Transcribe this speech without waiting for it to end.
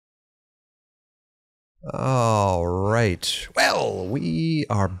All right. Well, we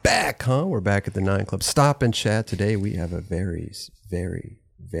are back, huh? We're back at the 9 Club. Stop and chat. Today we have a very, very,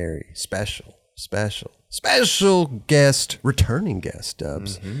 very special guest, returning guest,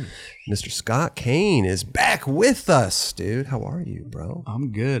 Dubs. Mr. Scott Kane is back with us, dude. How are you, bro?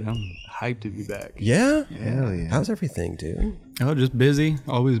 I'm good. I'm hyped to be back. Yeah? Hell yeah. How's everything, dude? Oh, just busy.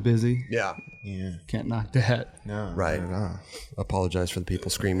 Always busy. Yeah. Yeah. Can't knock that. No. Right. Not at all. Apologize for the people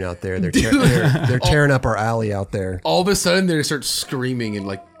screaming out there. They're tearing up our alley out there. All of a sudden, they start screaming and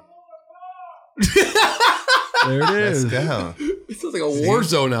like, There it is. Let's go. it sounds like a war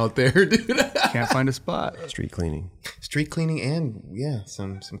zone out there, dude. Can't find a spot. Street cleaning. Street cleaning and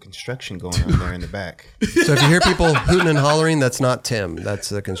some construction going on there in the back. So if you hear people hooting and hollering, that's not Tim. That's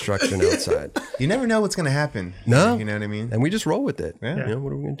the construction outside. You never know what's gonna happen. No. You know what I mean? And we just roll with it. Yeah. You know,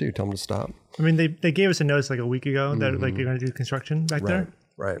 what are we going to do? Tell them to stop. I mean, they gave us a notice like a week ago that like you're going to do construction back there.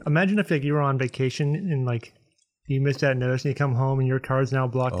 Right. Imagine if like you were on vacation and like you missed that notice and you come home and your car's now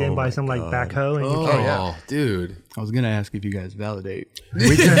blocked in by some like backhoe and you can't. Oh, dude. I was going to ask if you guys validate.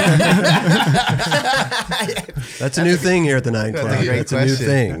 That's a new thing here at the 9 Club. That's a great That's a new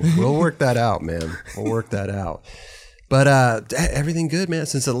question. thing. We'll work that out, man. We'll work that out. But everything good, man.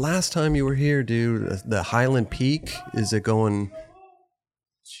 Since the last time you were here, dude, the Highland Peak, is it going...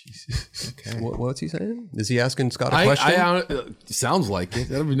 Jesus. Okay. What's he saying? Is he asking Scott a question? Sounds like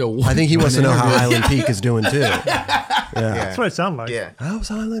it. I don't even know. I think he wants to know how Highland Peak is doing too. That's what it sounded like. Yeah. How's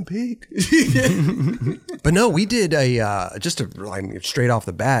Highland Peak? But no, we did straight off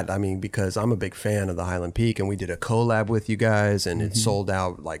the bat. I mean, because I'm a big fan of the Highland Peak, and we did a collab with you guys, and it sold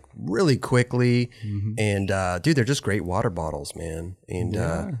out like really quickly. And dude, they're just great water bottles, man. And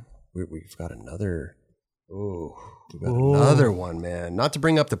we've got another. We've got another one, man. Not to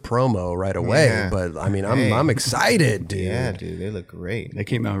bring up the promo right away, but I mean, I'm excited, dude. Yeah, dude, they look great. They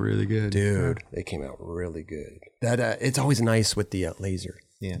came out really good. Dude, they came out really good. That it's always nice with the laser.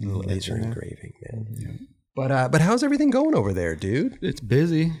 Yeah, Laser engraving, man. But how's everything going over there, dude? It's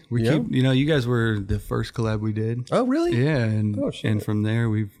busy. We keep, you guys were the first collab we did. Oh, really? Yeah, and shit. and from there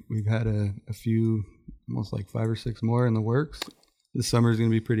we've had a few, almost like 5 or 6 more in the works. This summer is going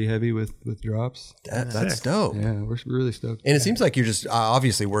to be pretty heavy with drops. That's dope. Yeah, we're really stoked. And it seems like you're just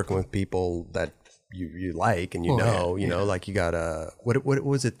obviously working with people that you like and you know, like you got what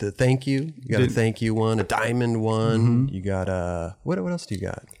was it? The thank you? You got a thank you one, a diamond one. You got what else do you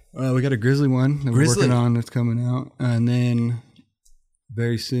got? We got a grizzly one that we're working on that's coming out, and then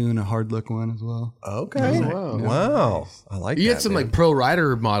very soon a hard look one as well. Okay. Wow. I like that. You had some like pro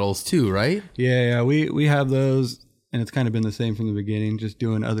rider models too, right? Yeah, we have those. And it's kind of been the same from the beginning, just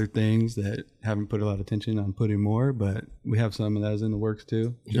doing other things that haven't put a lot of attention on putting more, but we have some of that in the works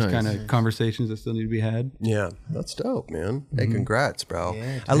too. Just kind of conversations that still need to be had. Yeah, that's dope, man. Hey, congrats, bro.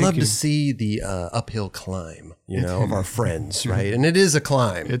 Yeah, I love to see the uphill climb, of our friends, right? And it is a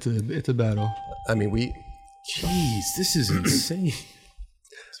climb. It's a battle. I mean, Jeez, this is insane.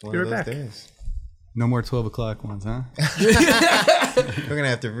 It's one of those days. No more 12 o'clock ones, huh? We're going to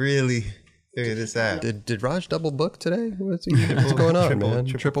have to really... figure this out. Did Raj double book today? What's going on, man?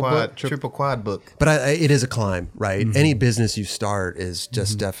 Triple quad book. But it is a climb, right? Any business you start is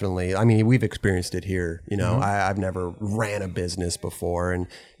just definitely. I mean, we've experienced it here. I've never ran a business before, and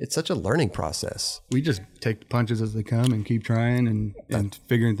it's such a learning process. We just take the punches as they come and keep trying and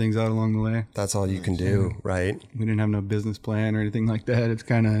figuring things out along the way. That's all you can do, right? We didn't have no business plan or anything like that. It's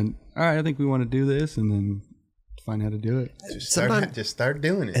kind of all right. I think we want to do this, and then find how to do it. Just start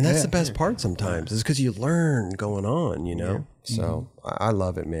doing it. And that's the best part sometimes is because you learn going on, So I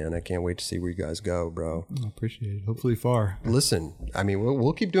love it, man. I can't wait to see where you guys go, bro. I appreciate it. Hopefully far. Listen, I mean,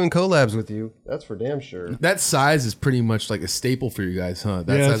 we'll keep doing collabs with you. That's for damn sure. That size is pretty much like a staple for you guys, huh?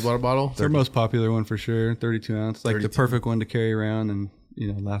 That size water bottle? It's our most popular one for sure. 32 ounce. Like 32. The perfect one to carry around and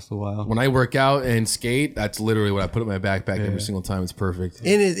last a while. When I work out and skate, that's literally what I put in my backpack every single time. It's perfect.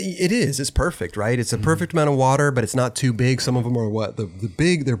 And it is. It's perfect, right? It's a perfect amount of water, but it's not too big. Some of them are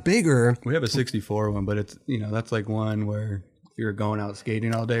they're bigger. We have a 64 one, but it's, that's like one where if you're going out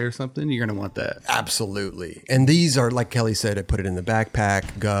skating all day or something, you're going to want that. Absolutely. And these are, like Kelly said, I put it in the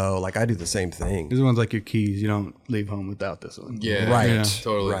backpack, go. Like I do the same thing. These one's like your keys. You don't leave home without this one. Yeah. Right.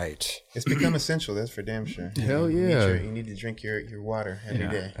 Totally. Right. It's become essential. That's for damn sure. Hell yeah. You need to drink your water every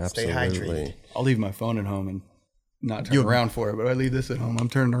day. Absolutely. Stay hydrated. I'll leave my phone at home and not turn around for it, but I leave this at home. I'm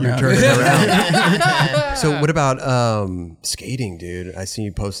turning around. You're turning around. So what about skating, dude? I see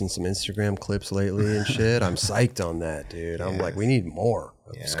you posting some Instagram clips lately and shit. I'm psyched on that, dude. I'm like, we need more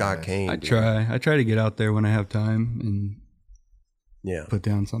of Scott Kane. I try to get out there when I have time, and put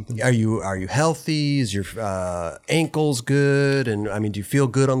down something. Are you healthy? Is your ankles good? And I mean, do you feel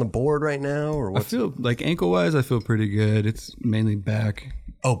good on the board right now, or I what? feel like ankle wise, I feel pretty good. It's mainly back.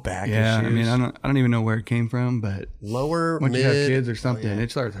 Oh, back Yeah, issues. I mean, I don't even know where it came from, but Lower, once mid. you have kids or something, it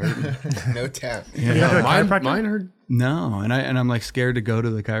starts hurting. No tap. Mine hurt. No, and I'm like scared to go to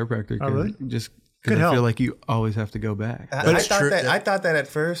the chiropractor. really? Just Could because I help. feel like you always have to go back. I thought that at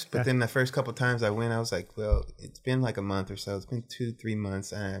first, but then the first couple times I went, I was like, well, it's been like a month or so. It's been 2-3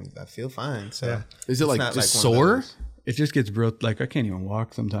 months, and I feel fine. So Is it it's like not just one of sore? those. It just gets real. Like I can't even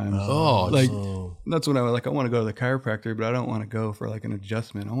walk sometimes. Oh, like that's when I want to go to the chiropractor, but I don't want to go for like an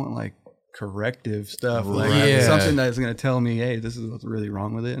adjustment. I want like corrective stuff, like Yeah. something that's going to tell me, hey, this is what's really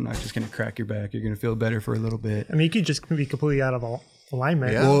wrong with it, and I'm just going to crack your back. You're going to feel better for a little bit. I mean, you could just be completely out of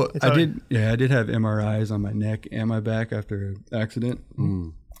alignment. Yeah. Well, It's I all- did have MRIs on my neck and my back after an accident,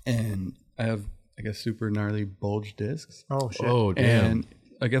 and I have, I guess, super gnarly bulge discs. Oh shit. Oh, damn. And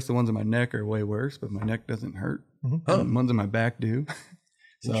I guess the ones in my neck are way worse, but my neck doesn't hurt. And the ones in my back do.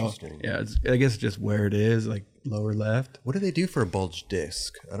 So, Interesting. yeah, I guess it's just where it is, like lower left. What do they do for a bulge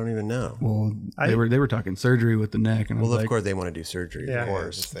disc? I don't even know. Well, they were talking surgery with the neck, and I Well, was of like, course they want to do surgery, Yeah. of Yeah,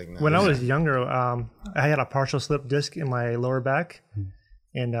 course. just like, no, When I was younger, I had a partial slip disc in my lower back,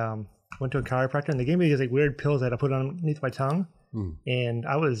 and went to a chiropractor, and they gave me these like weird pills I had to put underneath my tongue, and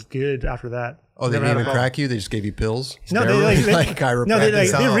I was good after that. Oh, they Never didn't had even a- crack you? They just gave you pills? No, Steroids? they like chiropractic. no, they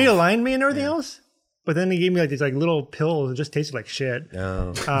solve. realigned me and everything else. But then they gave me like these like little pills that just tasted like shit.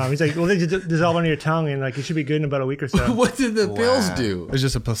 No. He's like, well, they just dissolve under your tongue, and like you should be good in about a week or so. What did the pills do? it was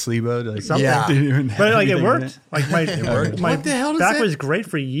just a placebo. Like, Something. Yeah. didn't even have But like it anything in worked. Like my my What the hell does back that- was great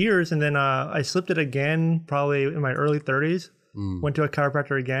for years, and then I slipped it again probably in my early 30s. Went to a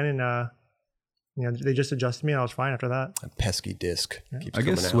chiropractor again, and they just adjusted me, and I was fine after that. A pesky disc keeps I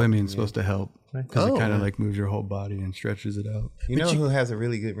coming guess out. swimming's supposed to help because Oh. it kind of like moves your whole body and stretches it out. You know who has a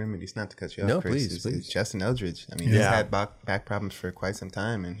really good remedy? It's not to cut you off, No, Chris. please, It's Justin Eldridge. I mean, he's had back problems for quite some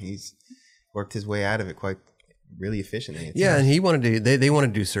time, and he's worked his way out of it quite really efficiently. It's Yeah, and he wanted to. They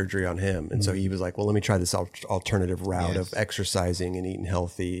wanted to do surgery on him, and so he was like, "Well, let me try this alternative route of exercising and eating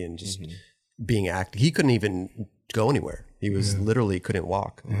healthy and just being active." He couldn't even go anywhere. He was literally couldn't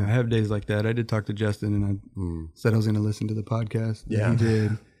walk. Yeah, I have days like that. I did talk to Justin, and I said I was going to listen to the podcast. And Yeah. he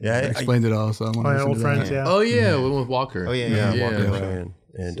did. Yeah, I I- explained it all, so I want to My listen old to friends, that. yeah. Oh yeah, we went with Walker. Oh, yeah. Walker yeah. Ryan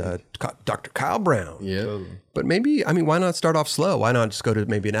and Dr. Kyle Brown. Yeah. But maybe, I mean, why not start off slow? Why not just go to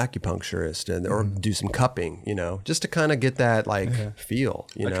maybe an acupuncturist or do some cupping, just to kind of get that feel,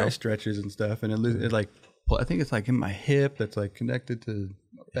 I try stretches and stuff, and it like, well, I think it's like in my hip that's like connected to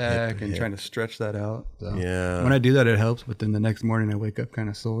my back and trying to stretch that out. So Yeah. when I do that, it helps. But then the next morning, I wake up kind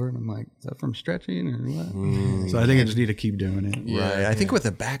of sore, and I'm like, is that from stretching or what? So I think I just need to keep doing it. Right. I think with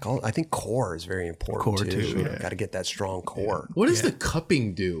the back, I think core is very important Core too. too, yeah. Got to get that strong core. What does the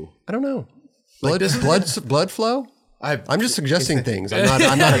cupping do? I don't know. Blood flow? I've I'm just suggesting things. I'm not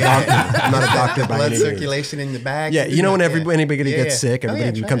a doctor. I'm not a doctor by blood any means. circulation in the back. Yeah, when anybody gets sick, Oh,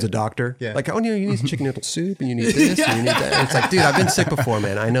 everybody try becomes it. a doctor. Yeah. Like, oh, you need some chicken noodle soup, and you need this, and you need that. And it's like, dude, I've been sick before,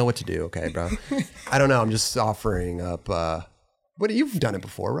 man. I know what to do. Okay, bro. I don't know. I'm just offering up. You've done it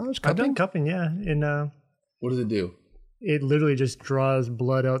before, Raj? I've done Cupping? cupping, yeah, and what does it do? it literally just draws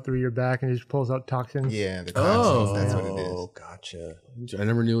blood out through your back and just pulls out toxins. Yeah, the toxins, that's what it is. Oh, gotcha. I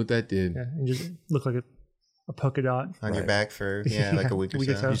never knew what that did. Yeah, and just look like a polka dot. On your back for, like a week or week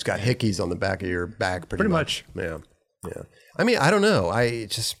or so. so. You just got hickeys on the back of your back, pretty much. Yeah, yeah. I mean, I don't know.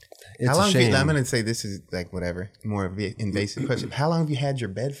 It's How long a have you, shame. I'm going to say this is like whatever, more of an invasive question. How long have you had your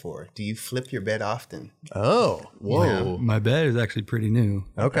bed for? Do you flip your bed often? Oh, Whoa. My bed is actually pretty new.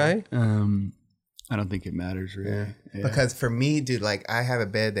 okay. I don't think it matters really. Yeah. Because for me, dude, like I have a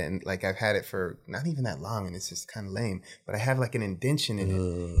bed that like I've had it for not even that long and it's just kind of lame, but I have like an indention in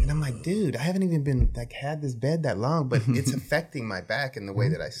it. And I'm like, dude, I haven't even been like had this bed that long, but it's affecting my back and the way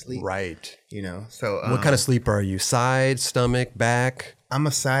that I sleep. Right. So What kind of sleeper are you? Side, stomach, back? I'm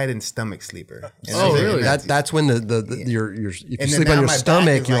a side and stomach sleeper. And Oh, that's- really? That's when your if you and then sleep now on your my back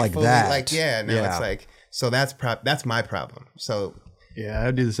stomach, is, you're like, like fully, that. Like, now it's like, so that's my problem. So Yeah,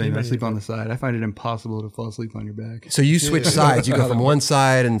 I do the same. I sleep on the side. I find it impossible to fall asleep on your back. So you switch sides. You go from one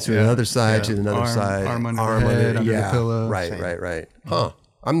side and to another side to another Arm- side. arm under the head, under the pillow. Right. Huh.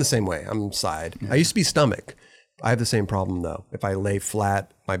 I'm the same way. I'm side. I used to be stomach. I have the same problem though. If I lay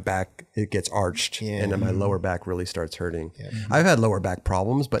flat, my back it gets arched, and then my lower back really starts hurting. I've had lower back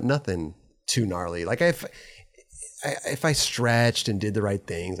problems, but nothing too gnarly. Like if I stretched and did the right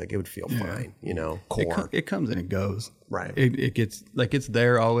things, like it would feel fine. Core. It comes and it goes. Right. It gets like it's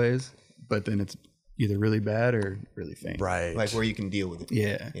there always, but then either really bad or really faint. Right. Like where you can deal with it.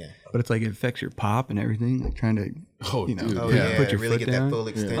 Yeah. Yeah. But it's like it affects your pop and everything. Like trying to, dude. put your really foot get down. that full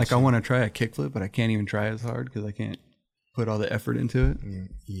extension. Like I want to try a kickflip, but I can't even try as hard because I can't put all the effort into it.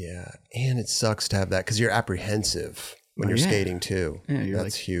 Yeah. And it sucks to have that because you're apprehensive when you're skating too. Yeah, you're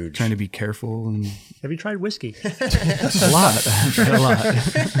That's like huge. trying to be careful and Have you tried whiskey? a lot. I've tried a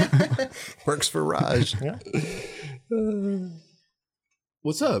lot. Works for Raj. Yeah.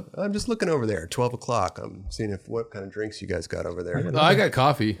 What's up? I'm just looking over there. 12 o'clock. I'm seeing what kind of drinks you guys got over there. Oh, I got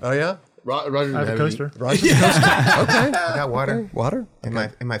coffee. Oh, yeah? Roger I have a didn't coaster. Raj is okay. I got water. Water? In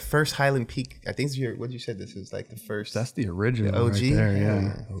my first Highland Peak, I think what you said this was like the first. That's the original The OG? right there.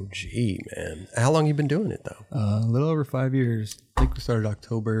 Yeah. Oh, gee, man. How long you been doing it, though? A little over 5 years. I think we started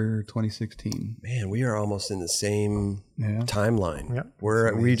October 2016. Man, we are almost in the same Yeah. timeline. Yeah.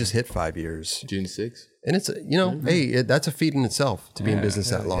 We just hit 5 years. June 6th. And it's, hey, that's a feat in itself to be in business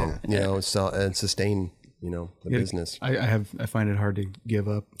that long, and sustain, the business. I find it hard to give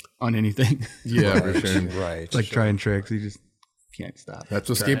up on anything. Yeah, for sure. Right. Like trying tricks. You just can't stop. That's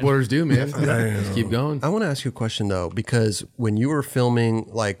what skateboarders do, man. Just keep going. I want to ask you a question, though, because when you were filming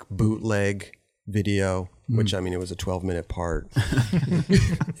like bootleg video, which I mean, it was a 12-minute part,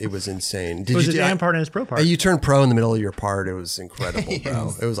 it was insane. It was his AM part and his pro part. You turned pro in the middle of your part. It was incredible,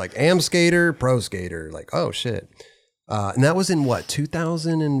 bro. It was like AM skater, pro skater. Like, oh, shit. And that was in what,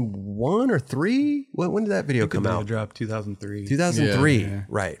 2001 or 3? When did that video come out? Dropped 2003. 2003, Yeah.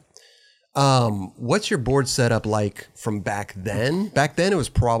 right. What's your board setup like from back then? Back then, it was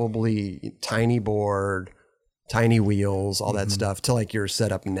probably tiny board, tiny wheels, all that stuff, to like your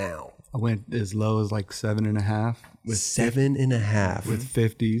setup now. I went as low as like 7.5 with 7.5 with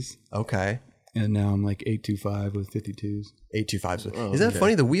 50s, Okay. and now I'm like 825 with 52s. 825. Is that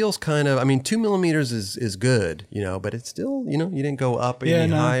funny? The wheels kind of, I mean, 2 millimeters is good, but it's still, you didn't go up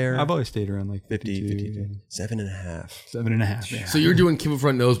any higher. I've always stayed around like 50, 52. 7.5. 7.5. Yeah. So you're doing kibble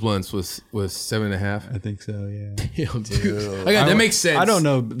front nose blunts with 7.5. I think so. Yeah. Damn, dude. Okay, that makes sense. I don't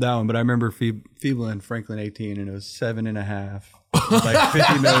know that one, but I remember Feeble and Franklin 18, and it was 7.5. Like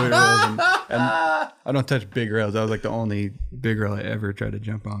 50 millimeter rails, and I don't touch big rails. That was like the only big rail I ever tried to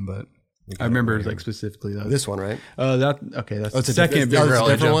jump on, but I remember like specifically that. This one, right? That's it's the a second different- big it's a rail I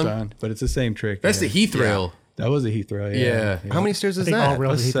different jumped one? on, but it's the same trick. That's the Heath rail. That was a Heath rail. Yeah. How many stairs is I think all that?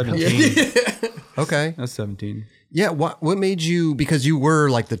 rails That's are heat 17. Okay. That's 17. Yeah, what made you, because you were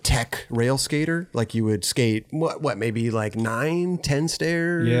like the tech rail skater, like you would skate, what maybe like 9, 10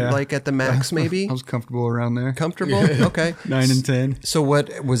 stair, like at the max maybe? I was comfortable around there. Comfortable? Okay. 9 and 10. So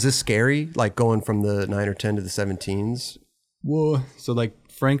what, was this scary, like going from the 9 or 10 to the 17s? Whoa. So like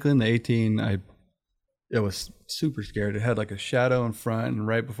Franklin, the 18, it was super scared. It had like a shadow in front, and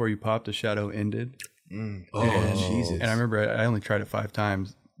right before you popped, the shadow ended. Oh, Jesus. And I remember I only tried it 5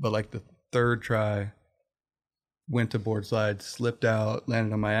 times, but like the third try, went to board slide, slipped out,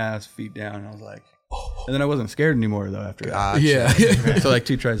 landed on my ass, feet down, and I was like, and then I wasn't scared anymore though after that. Yeah. So like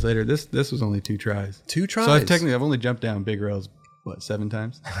 2 tries later, this was only 2 tries. 2 tries? So I've only jumped down big rails, 7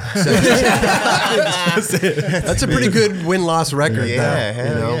 times? That's a pretty good win-loss record. Yeah, though,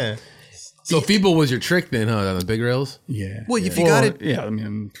 hell yeah. So feeble was your trick then, huh? On the big rails? Yeah. Well, if you got it, Yeah, I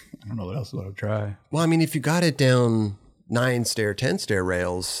mean, I don't know what else I would try. well, I mean, if you got it down 9 stair, 10 stair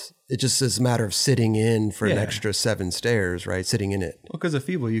rails, it just is a matter of sitting in for an Yeah. extra 7 stairs, right? Sitting in it. Well, because a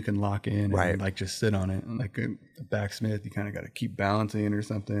feeble you can lock in Right. and like just sit on it. And like a backsmith, you kind of got to keep balancing or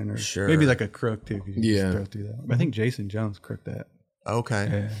something. Or Sure. maybe like a crook too. 'Cause you Yeah. just throw through that. But I think Jason Jones crooked that. Okay.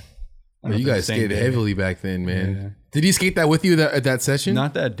 Yeah. I You don't know if guys it's the same skated day. heavily back then, man. Yeah. Did he skate that with you at that session?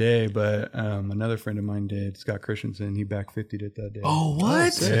 Not that day, but another friend of mine did. Scott Christensen. He back 50'd it that day. Oh,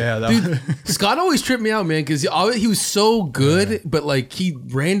 what? yeah. That Dude, Scott always tripped me out, man, because he was so good, but like he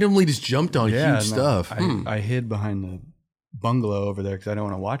randomly just jumped on yeah, huge no, stuff. I hid behind the bungalow over there because I don't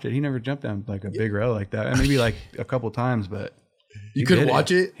want to watch it. He never jumped down like a big rail like that. And maybe like a couple times, but You couldn't did watch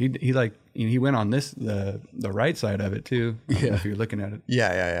it? He like he went on the right side of it too. I don't know if you're looking at it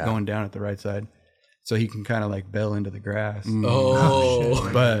Yeah. going down at the right side, so he can kind of like bail into the grass. Oh.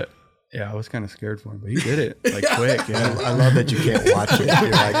 But yeah, I was kind of scared for him, but he did it like quick. Yeah. I love that you can't watch it.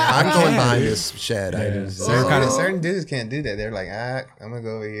 You're like, I'm going behind this shed. I just, Certain dudes can't do that. They're like, I'm gonna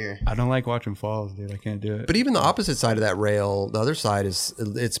go over here. I don't like watching falls, dude. I can't do it. But even the opposite side of that rail, the other side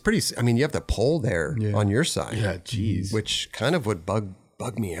it's pretty, I mean, you have the pole there on your side. Yeah, jeez. Which kind of would bug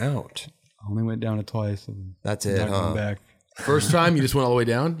me out. I only went down it twice, and That's it, not going huh? back. First time, you just went all the way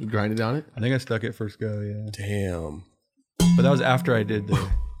down? You grinded down it? I think I stuck it first go. Yeah, Damn. but that was after I did the.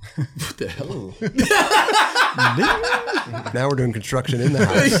 What the hell? Now we're doing construction in the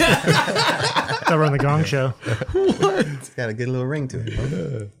house. Over on the Gong Show. It's got a good little ring to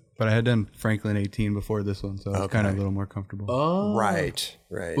it. But I had done Franklin 18 before this one, so I was kind of a little more comfortable. Oh, Right.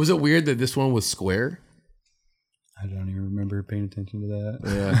 Was it weird that this one was square? I don't even remember paying attention to that.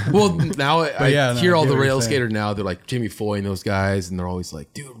 Yeah. Well, now I hear all get the what you're rail saying. skaters now. They're like Jimmy Foy and those guys, and they're always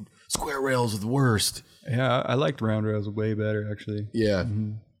like, "Dude, square rails are the worst." Yeah, I liked round rails way better, actually. Yeah.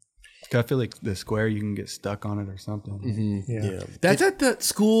 'Cause I feel like the square, you can get stuck on it or something. Yeah. That's at the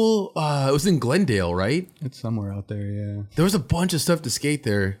school. It was in Glendale, right? It's somewhere out there, yeah. There was a bunch of stuff to skate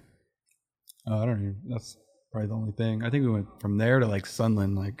there. I don't even, that's probably the only thing. I think we went from there to like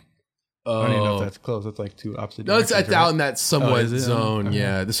Sunland, like, I don't even know if that's close. It's like two opposite No, it's directions, out right? in that somewhat is it? zone. Okay.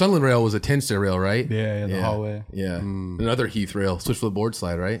 Yeah, the Sunland rail was a 10-stair rail, right? Yeah, the hallway. Yeah, another Heath rail, switch flip board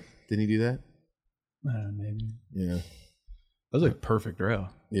slide, right? Didn't he do that? Maybe. Yeah, That was like perfect rail.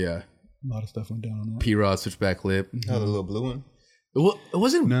 yeah. A lot of stuff went down on that. P-rod switchback lip. Oh, the little blue one. It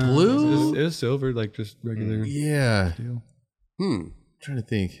wasn't No, blue. It was silver, like just regular Yeah, deal. trying to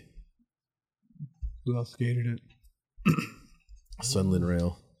think. Who else skated it? Sunland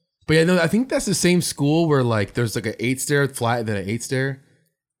rail. But yeah, no, I think that's the same school where like there's like an 8-stair flat and then an 8-stair.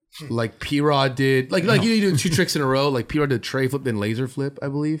 Like P-Rod did, like you do 2 tricks in a row. Like P-Rod did tray flip, then laser flip, I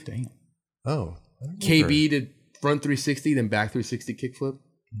believe. Damn. Oh. KB did front 360, then back 360 kickflip.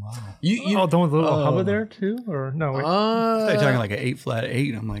 Wow. Oh, the one with the little hubba there too, or no? Wait. They're talking like an 8 flat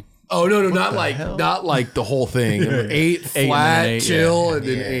 8. I'm like, Oh no, not the like the whole thing. 8 and flat, then 8, chill, yeah. and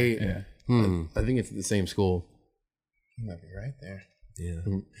then 8. yeah. I think it's at the same school. You might be right there. Yeah.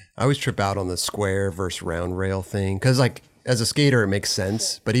 I always trip out on the square versus round rail thing. Because, like, as a skater, it makes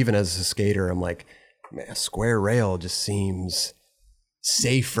sense. But even as a skater, I'm like, man, a square rail just seems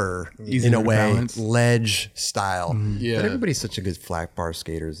safer Easier in a to way, balance. ledge style. Yeah. But everybody's such a good flat bar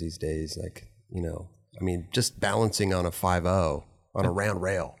skaters these days. Like, you know, I mean, just balancing on a 5.0 on a round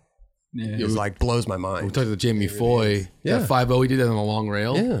rail Yeah. is like blows my We mind. talked to Jamie Foy. Yeah. That 5.0, he did that on a long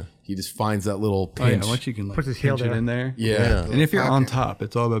rail. Yeah. He just finds that little Oh, yeah, pinch. once you can like Puts his heel pinch it there. in there. Yeah. And if you're on top,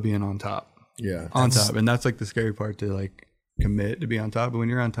 it's all about being on top. Yeah. On top. And that's like the scary part to like commit to be on top. But when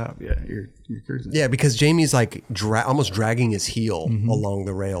you're on top, yeah, you're cruising. Yeah, because Jamie's like almost dragging his heel along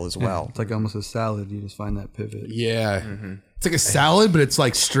the rail as well. It's like almost a salad. You just find that pivot. Yeah. It's like a salad, but it's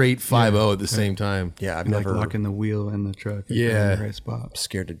like straight 5.0 at the same time. Yeah, I've You're like never locking the wheel and the truck. Like, Yeah. in the right spot.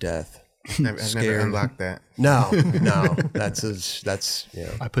 scared to death. I've never Scared. unlocked that. No, that's yeah.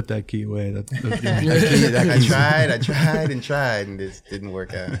 I put that key away. That's I tried, and this didn't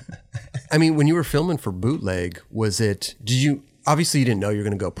work out. I mean, when you were filming for Bootleg, did you, obviously you didn't know you were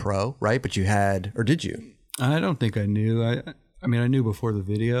going to go pro, right? But you had, or did you? I don't think I knew. I mean, I knew before the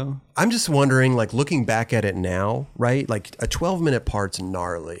video. I'm just wondering, like looking back at it now, right? Like a 12-minute part's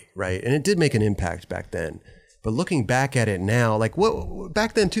gnarly, right? And it did make an impact back then. But looking back at it now, like what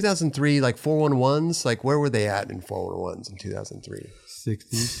back then, 2003, like 411s, like where were they at in 411s in 2003?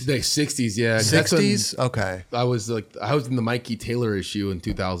 60s. Like 60s, yeah. That's when 60s? Okay. I was in the Mikey Taylor issue in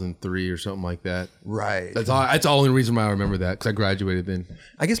 2003 or something like that. Right. That's the only reason why I remember that, because I graduated then.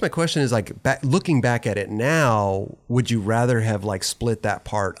 I guess my question is like looking back at it now, would you rather have like split that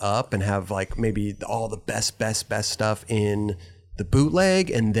part up and have like maybe all the best stuff in the bootleg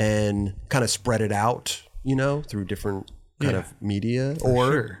and then kind of spread it out, you know, through different kind of media,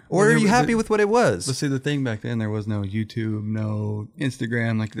 sure. or are you happy with what it was? Let's see, the thing back then, there was no YouTube, no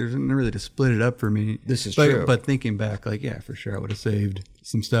Instagram. Like, there's nothing really to split it up for me. This is but, true. But thinking back, like, yeah, for sure, I would have saved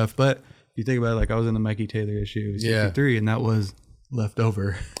some stuff. But if you think about it, like, I was in the Mikey Taylor issue, 63, and that was left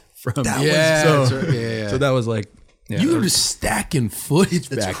over from. That so, that's right. Yeah. so that was like, yeah, You that were was- just stacking footage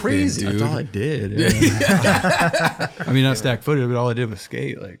back crazy. then, dude. that's all I did. Yeah. I mean, not stack footage, but all I did was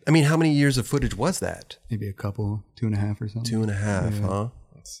skate. Like, I mean, how many years of footage was that? maybe a couple, 2.5 or something. 2.5, huh?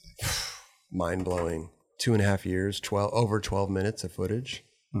 Mind blowing. 2.5 years, over 12 minutes of footage.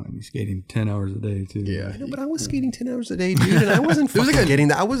 Oh, I'd be skating 10 hours a day, too. Yeah. No, but I was skating 10 hours a day, dude, and I wasn't fucking getting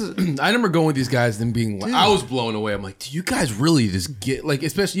that. I was. I remember going with these guys and being like, I was blown away. I'm like, do you guys really just get, like,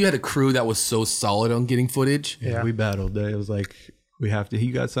 especially you had a crew that was so solid on getting footage. Yeah, we battled. It was like, we have to,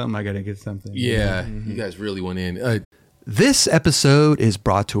 he got something, I got to get something. Yeah. You guys really went in. This episode is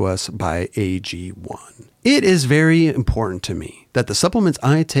brought to us by AG1. It is very important to me that the supplements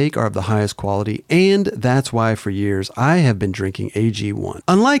I take are of the highest quality, and that's why for years I have been drinking AG1.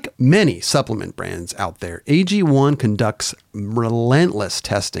 Unlike many supplement brands out there, AG1 conducts relentless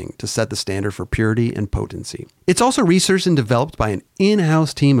testing to set the standard for purity and potency. It's also researched and developed by an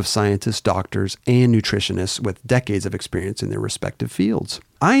in-house team of scientists, doctors, and nutritionists with decades of experience in their respective fields.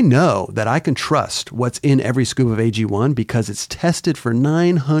 I know that I can trust what's in every scoop of AG1 because it's tested for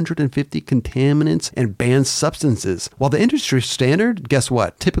 950 contaminants and banned banned substances. While the industry standard, guess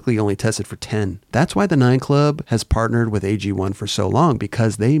what? Typically only tested for 10. That's why the 9 Club has partnered with AG1 for so long,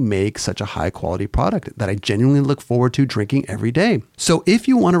 because they make such a high quality product that I genuinely look forward to drinking every day. So if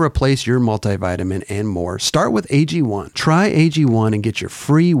you want to replace your multivitamin and more, start with AG1. Try AG1 and get your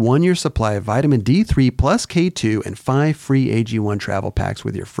free 1-year supply of vitamin D3 plus K2 and 5 free AG1 travel packs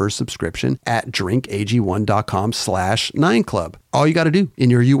with your first subscription at drinkag1.com/9club. All you got to do in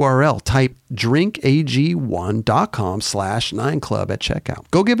your URL, type drinkag1.com/9club at checkout.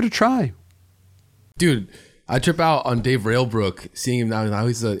 Go give it a try. Dude, I trip out on Dave Railbrook seeing him now. Now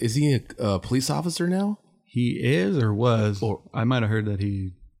he's is he a police officer now? He is or was. Or I might have heard that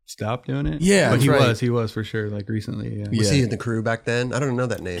he stopped doing it. Yeah, but that's he right. He was for sure. Like recently. Yeah. Was he in the crew back then? I don't know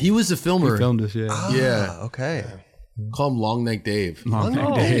that name. He was a filmer. He filmed us. Yeah. Yeah. Okay. Call him Long Neck Dave. Long Neck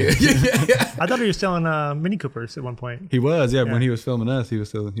Oh. Dave. I thought he was selling Mini Coopers at one point. He was. Yeah. When he was filming us, he was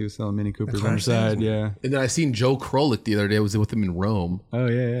selling Mini Coopers on the side. Yeah. And then I seen Joe Krolik the other day. I was with him in Rome. Oh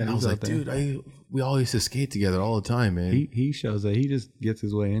yeah. And I was like, dude, we all used to skate together all the time, man. He shows that he just gets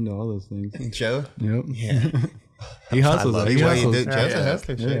his way into all those things. Joe? Yep. Yeah. He hustles. love He That's what he hustles. did. Joe's a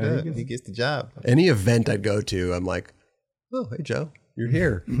hustler. Yeah, Straight he up. gets- He gets the job. Any event I'd go to, I'm like, oh, hey, Joe, you're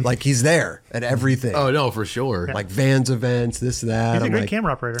here. Like, he's there at everything. Oh, no, for sure. Like Vans events, this, that. He's a I'm great like,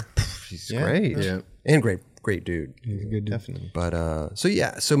 camera operator. he's Yeah. great. Yeah. And great dude. He's a good dude. Definitely. But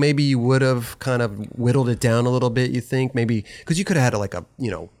so maybe you would have kind of whittled it down a little bit, you think? Maybe because you could have had like a,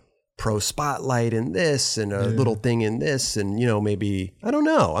 pro spotlight in this and a little thing in this and, maybe, I don't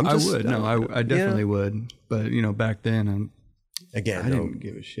know. I would. No, I definitely would. But back then, I didn't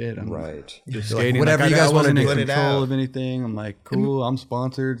give a shit. I'm Right. just Like, skating. whatever you guys I wanna wasn't do. in Let it control out. of anything. I'm like, cool. I'm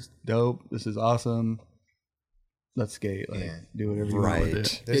sponsored. It's dope. This is awesome. Let's skate. Like, do whatever you want with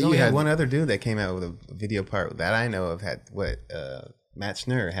it. There's Yeah, only you had- one other dude that came out with a video part that I know of. Had Matt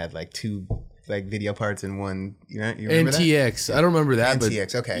Schnurr had like 2 like video parts in one. You remember that? NTX. I don't remember that, but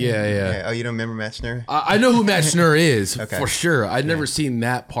NTX. Okay. Yeah. Oh, you don't remember Matt Schnurr? I know who Matt Schnurr is Okay. for sure. I'd never seen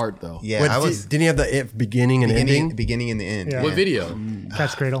that part though. Yeah, What, I was didn't he have the beginning and ending? beginning and the end. Yeah. What video?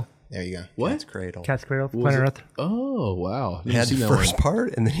 Cat's Cradle. There you go. What? Cradle. Cat's Cradle. Planet Earth. Oh wow! He had the first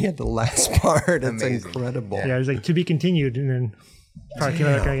part and then he had the last part. That's Amazing. incredible. Yeah, it was like to be continued, and then probably came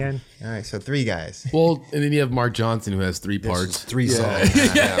out again. All right, so 3 guys. Well, and then you have Mark Johnson who has 3 parts. 3 songs.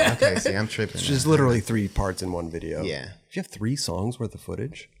 Okay, see, I'm tripping. It's just literally 3 parts in one video. Yeah. If you have 3 songs worth of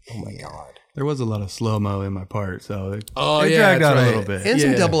footage, oh my God. There was a lot of slow mo in my part, so it Oh, it yeah, dragged that's out right. a little bit. And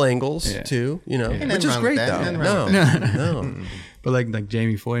some Yeah. double angles too, which is wrong great with that. though. Nothing wrong No, with no. But like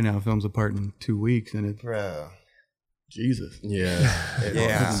Jamie Foy now films a part in 2 weeks, and it's Bro. Jesus. Yeah.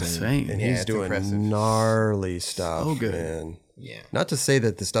 Yeah. Insane. And Yeah, he's it's doing impressive. gnarly stuff. So good. Man. Yeah. Not to say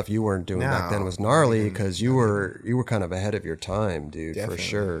that the stuff you weren't doing back then was gnarly, because you were kind of ahead of your time, dude, Definitely. for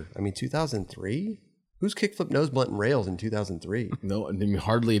sure. I mean, 2003. Who's kickflip nose blunt and rails in 2003? No, I mean,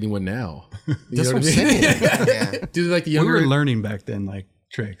 hardly anyone now. You That's know what I'm I mean? saying. Yeah. Dude, like the We younger. were learning back then, like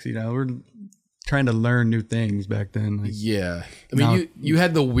tricks. We're trying to learn new things back then. Like, Yeah, I mean, No. you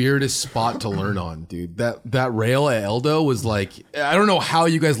had the weirdest spot to learn on, dude. That rail at Eldo was like, I don't know how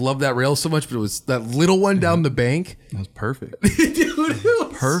you guys love that rail so much, but it was that little one down the bank. that was perfect. Dude, it was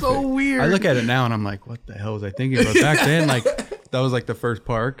Perfect. so weird. I look at it now and I'm like, what the hell was I thinking? But back then, like that was like the first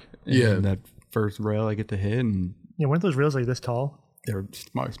park. And Yeah. that first rail I get to hit, and Yeah, weren't those reels like this tall? they were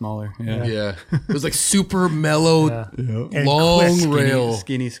smaller. Yeah. Yeah, it was like super mellow, Yeah. And long quick. rail.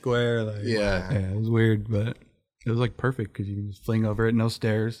 Skinny square. Like, Yeah. it was weird, but it was like perfect because you can just fling over it, no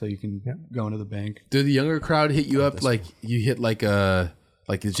stairs, so you can go into the bank. Did the younger crowd hit you up like you hit like the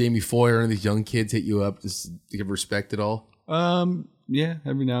Jamie Foy or these young kids hit you up just to give respect at all? Yeah,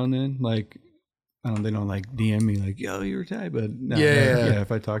 every now and then, like. They don't like DM me like, yo, you were tight, but no, Yeah.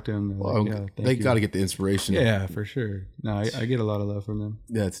 if I talk to them, they're Well, like, yeah, they got to get the inspiration. yeah, for sure. No, I get a lot of love from them.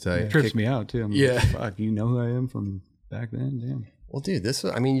 That's tight. It trips me out too. I'm Yeah. like, fuck, you know who I am from back then? Damn. Well, dude,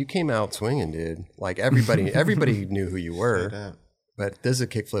 you came out swinging, dude. Like everybody knew who you were. up. But this is a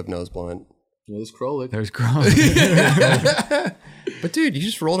kickflip nose blunt. Let's scroll it. There's Gronk. But dude, you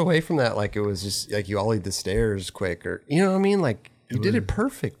just rolled away from that like it was just like you ollied the stairs quick, or you know what I mean? Like you did it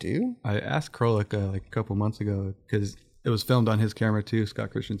perfect, dude. I asked Krolik like a couple months ago because it was filmed on his camera too.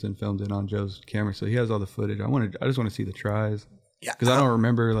 Scott Christensen filmed it on Joe's camera, so he has all the footage. I just want to see the tries. Yeah. Because I don't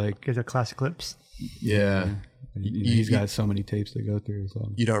remember like Because of classic clips. Yeah. he's got so many tapes to go through.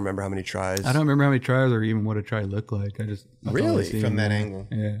 So You don't remember how many tries? I don't remember how many tries or even what a try looked like. That's all I Really? see From him, that yeah. angle.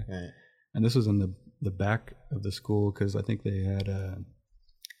 Yeah. Right. And this was in the back of the school because I think they had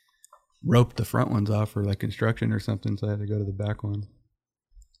roped the front ones off for like construction or something, so I had to go to the back one.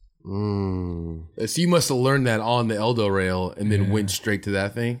 So you must have learned that on the Eldo rail and then went straight to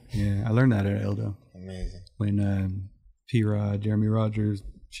that thing. Yeah, I learned that at Eldo. Amazing. when Jeremy Rogers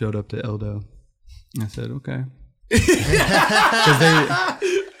showed up to Eldo. I said, okay. Because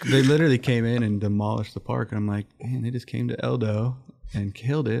they literally came in and demolished the park. And I'm like, man, they just came to Eldo and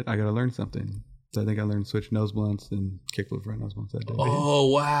killed it. I got to learn something. So I think I learned switch nose blunts and kickflip front nose blunts that day. Oh,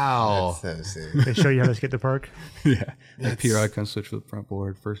 wow. That's so sick. They show you how to skate the park. Yeah. Like P-Rod comes switch flip front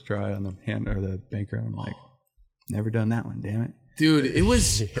board, first try on the hand or the banker. I'm like, never done that one, damn it. Dude, it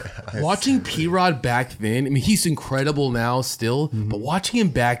was watching P-Rod back then. I mean, he's incredible now still, but watching him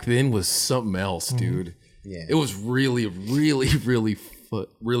back then was something else, dude. Yeah. It was really, really,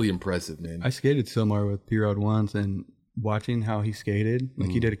 really impressive, man. I skated Silmar with P-Rod once, and watching how he skated, like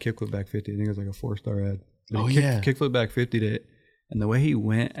he did a kickflip back 50. I think it was like a 4-star ad. But he kickflip back 50'd it, and the way he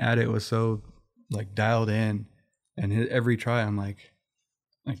went at it was so like dialed in. And every try, I'm like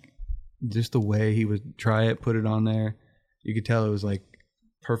just the way he would try it, put it on there, you could tell it was like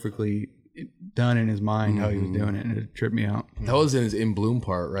perfectly done in his mind how he was doing it, and it tripped me out. That was in his In Bloom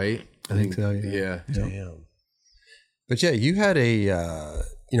part, right? I think so. Yeah. Damn. But yeah, you had a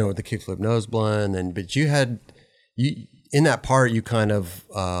the kickflip nose blunt, but you in that part you kind of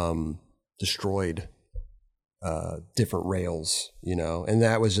destroyed different rails, and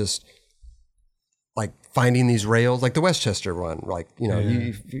that was just like finding these rails, like the Westchester one, like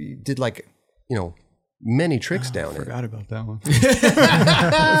you did like many tricks down I it. forgot about that one. I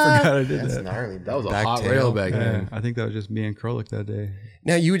forgot I did That's that. gnarly. That was a Back hot tail. rail back Yeah, then. I think that was just me and Krolik that day.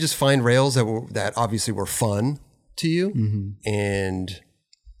 Now you would just find rails that obviously were fun to you, and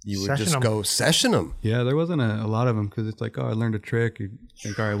you would Session just 'em. go session them. Yeah, there wasn't a lot of them because it's like, oh, I learned a trick. You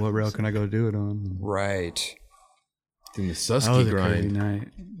think, all right, what rail can I go do it on? Right. Doing the That Susky was a crazy grind. night.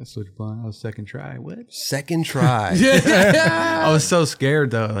 I switched blind. I was second try. What? Second try. I was so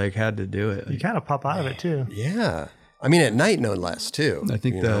scared though. Like had to do it. You Like, kind of pop out of it too. Yeah. I mean, at night, no less, too. I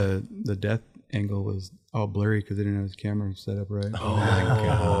think you know? the death angle was all blurry because they didn't have his camera set up right. Oh, my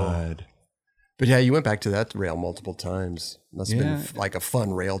God. But yeah, you went back to that rail multiple times. Must have been like a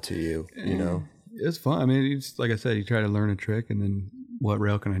fun rail to you, It was fun. I mean, it's like I said, you try to learn a trick, and then what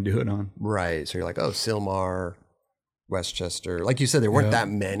rail can I do it on? Right. So you're like, oh, Silmar, Westchester. Like you said, there weren't that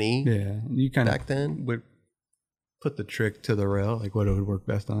many Yeah, you kind back of then. would put the trick to the rail, like what it would work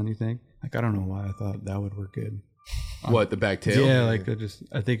best on. You think? Like I don't know why I thought that would work good. What, the back tail? Yeah, like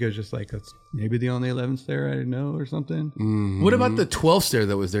I think it was just like that's maybe the only 11 stair I know or something. What about the 12 stair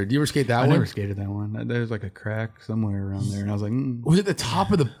that was there? Do you ever skate that I one? never skated that one. There was like a crack somewhere around there, and I was like, Was it the top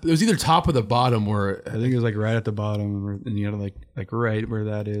of the? It was either top or the bottom where. I think it was like right at the bottom, and you had to like right where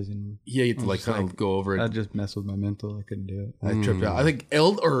that is, and Yeah, you have to like kind of go over it. that just messed with my mental. I couldn't do it. I tripped out. I think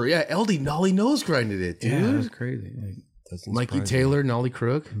LD Nolly nose grinded it, dude. Yeah, it was crazy. Like, Doesn't Mikey surprise me. Taylor, Nolly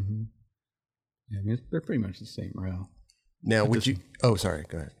Crook. yeah, I mean, they're pretty much the same rail. Now, would you? Oh, sorry.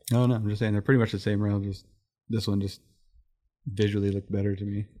 Go ahead. No, I'm just saying they're pretty much the same rail. Just this one just visually looked better to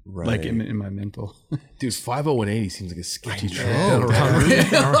me, Right. like in my mental. Dude, 50180 seems like a sketchy trick. know,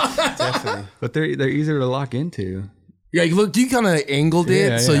 Definitely. But they're easier to lock into. Yeah, you kind of angled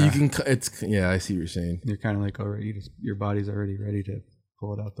it, Yeah, so yeah. you can. I see what you're saying. You're kind of like already your body's already ready to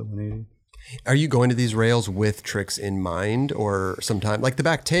pull it out the 180. Are you going to these rails with tricks in mind, or sometimes like the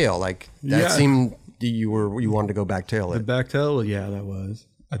back tail? Like that Yeah. seemed you wanted to go back tail The it. back tail, well, yeah, that was.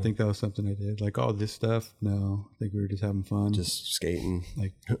 I think that was something I did. Like all this stuff, no. I think we were just having fun. Just skating.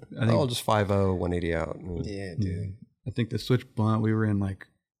 like I think Just 5.0, 180 out. Yeah, dude. I think the switch blunt. We were in like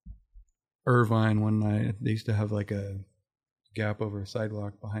Irvine one night. They used to have like a gap over a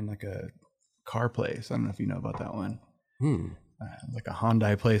sidewalk behind like a car place. I don't know if you know about that one. Like a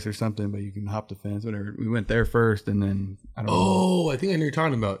Hyundai place or something, but you can hop the fence, whatever. We went there first, and then I don't know. Oh, I think I know what you're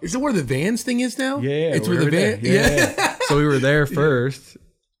talking about. Is it where the Vans thing is now? Yeah, it's we where the were there. van. Yeah. So we were there first.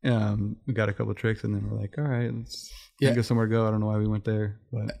 We got a couple tricks, and then we're like, all right, let's think of somewhere to go. I don't know why we went there,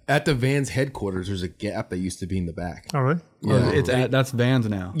 but At the Vans headquarters, there's a gap that used to be in the back. Oh, really? that's Vans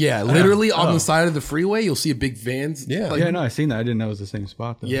now. Yeah, literally on the side of the freeway, you'll see a big Vans. Yeah. like- Yeah, no, I seen that. I didn't know it was the same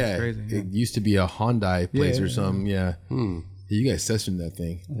spot though. yeah. It's crazy. Yeah. It used to be a Hyundai place Yeah, or something. Yeah. You guys sessioned that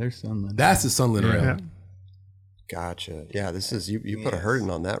thing. There's Sunland. That's the Sunland rail. Yeah. Gotcha. Yeah, this is you put a hurting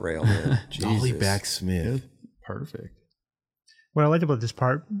on that rail, man. Dolly Jesus. Back Smith. perfect. What I liked about this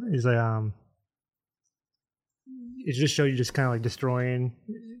part is it just show you just kind of like destroying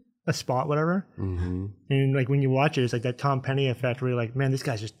a spot, whatever. Mm-hmm. And like when you watch it, it's like that Tom Penny effect where you're like, man, this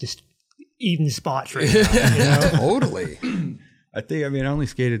guy's just eating spots right now. You know? Totally. I mean, I only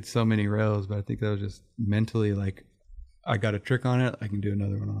skated so many rails, but I think that was just mentally like, I got a trick on it, I can do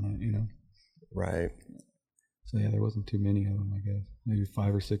another one on it, you know? Right. So yeah, there wasn't too many of them, I guess. Maybe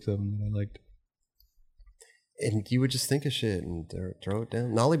 5 or 6 of them that I liked. And you would just think of shit and throw it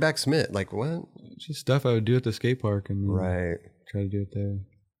down. Nollie back Smith, like what? It's just stuff I would do at the skate park and Right. try to do it there.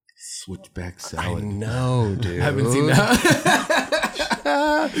 Switchback I salad. know, dude. Haven't seen that.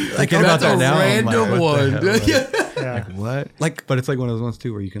 Thinking That's about that a now, I'm like, random what the one. hell? Like, Yeah. like, what? Like- but it's like one of those ones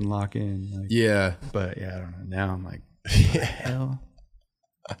too where you can lock in. Like, Yeah. But yeah, I don't know. Now I'm like, what the hell?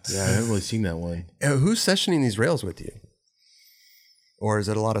 Yeah, I haven't really seen that one. Who's sessioning these rails with you? Or is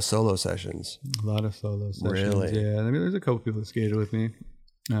it a lot of solo sessions? A lot of solo sessions. Really? Yeah. I mean, there's a couple people that skated with me.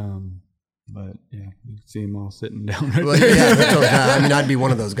 But yeah, you can see them all sitting down right Well, there. yeah, that's okay. I mean, I'd be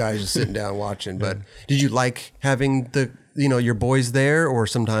one of those guys just sitting down watching. But did you like having your boys there, or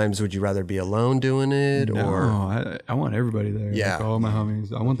sometimes would you rather be alone doing it? No, Or I want everybody there. Yeah. Like all my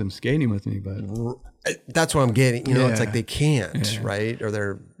homies. I want them skating with me, but that's what I'm getting. It's Yeah. like they can't, Yeah. right? Or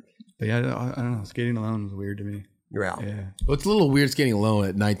they're yeah, I don't know. Skating alone is weird to me. you're out. Yeah. Well, it's a little weird skating alone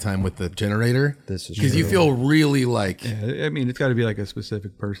at nighttime with the generator. This is Because you true. feel really like, Yeah. I mean, it's got to be like a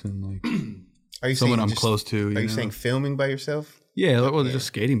specific person, like Are you someone saying I'm just- close to. Are you know? saying filming by yourself? Yeah, well, just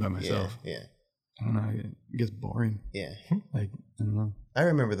skating by Yeah, myself. yeah, I don't know. It gets boring. yeah. Like, I don't know. I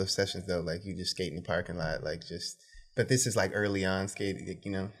remember those sessions though, like you just skate in the parking lot, like just. But this is like early on skating,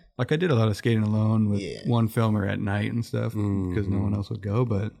 you know. Like I did a lot of skating alone with Yeah. one filmer at night and stuff because no one else would go.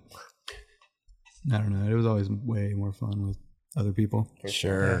 But I don't know. It was always way more fun with other people.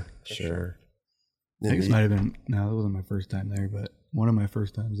 Sure. I think this might have been, no, that wasn't my first time there, but one of my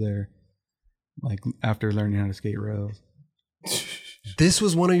first times there, like after learning how to skate rails. This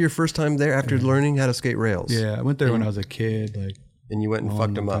was one of your first time there after learning how to skate rails. Yeah, I went there when I was a kid, like And you went and a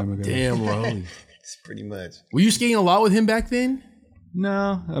fucked long him up. time ago. damn, Rolly. It's pretty much. Were you skating a lot with him back then?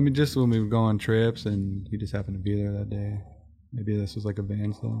 No, I mean, just when we would go on trips and he just happened to be there that day. Maybe this was like a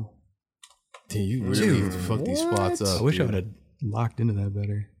Vans thing. Damn, you really fucked these spots up. I wish I dude. would have locked into that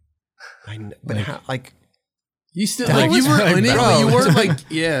better. I know, but how, like, You still That like you was were like, in it, bro. but you weren't like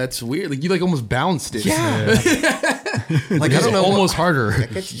it's weird. Like you like almost bounced it. like I don't know. almost harder. I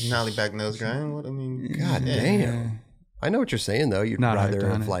guess nollie back nose grind. What I mean, God yeah, damn. I know what you're saying though. You'd Not rather hyped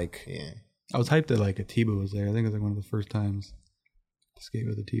on have it. like Yeah. I was hyped that like a Tebow was there. I think it was like one of the first times to skate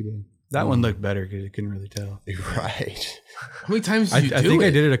with a Tebow. That one looked better because you couldn't really tell. right. How many times I did you do think it? I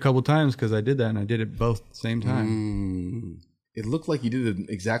did it a couple times because I did that and I did it both at the same time. It looked like you did it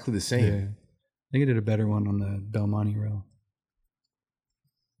exactly the same. Yeah. I think I did a better one on the Belmonte rail.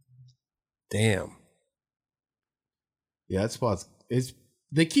 Damn. Yeah, that spot's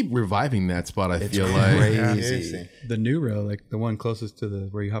they keep reviving that spot, I It's feel like. crazy. Seriously. The new rail, like the one closest to the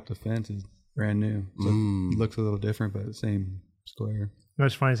where you hop the fence, is brand new. So it looks a little different, but the same square. You know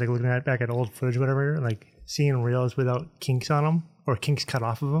what's funny is like looking back at old footage, or whatever, like seeing rails without kinks on them or kinks cut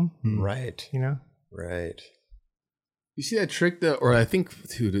off of them. Right. You know, Right. You see that trick that, or I think,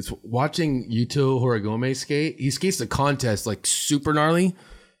 dude, it's watching Yuto Horigome skate. He skates the contest like super gnarly.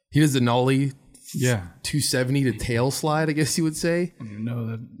 He does the nollie Yeah. 270 to tail slide, I guess you would say. No,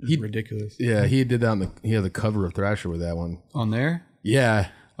 that's ridiculous. Yeah, he did that on he had the cover of Thrasher with that one. On there? Yeah.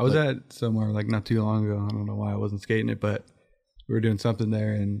 I was at somewhere like not too long ago. I don't know why I wasn't skating it, but we were doing something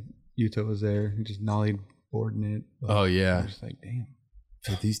there and Yuto was there. He just nollied boarding it. Oh, I yeah. was just like, damn.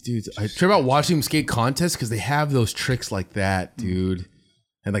 Dude, these dudes, I try about watching them skate contests because they have those tricks like that, dude.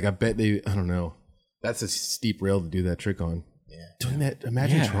 And like, I bet I don't know. That's a steep rail to do that trick on. Yeah. Doing that,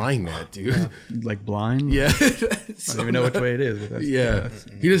 imagine trying that, dude. Like blind? Yeah. I don't even know which way it is. But that's, Yeah.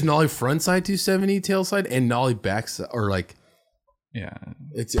 He does nollie front side 270 tail side and nollie back side, or like, Yeah.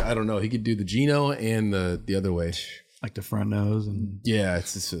 it's, I don't know. He could do the Geno and the other way. Like the front nose and Yeah,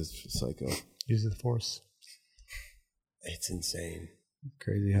 it's psycho. use the force. It's insane.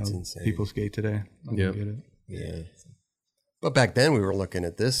 crazy how insane. people skate today. I Yep. don't get it. Yeah. But back then we were looking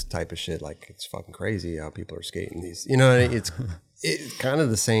at this type of shit like it's fucking crazy how people are skating these. You know, it's kind of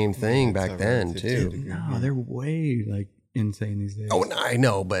the same thing back then too. No, they're way like insane these days. Oh, I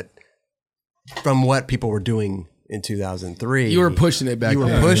know, but from what people were doing in 2003, You were pushing it back you were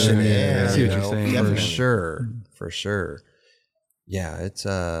then. pushing it. Yeah, I see you what you're know, saying. for Definitely. sure, for sure. Yeah, it's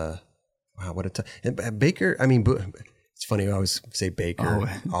wow, what a time. Baker. I mean, it's funny. I always say Baker.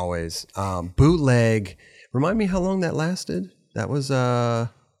 Always. Bootleg. Remind me how long that lasted. That was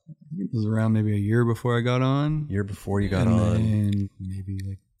It was around maybe a year before I got on. year before you got and on. then maybe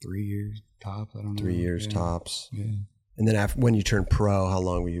like 3 years tops. I don't know. 3 years Yeah. tops. Yeah. And then after, when you turned pro, how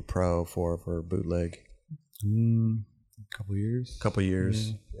long were you pro for Bootleg? A couple years. Couple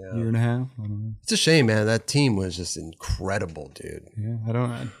years. Yeah. Year and a half. I don't know. It's a shame, man. That team was just incredible, dude.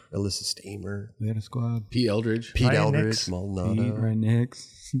 Yeah, Alyssa Stamer, they had a squad. Pete Eldridge. Pete Ryan Eldridge, Nix. Pete, Maldonado. Ryan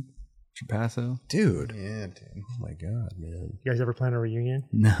Nix, Paso. Dude. Yeah, dude. Oh my God, man. You guys ever plan a reunion?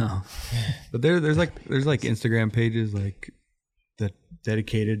 No, but there's like Instagram pages like that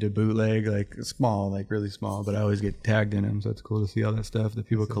dedicated to bootleg, like small, like really small. But I always get tagged in them, so it's cool to see all that stuff that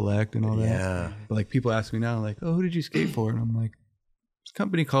people collect and all that. Yeah. But like people ask me now, like, "Oh, who did you skate for?" And I'm like, "It's a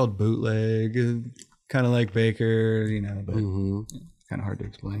company called Bootleg, kind of like Baker, you know, but it's kind of hard to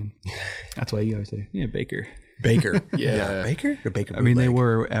explain." That's why you always say, "Yeah, Baker." Baker. Yeah. Baker? Or Baker I mean, they bootleg?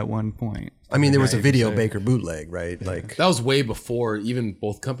 were at one point. I mean, there was a Yeah, video so- Baker bootleg, right? Like, That was way before even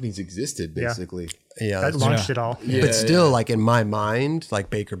both companies existed, basically. yeah. That that's- launched it all. Yeah, but still, like in my mind,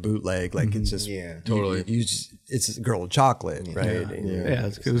 like Baker bootleg, like it's just Yeah. Totally. You just, it's a girl with chocolate, right? And you- Yeah,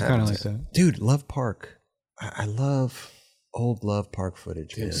 it was kind of like that. Dude, Love Park. I love old Love Park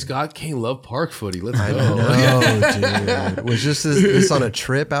footage, man. Scott Kane loved park footy. Let's I go. know, dude. Was just this on a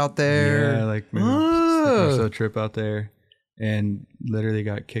trip out there? Yeah, like maybe so trip out there, and literally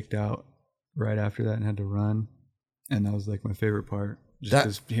got kicked out right after that and had to run, and that was like my favorite part. Just That-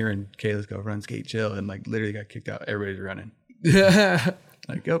 'cause hearing Kayla's go run, skate, chill, and like literally got kicked out. Everybody's running. Yeah.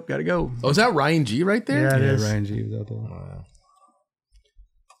 Like, oh, gotta go. Oh, is that Ryan G right there? Yeah, it Yeah, is. Ryan G was out there.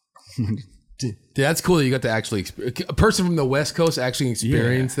 Dude, that's cool that you got to actually a person from the West Coast actually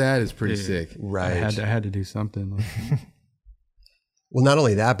experience that is pretty sick. Right. I had to do something. Like, Well, not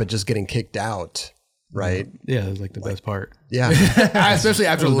only that, but just getting kicked out, right? yeah, it was like the best part. Yeah. Especially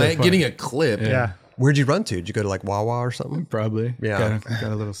after getting a clip. Yeah. Where'd you run to? Did you go to like Wawa or something? Probably. Yeah.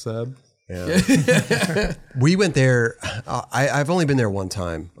 Got a little sub. Yeah. We went there. I've only been there one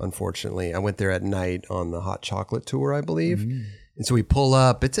time, unfortunately. I went there at night on the hot chocolate tour, I believe. And so we pull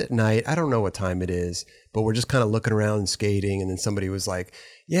up. It's at night. I don't know what time it is, but we're just kind of looking around and skating. And then somebody was like,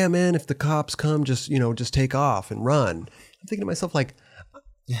 "Yeah, man, if the cops come, just take off and run." I'm thinking to myself, like,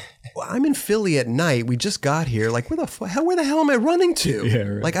 well, I'm in Philly at night. We just got here. Like, where the hell am I running to? Yeah,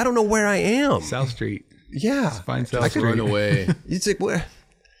 right. Like, I don't know where I am. South Street. Yeah. Find South Run Street. away. It's like, what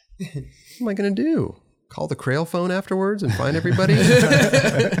am I going to do? Call the Crail phone afterwards and find everybody?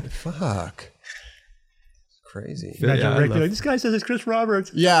 Fuck. Crazy. Yeah, Imagine I Rick be love- like, this guy says it's Chris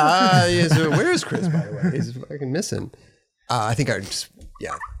Roberts. Yeah. Where is Chris, by the way? He's fucking missing. I think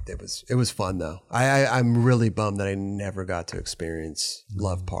it was fun though. I'm really bummed that I never got to experience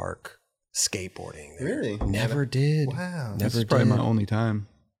Love Park skateboarding there. Really? Never did. Wow. This Never is probably did. my only time.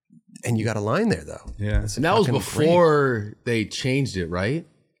 And you got a line there though. Yeah. And that was Fucking before they changed it, right?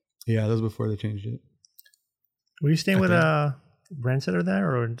 Yeah, that was before they changed it. Were you staying with Brent Sitter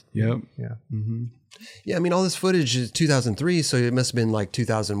there? Or Yep. yeah. Mm-hmm. Yeah, I mean, all this footage is 2003, so it must have been like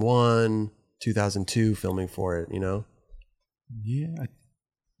 2001, 2002 filming for it, Yeah. I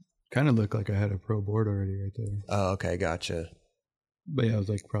kind of looked like I had a pro board already right there. Oh, okay, gotcha. But yeah, I was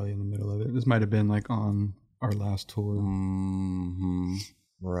like probably in the middle of it. This might have been like on our last tour. Hmm.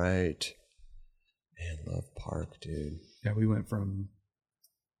 Right. Man, Love Park, dude. Yeah, we went from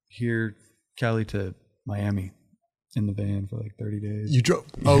here, Cali, to Miami in the van for like 30 days. You drove.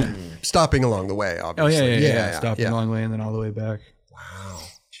 Oh, stopping along the way, Oh, obviously. yeah. Stopped a long way and then all the way back. Wow.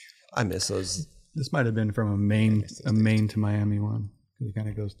 I miss those. This might have been from a Maine to Miami one because it kind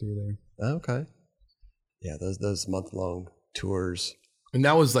of goes through there. Okay. Yeah, those month-long tours. And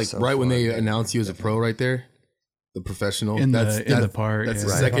that was like So right when fun, they man. announced you as a pro right there. The professional. In the part, That's yeah.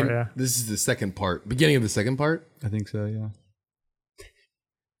 the Right. second. Part, yeah. This is the second part. Beginning of the second part. I think so, yeah.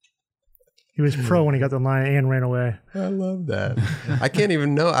 He was pro when he got the line and ran away. I love that. I don't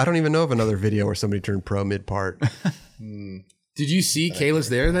even know of another video where somebody turned pro mid-part. Did you see Kalis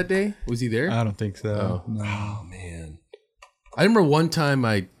there that day? Was he there? I don't think so. No. Oh, man. I remember one time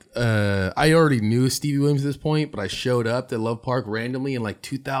I already knew Stevie Williams at this point, but I showed up at Love Park randomly in like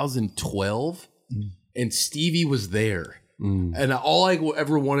 2012, and Stevie was there. And all I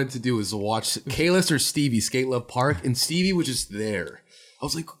ever wanted to do was watch Kalis or Stevie skate Love Park, and Stevie was just there. I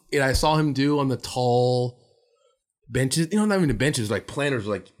was like, and I saw him do on the tall benches, not even the benches, like planters,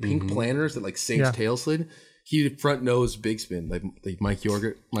 like pink planters that like Sage Yeah. tail slid. He did front nose big spin, like Mike York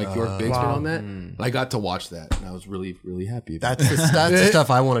big spin Wow. on that. And I got to watch that, and I was really, really happy. About That's the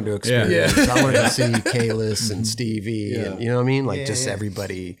stuff I wanted to experience. Yeah. I wanted to see Kalis and Stevie, and you know what I mean? Like just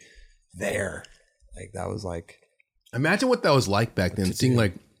everybody there. Like that was like, Imagine what that was like back then, seeing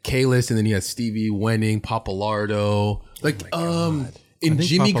like Kalis, and then you had Stevie, Wenning, Papalardo, like in I think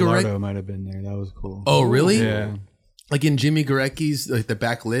Jimmy Garecki. Papalardo might have been there. That was cool. Oh, really? Yeah. Like in Jimmy Garecki's, like the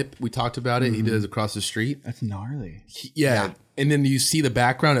back lip, we talked about it. He did it across the street. That's gnarly. Yeah. And then you see the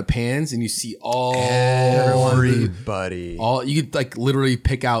background, it pans, and you see all everybody. you could like literally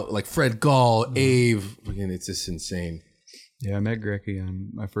pick out like Fred Gall, Ave. Again, it's just insane. Yeah, I met Grecky on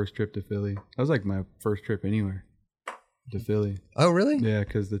my first trip to Philly. That was like my first trip anywhere to Philly. Oh, really? Yeah,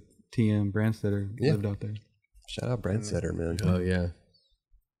 because TM Brandstetter lived out there. Shout out Brandstetter, man. Oh yeah.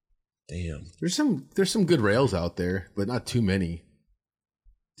 Damn. There's some good rails out there, but not too many.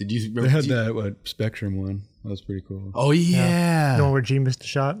 Did you remember? They had that Spectrum one. That was pretty cool. Oh yeah. The one where G missed the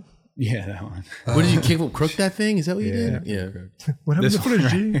shot. Yeah, that one. What did you kick him? Crook that thing? Is that what you did? Yeah. What happened This to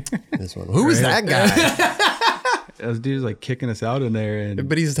footage, G? This one. Who was that guy? This dude's like kicking us out in there, and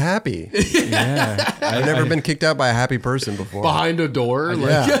But he's happy. yeah, I've never been kicked out by a happy person before. Behind a door. Like,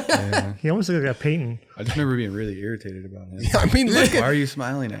 Yeah. He almost looked like a Peyton. I just remember being really irritated about him. I mean, look Why at are you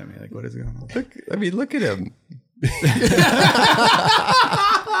smiling at me? Like, what is going on? look at him.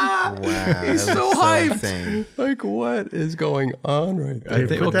 Wow, He's that so looks hyped. insane. Like, what is going on right I there?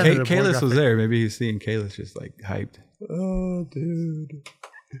 think put that in the board Kalis was graphic. there. Maybe he's seeing Kalis just like hyped. Oh, dude.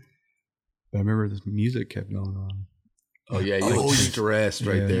 But I remember this music kept going on. oh yeah, you look stressed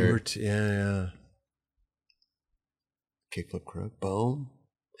right Yeah. there. Yeah. Kickflip crook. Boom.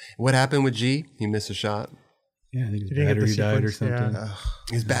 What happened with G? He missed a shot. Yeah, I think his He didn't get the battery died or sequence, something. yeah.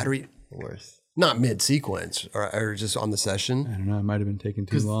 His battery, Worse. not mid-sequence, or just on the I session. don't know. It might have been taking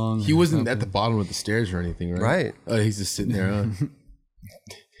too long. He or wasn't at the something. bottom of the stairs or anything, right? Right. Oh, he's just sitting there. Huh?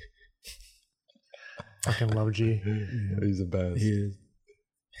 Fucking love G. He's the best. He is.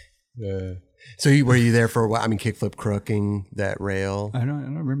 Yeah. So were you there for a while? I mean, kickflip crooking that rail. I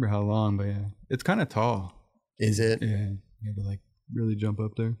don't remember how long, but yeah, it's kind of tall. Is it? Yeah, you have to like really jump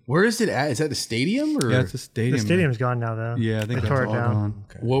up there. Where is it at? Is that the stadium or Yeah, it's a stadium. The stadium's gone now, though. Yeah, I think They that's tore it all down.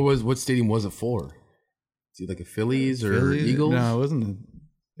 gone. what stadium was it for? Is it like a Phillies or Phillies? Eagles? No, it wasn't.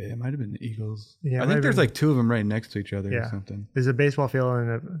 It might have been the Eagles. Yeah, it I might think have there's been- like two of them right next to each other or Yeah. something. There's a baseball field and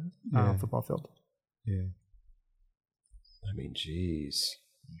a Yeah. football field. Yeah. I mean, jeez.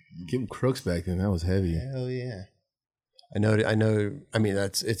 Give him crooks back then. That was heavy. Hell yeah. I know. I mean,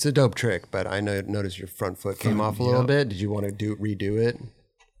 it's a dope trick, but I noticed your front foot came off a little Yep. bit. Did you want to redo it?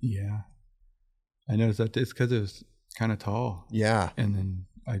 Yeah. I noticed that it's because it was kind of tall. Yeah. And then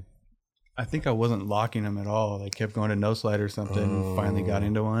I think I wasn't locking them at all. They kept going to no slide or something and finally got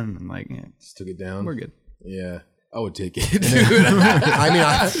into one. And I'm like, yeah, Just took it down. we're good. Yeah, I would take it, dude. I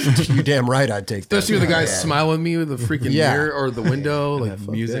mean, you damn right. I'd take that. Especially with the guy smiling at me with the freaking Yeah. mirror or the window. And Like that fuck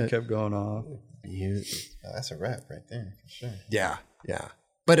music that. kept going off. Oh, that's a wrap right there, for sure. Yeah.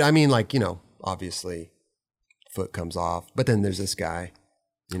 But I mean, like, obviously, foot comes off. But then there's this guy.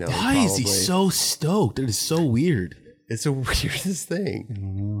 Why is he probably- so stoked? That is so weird. It's the weirdest I thing.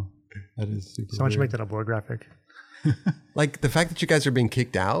 don't know. That is super Someone should weird. make that a board graphic. Like the fact that you guys are being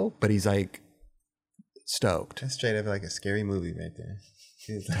kicked out, but he's like stoked. That's straight up like a scary movie right there.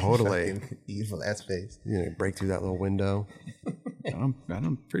 He's like Totally. fucking evil ass face. Break through that little window.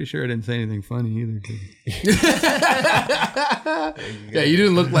 I'm pretty sure I didn't say anything funny either. 'Cause Yeah, you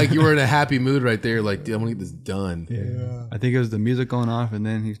didn't look like you were in a happy mood right there. Like, dude, I want to get this done. Yeah. I think it was the music going off and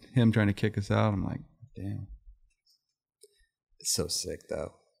then him trying to kick us out. I'm like, damn. It's so sick,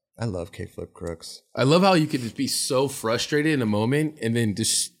 though. I love kickflip crooks. I love how you could just be so frustrated in a moment and then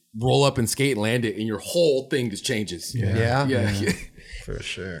just roll up and skate and land it, and your whole thing just changes. Yeah. Yeah. For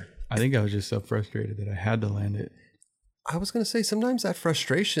sure. I think I was just so frustrated that I had to land it. I was going to say sometimes that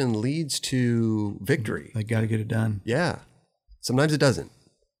frustration leads to victory. Like, got to get it done. Yeah. Sometimes it doesn't.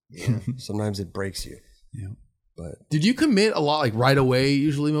 Yeah. Sometimes it breaks you. Yeah. But Did you commit a lot like right away?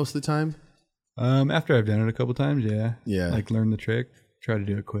 Usually, most of the time. After I've done it a couple times, yeah. Yeah. Like, learn the trick, try to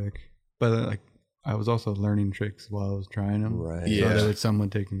do it quick. But like, I was also learning tricks while I was trying them. right. Yeah. So that it's someone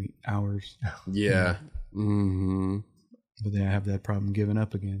taking me hours. Yeah. Mm-hmm. But then I have that problem giving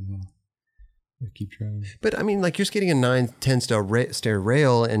up again. So I keep trying. But I mean, like you're skating a 9-10 stair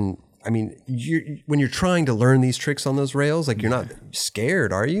rail, and I mean, when you're trying to learn these tricks on those rails, like you're not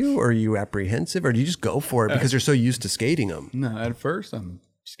scared, are you? Or are you apprehensive, or do you just go for it because you're so used to skating them? No, at first I'm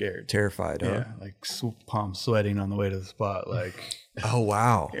scared. Terrified, huh? Yeah, like palm sweating on the way to the spot. Like, Oh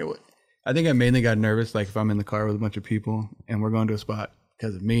wow. I think I mainly got nervous. Like if I'm in the car with a bunch of people and we're going to a spot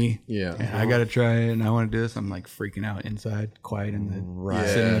because of me, Yeah. and I got to try it and I want to do this, I'm like freaking out inside, quiet in the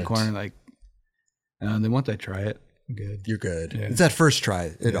sitting in the corner, like. And then once I try it, I'm good. You're good. Yeah. It's that first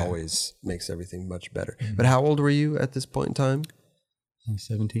try. It always makes everything much better. But how old were you at this point in time? I'm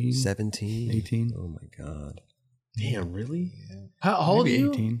 17, 17? 18, Oh my God. Damn, really? How old are Maybe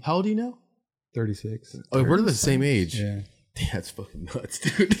you? 18. How old are you now? 36. Oh, we're the same age. Yeah. Damn, that's fucking nuts,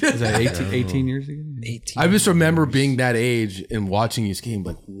 dude. Was that 18 years ago? 18. I just remember being that age and watching you skate,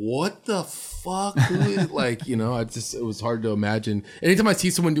 like, what the fuck? Who is, like, it was hard to imagine. Anytime I see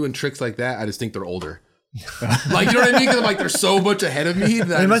someone doing tricks like that, I just think they're older. Like, you know what I mean? Because I'm like, they're so much ahead of me. That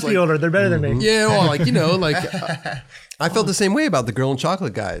They I'm must just be like, older. They're better than me. Yeah, well, like, you know, like, I felt the same way about the Girl and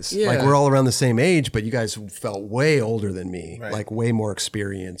Chocolate guys. Yeah. Like we're all around the same age, but you guys felt way older than me, Right. like way more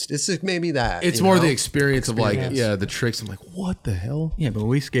experienced. It's just maybe that. it's you more know? the experience of like, yeah, the tricks. I'm like, what the hell? Yeah, but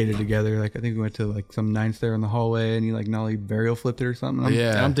we skated together. Like I think we went to like some 9 stair in the hallway, and you like nollie burial flipped it or something.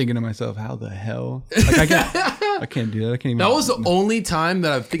 Yeah. I'm thinking to myself, how the hell? Like I can't do that. I can't even. That was the only time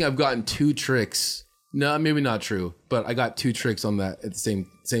that I think I've gotten 2 tricks. No, maybe not true, but I got 2 tricks on that at the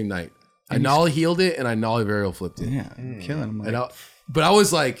same night. I nollie healed it and I nollie burial flipped it. yeah, I'm killing them. And but I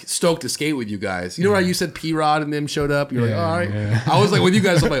was like stoked to skate with you guys. You know, right? You said P-Rod and them showed up. You're like, all right. yeah. I was like with you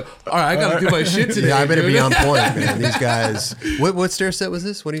guys. I'm like, all right, I got to do my shit today. Yeah, I better dude. be on point, man. These guys. What stair set was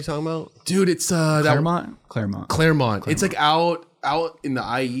this? What are you talking about? Dude, it's that Claremont. It's like out in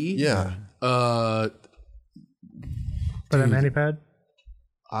the IE. Yeah. For that mani pad?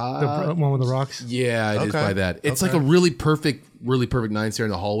 The one with the rocks? Yeah, it is Okay. by that. It's like a really perfect 9 stair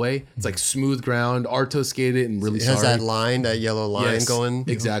in the hallway. It's like smooth ground. Arto skated and really It has sorry. that line, that yellow line Yes, going.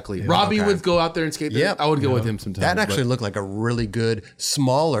 exactly. Robbie would go out there and skate there. Yep. I would go with him sometimes. That actually but looked like a really good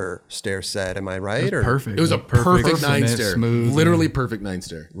smaller stair set. Am I right? Or Perfect. it was a perfect cement, 9 stair. smooth. Literally perfect 9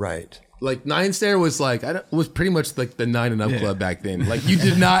 stair. Right. Like 9 stair was like was pretty much like the 9 and up club back then. Like you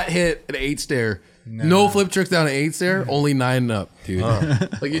did not hit an 8 stair. No flip tricks down an 8 stair, only 9 and up, dude.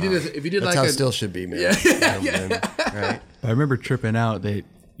 Like you did if you did That's like how a it still should be, man. Right. I remember tripping out that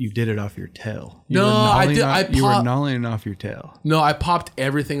you did it off your tail. No, I did- You were pop- nollying off your tail. No, I popped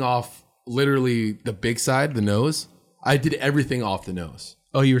everything off literally the big side, the nose. I did everything off the nose.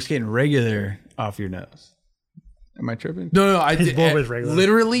 Oh, you were skating regular off your nose. Am I tripping? No, I His did board was regular.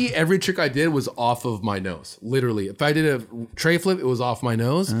 literally every trick I did was off of my nose. Literally, if I did a tray flip, it was off my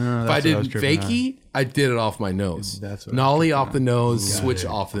nose. If I that's what I did was tripping fakie, I did it off my nose. That's what I was nollie off the nose, switch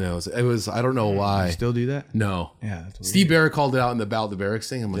off the nose. It was I don't know why. Still do that? No. Yeah. That's weird. Steve Barrett called it out in the Battle of the Barracks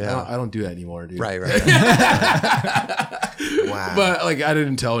thing. I'm like, Yeah. I don't do that anymore, dude. Right. Wow. But like, I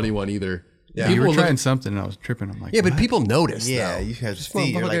didn't tell anyone either. Yeah. You People were would look- trying something, and I was tripping. I'm like, Yeah, but what? people notice. Yeah, though. you have to Just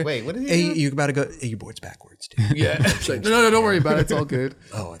see. You're motherfucker, like, wait, what is he Hey, doing? you gotta go. Hey, your board's backwards, dude. Yeah. It's like, no, don't worry about it. It's all good.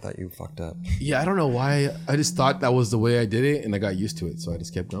 Oh, I thought you fucked up. Yeah, I don't know why. I just thought that was the way I did it, and I got used to it, so I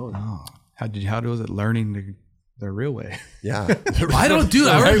just kept going. Oh, how was it learning the real way? Yeah. I don't do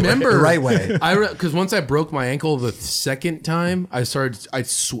that. I remember The right way. because once I broke my ankle the second time, I started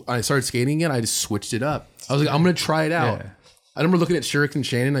skating again. I just switched it up. I was like, I'm gonna try it out. Yeah. I remember looking at Shuriken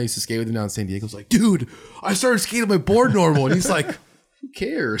Shannon. I used to skate with him down in San Diego. I was like, dude, I started skating my board normal, and he's like, who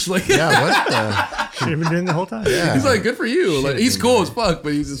cares? Like, Yeah. What the? Should have been doing the whole time. Yeah. he's like, good for you. Like, he's cool as fuck,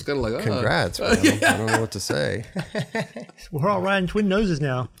 but he's just kind of like, Congrats, man. I don't know what to say. We're all riding twin noses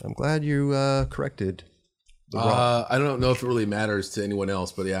now. I'm glad you corrected. I don't know if it really matters to anyone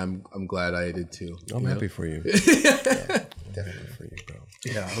else, but yeah, I'm glad I did too. I'm you know? happy for you. Yeah, definitely for you, bro.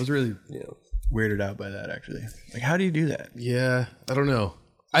 Yeah, I was really weirded out by that actually. Like, how do you do that? Yeah, I don't know.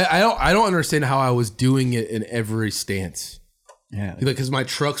 I don't understand how I was doing it in every stance. Yeah, Because my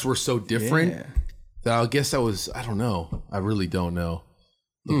trucks were so different Yeah. that I guess I don't know. I really don't know.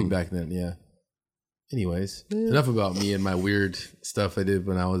 Looking back then, yeah. Anyways, enough about me and my weird stuff I did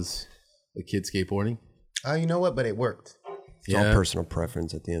when I was a kid skateboarding. Oh, you know what? But it worked. It's all personal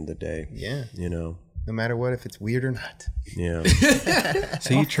preference at the end of the day. Yeah. You know? No matter what, if it's weird or not. Yeah.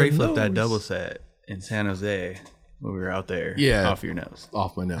 So you tray flipped that double set in San Jose when we were out there. Yeah. Off your nose.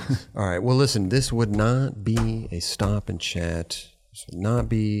 Off my nose. All right. Well, listen, this would not be a stop and chat. This would not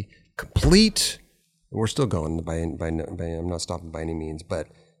be complete. We're still going by I'm not stopping by any means, but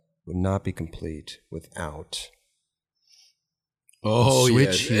would not be complete without Oh,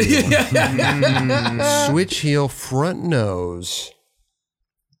 switch yeah. heel. Switch heel front nose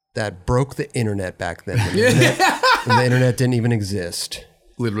that broke the internet back then. When the internet didn't even exist.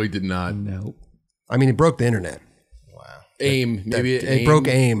 Literally did not. Nope. I mean, it broke the internet. AIM. Maybe It broke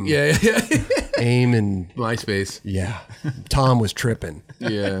AIM. Yeah. AIM and MySpace. yeah. Tom was tripping.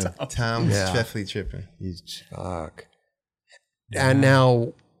 Yeah. Tom was Yeah. definitely tripping. He's fuck. And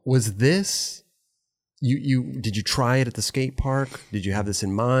now, was this you did you try it at the skate park? Did you have this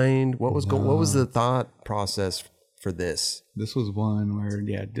in mind? What was what was the thought process for this? This was one where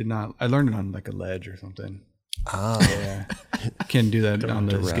I learned it on like a ledge or something. Ah, Yeah. Can't do that on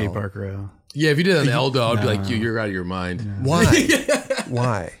the skate park rail. Yeah, if you did it on Eldo, I'd be like, you're out of your mind. why?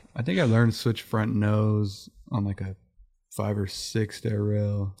 Why? I think I learned to switch front nose on like a 5 or 6 stair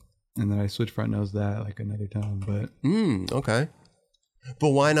rail, and then I switched front nose that like another time. But Okay. But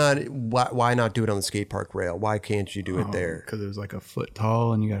why not? Why not do it on the skate park rail? Why can't you do it there? because it was like a foot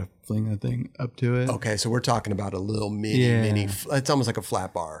tall, and you got to fling that thing up to it. Okay, so we're talking about a little mini. Yeah. It's almost like a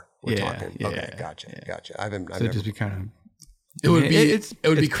flat bar. We're Yeah, talking. yeah, Okay, gotcha. I've So never. it'd just be kind of. It would be it's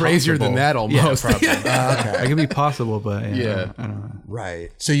crazier than that almost. Yeah, probably. It could be possible, but Yeah. I don't know.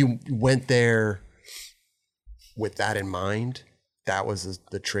 Right. So you went there with that in mind. That was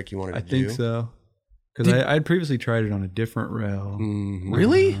the trick you wanted to do. I think so. Because I'd previously tried it on a different rail.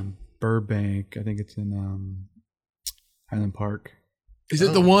 Really? Burbank. I think it's in Highland Park. Is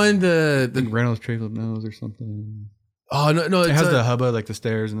it the one I think Reynolds Trayflip Nose or something. Oh no! It has the hubba, like the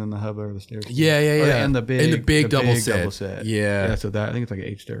stairs, and then the hubba or the stairs. Yeah, And the big double set. Yeah. So that I think it's like an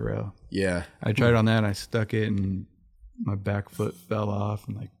 8-stair rail. Yeah. I tried on that, and I stuck it, and my back foot fell off,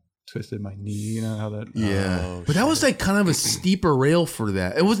 and like twisted my knee. You know how that? Yeah. But that was like kind of a steeper rail for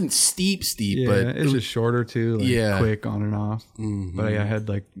that. It wasn't steep, Yeah, but it was just shorter too. Like quick on and off. Mm-hmm. But I had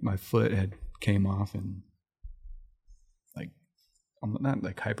like my foot had came off and like I'm not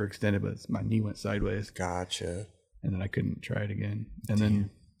like hyperextended, but my knee went sideways. Gotcha. And then I couldn't try it again. And then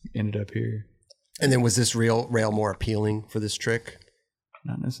ended up here. And then was this rail more appealing for this trick?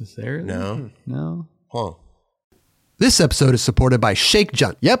 Not necessarily. No. No. Huh. This episode is supported by Shake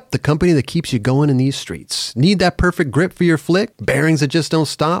Junt. Yep, the company that keeps you going in these streets. Need that perfect grip for your flick? Bearings that just don't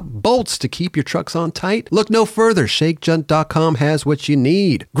stop? Bolts to keep your trucks on tight? Look no further. ShakeJunt.com has what you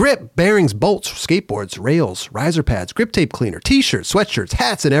need. Grip, bearings, bolts, skateboards, rails, riser pads, grip tape cleaner, t-shirts, sweatshirts,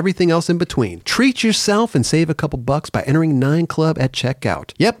 hats, and everything else in between. Treat yourself and save a couple bucks by entering 9Club at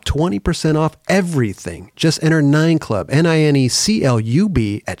checkout. Yep, 20% off everything. Just enter 9Club,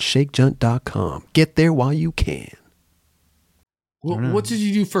 NINECLUB at ShakeJunt.com. Get there while you can. Well, what did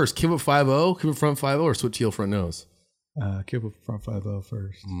you do first? Kibble 5-0, Kibble front 5-0, or switch heel front nose? Kibble front 5-0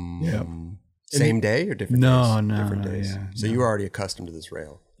 first. Yep. Same day or different days? No, different days. Yeah, so you were already accustomed to this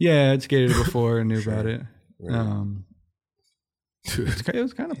rail. Yeah, I'd skated it before and knew about it. Right. It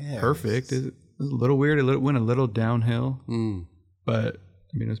was kind of perfect. It was a little weird. It went a little downhill, but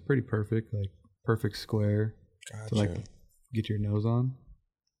I mean, it was pretty perfect. Like perfect square to like get your nose on.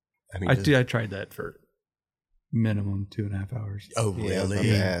 I mean, I tried that for minimum 2.5 hours. Oh, Yeah, I was about really?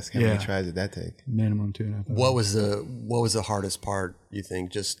 to ask, how many tries did that take? Minimum 2.5 hours. What was the hardest part, you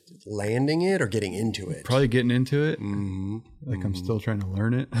think? Just landing it or getting into it? Probably getting into it. Mm-hmm. I'm still trying to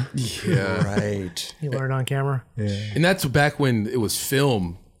learn it. Yeah. Right. You learn on camera. Yeah. And that's back when it was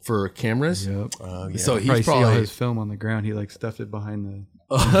film for cameras. Yep. So he's See all probably his film on the ground. He like stuffed it behind the.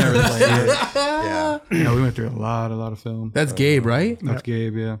 Yeah. You know, we went through a lot of film. That's Gabe, right? That's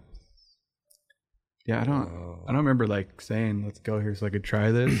Gabe. Yeah. Yeah, I don't remember like saying let's go here so I could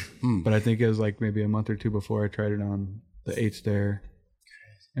try this, but I think it was like maybe a month or two before I tried it on the 8-stair,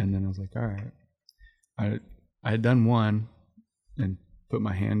 and then I was like, all right, I had done one and put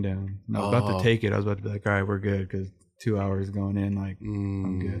my hand down. And I was about to take it. I was about to be like, all right, we're good because 2 hours going in, like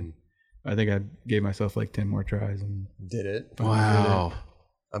I'm good. I think I gave myself like 10 more tries and Did it? Wow.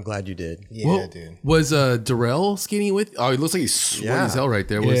 I'm glad you did. Yeah, dude. Was Darrell skating with? Oh, it looks like he's sweaty as hell right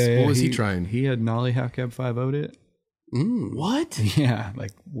there. What was he trying? He had nollie half cab 5-0'd it. What? Yeah,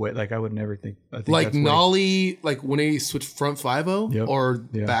 like I would never think. I think Like that's what nollie, like when he switched front 5-0 Yep. or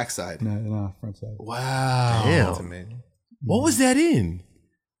Yeah. backside? No, front side. Wow. That's amazing. What was that in?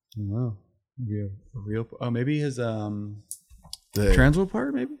 I don't know. Maybe a real. Oh, maybe his The- transworld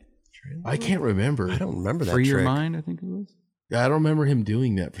part. Maybe I can't remember. I don't remember that free trick. your mind. I think it was. I don't remember him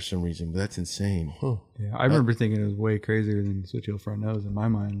doing that for some reason, but that's insane. Yeah, I remember thinking it was way crazier than switch heel front nose in my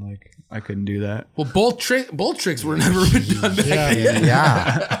mind. Like I couldn't do that. Well, both tricks were never done back then.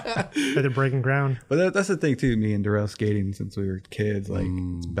 Yeah. They're breaking ground. But that's the thing too. Me and Darrell skating since we were kids. Like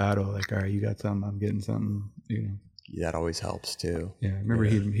it's battle. Like all right, you got something, I'm getting something. You know. That always helps too. Yeah, I remember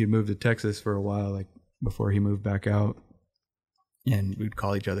he moved to Texas for a while, like before he moved back out, and we'd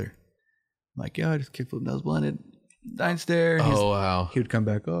call each other, like, "Yo, I just kickflip nose blended 9-stair." Oh, wow. He would come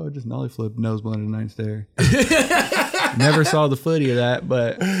back, "Oh, just nollie flip nose blended 9-stair." Never saw the footy of that,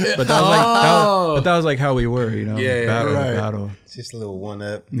 but that was like how we were, you know. Yeah, battle. It's just a little one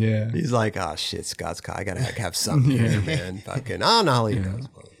up. Yeah, He's like, oh shit, Scott's car. I gotta have something here, man. Fucking, oh no, he knows.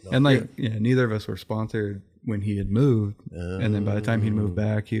 and like neither of us were sponsored when he had moved, and then by the time he moved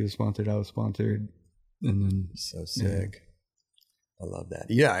back, he was sponsored. I was sponsored, and then So sick. I love that.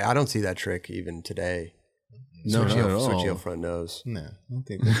 Yeah, I don't see that trick even today. No, Switch not at all. heel front nose. No, I don't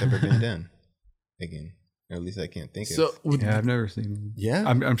think that's ever been done again. Or at least I can't think So, of. yeah, I've never seen it. Yeah.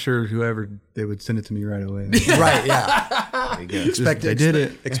 I'm sure whoever they would send it to me right away. Right. Yeah. There you go. They did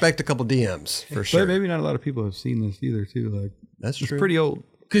it. Expect a couple DMs for sure. But maybe not a lot of people have seen this either, too. Like That's it's true. pretty old.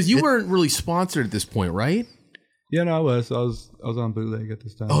 because you weren't really sponsored at this point, right? Yeah, no, I was on bootleg at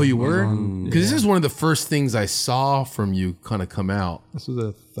this time. Oh, you I was were? on- Because this is one of the first things I saw from you kind of come out. This was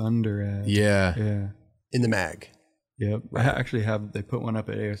a Thunder ad. Yeah. Yeah. in the mag. Yep. I actually have. They put one up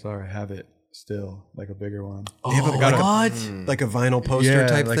at ASR. I have it still, like a bigger one. They have like a vinyl poster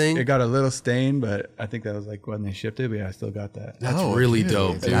type like, thing. It got a little stain, but I think that was like when they shipped it. But yeah, I still got that. That's really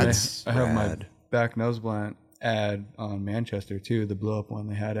dope, dude. That's I have my rad. back nose blunt ad on Manchester too, the blow up one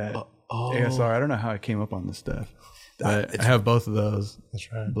they had at ASR. I don't know how I came up on this stuff, but I have both of those.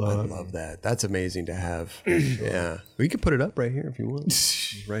 That's right. Blow I up. love that. That's amazing to have. Yeah, we could put it up right here if you want.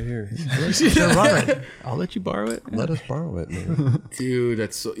 Right here. I'll let you borrow it. Let us borrow it, man. Dude,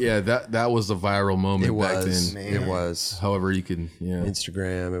 that's so, that was a viral moment It back was. then. It was. However, you can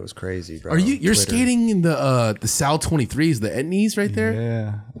Instagram. It was crazy, bro. Are you're Twitter. skating in the Sal 23s, the Etnies right there?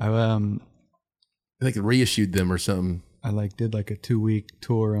 Yeah, I Like reissued them or something. I like did like a 2-week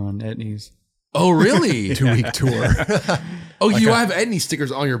tour on Etnies. Oh, really? 2-week tour. Oh, you have Etnies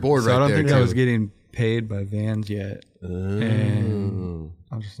stickers on your board So right I don't there. think too. I was getting paid by Vans yet, and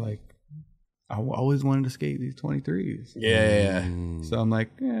I was just like, I always wanted to skate these 23s. Yeah. So I'm like,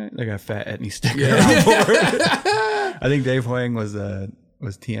 I got a fat Etnies sticker on board. I think Dave Hoying was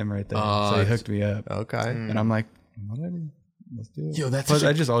TM right there, so he hooked me up, Okay. and I'm like, whatever. Let's do it. Yo, that's Plus, such a-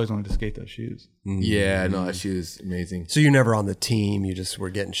 I just always wanted to skate those shoes. Yeah, no, that shoe is amazing. So you're never on the team. You just were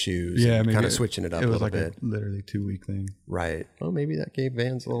getting shoes. Yeah, and maybe kind of switching it up It a was little like bit. a literally 2-week thing. Right. Well, maybe that gave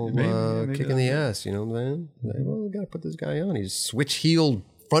Vans a little Maybe kick in the ass. You know what I'm saying? Like, well, we got to put this guy on. He's switch heeled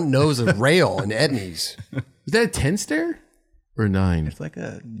front nose of rail and Etnies. Is that a 10 stair or 9? It's like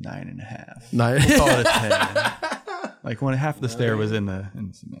a 9.5. 9. Call it a 10. Like when half the stair was in the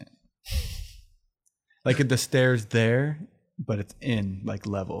cement. Like the stair's there, but it's in like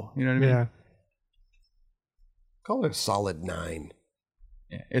level. You know what I mean? Yeah. Call it a solid 9.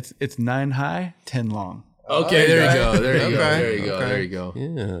 Yeah. It's 9 high, 10 long. Okay, there you go. There you Okay, go. There you go. okay. There you go.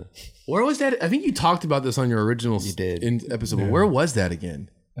 Yeah. Where was that? I think you talked about this on your original You did. episode. But where was that again?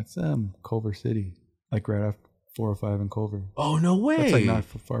 That's Culver City, like right off 405 in Culver. Oh, no way. That's like not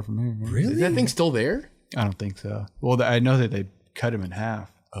far from here. Right? Is that thing still there? I don't think so. Well, I know that they cut him in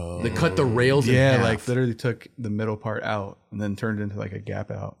half. Oh. They cut the rails in Yeah, half. like literally took the middle part out and then turned it into like a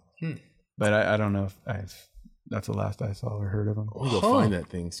gap out. But I don't know if that's the last I saw or heard of him. I'm gonna go find that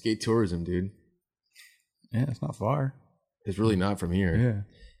thing. Skate tourism, dude. Yeah, it's not far. It's really not from here.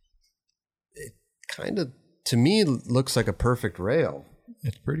 Yeah, Kind of, to me, looks like a perfect rail.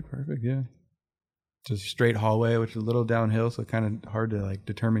 it's pretty perfect. Yeah, just a straight hallway, which is a little downhill, so kind of hard to like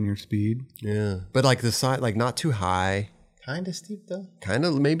determine your speed. Yeah. But like the side, like not too high. Kind of steep though. Kind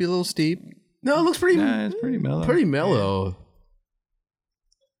of maybe a little steep. No, it looks pretty. Nah, it's pretty mellow. Pretty mellow.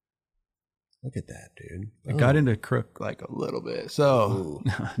 Look at that, dude. I got into crook like a little bit, so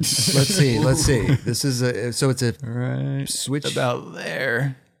Let's see. This is so it's a right switch. about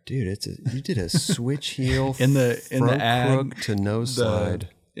there. Dude, you did a switch heel In the front ad, crook to nose slide.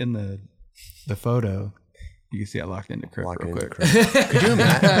 In the photo, you can see I locked into crook Locking real into quick. crook. Could you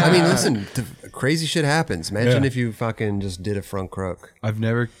imagine? I mean, listen, crazy shit happens. Imagine Yeah. if you fucking just did a front crook. I've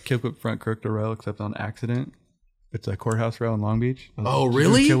never kickflip front crooked a rail except on accident. It's a courthouse rail in Long Beach. Oh,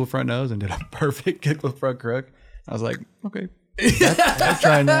 really? Kickflip front nose and did a perfect kickflip front crook. I was like, okay. I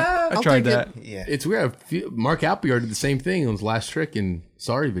tried that. I tried that. Yeah. It's weird. Mark Appleyard did the same thing on his last trick in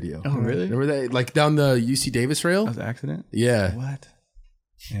Sorry video. Oh, really? Remember that? Like down the UC Davis rail? That was an accident? Yeah. What?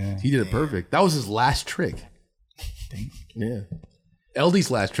 Yeah. He did it perfect. That was his last trick. Yeah.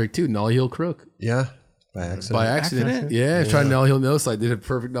 LD's last trick too, nollie heel crook. Yeah, by accident. By accident. Yeah, trying nollie heel nose slide. Did a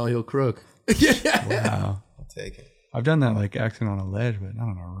perfect nollie heel crook. Yeah. Wow. I'll take it. I've done that like accident on a ledge, but not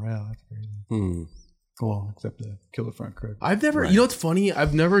on a rail. That's crazy. Well, except the killer front crook. I've never, you know what's funny?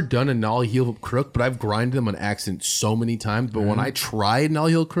 I've never done a nollie heel crook, but I've grinded them on accident so many times. But when I try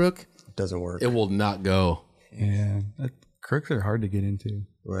nollie heel crook, It doesn't work. it will not go. Yeah. Crooks are hard to get into.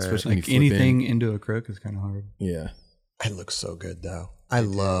 Right. Especially Like when you flip anything into a crook is kind of hard. in. Yeah. It looks so good though. I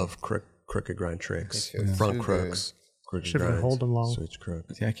love crooked grind tricks, front too crooks, crooked Should grinds, hold them long. switch crook.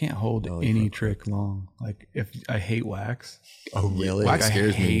 See, I can't hold any trick long. Like if I hate wax. Oh really? Wax Like,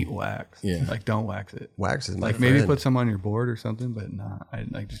 scares I me. hate wax. Yeah. Like don't wax it. Wax is my Like maybe friend. put some on your board or something, but nah, I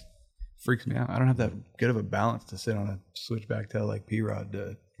like just freaks me out. I don't have that good of a balance to sit on a switchback tail like P-Rod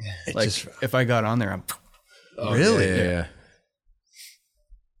did. Like just- if I got on there, I'm Really? Yeah.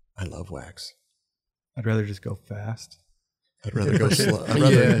 I love wax. I'd rather just go fast. I'd rather go slow.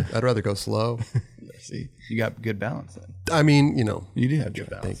 I'd rather go slow. See, you got good balance then. I mean, you know. You do have good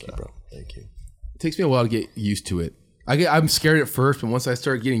balance. Thank you, bro. Thank you. It takes me a while to get used to it. I'm scared at first, but once I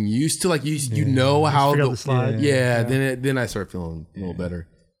start getting used to, like, you know how figure out the slide. then I start feeling a little better.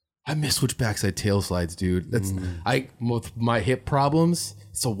 I miss switch backside tail slides, dude. That's with my hip problems.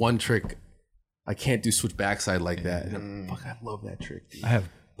 It's a one trick. I can't do switch backside like that. And fuck, I love that trick, dude. I have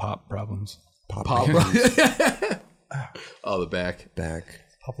pop problems. Pop. Pop. Oh, the back.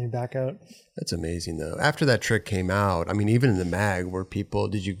 Popping your back out. That's amazing though. After that trick came out, I mean, even in the mag,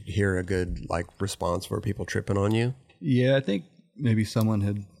 did you hear a good like response for people tripping on you? Yeah, I think maybe someone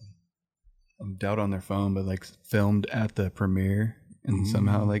had doubt on their phone, but like filmed at the premiere and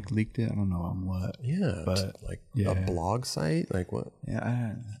somehow like leaked it. I don't know on what. Yeah, but like a blog site, like what?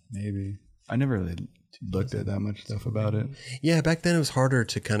 Yeah, maybe. I never really looked at that much stuff about it. Yeah, back then it was harder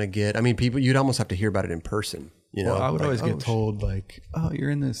to kind of get. I mean, you'd almost have to hear about it in person. You know, Well, I would like, always get told like, "Oh, you're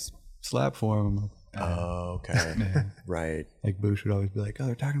in this slap forum." I'm like, Oh, okay, right. like Boosh would always be like, "Oh,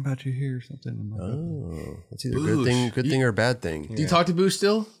 they're talking about you here or something." I'm like, Oh, that's either a good thing or a bad thing. Do you talk to Boosh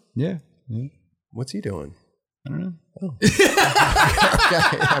still? yeah. What's he doing? I don't know. Okay,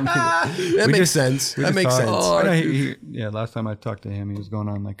 I mean, that makes sense. That makes sense. I know yeah, last time I talked to him, he was going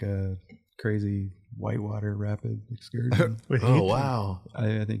on like a crazy whitewater rapid excursion. Oh, wow.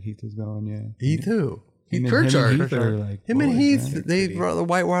 I think Heath was going, yeah. Heath who? Him and Kirchard. Heath are like Him and boys, Heath, man. they brought the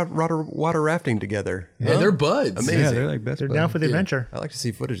white water rafting together. Yeah, they're buds. Amazing. Yeah, they're like best They're buddies. down for the adventure. I like to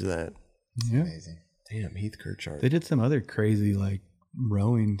see footage of that. Yeah. Amazing. Damn, Heath Kirchard. They did some other crazy like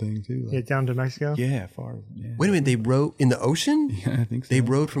rowing thing too. Yeah, Like, down to Mexico. yeah, far. Yeah. Wait a minute, they rode in the ocean? Yeah, I think so. They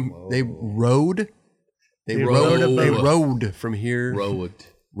rode from. They rode. They They rode. rode a They boat. rowed from here. Rowood.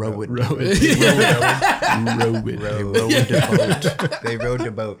 Rowed. Rowed. They rowed the boat. They rode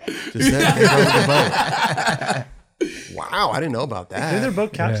the boat. Just that, they rowed the boat. Wow, I didn't know about Did their that.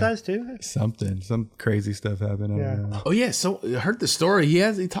 boat capsize too? some crazy stuff happened. I don't know. Oh, yeah. So I heard the story.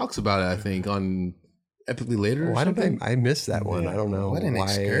 He talks about it, I think, on Epically Later. Why did I missed that one? I don't know What an why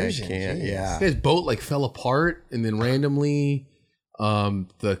excursion, I can't. geez. Yeah. His boat like fell apart, and then randomly,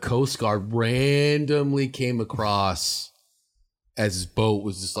 the Coast Guard randomly came across as his boat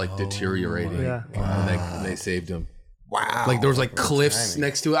was just like deteriorating. Yeah. And they saved him. Wow. Like there was like cliffs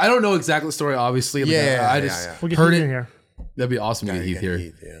next to it. I don't know exactly the story, obviously. But I just We'll get heard Heath it. in here. That'd be awesome to get Heath here.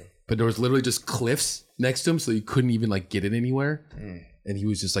 yeah. But there was literally just cliffs next to him, so you couldn't even like get it anywhere. And he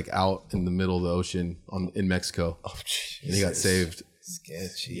was just like out in the middle of the ocean in Mexico, Oh, jeez. and he got saved.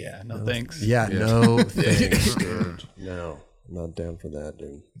 Sketchy. Yeah, no thanks. Yeah, no thanks, dude. No, I'm not down for that,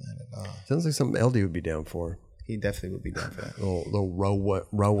 dude. Not at all. Sounds like something LD would be down for. He definitely would be down for that. Little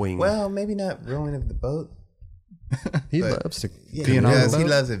rowing. Well, maybe not rowing of the boat. he but- loves to Yeah, be he on the does. He boat.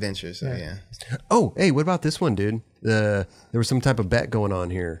 loves adventure, so yeah. Oh, hey, what about this one, dude? There was some type of bet going on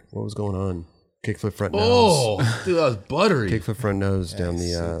here. What was going on? Kickflip front nose. Oh, dude, that was buttery. Kickflip front nose down the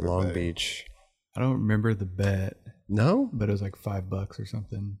super Long buttery. Beach. I don't remember the bet, No? but it was like $5 or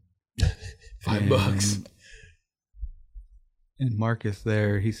something. $5. And Marcus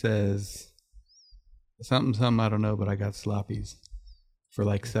there, he says something, I don't know, but I got sloppies for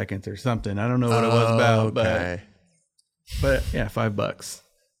like seconds or something. I don't know what it was about, but yeah, $5.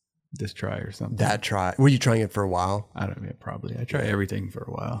 This try or something. That try. Were you trying it for a while? I don't know, probably. I try everything for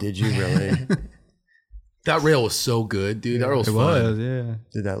a while. Did you really? That rail was so good, dude. That rail was It fun. was, yeah.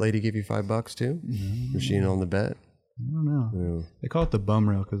 Did that lady give you $5 too? Was she in on the bet? I don't know. Yeah. They call it the bum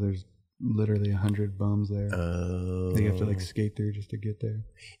rail because there's literally 100 bums there. You have to like skate through just to get there.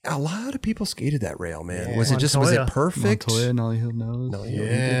 A lot of people skated that rail, man. Yeah. Was it Montoya. perfect? Montoya, Nolly Hill knows. No,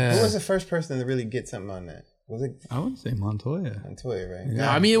 Yeah. Who was the first person to really get something on that? Was it I wouldn't say Montoya. Montoya, right?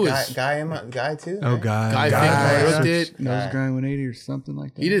 Yeah. I mean, it was Guy too. Oh, right? Guy. Guy Switch Crook did. Nose grind 180 or something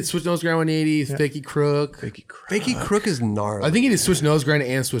like that. He did switch nose grind 180, fakey crook. Fakey Crook is gnarly. I think he did switch nose grind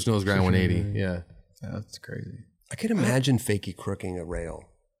and switch nose grind 180. Yeah. That's crazy. I can imagine Fakey crooking a rail.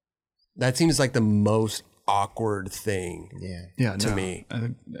 That seems like the most awkward thing Yeah. Yeah, to me.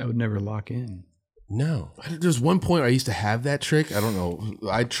 I would never lock in. No. There's one point where I used to have that trick. I don't know.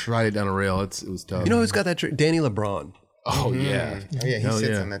 I tried it down a rail. It was tough. You know who's got that trick? Danny LeBron. Oh, yeah. Oh yeah, he Hell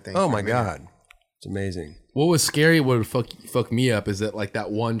sits yeah. on that thing. Oh for my a minute. God. It's amazing. What was scary, what would fuck me up is that like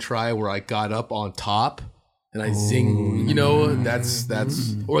that one try where I got up on top and I zing, you know, that's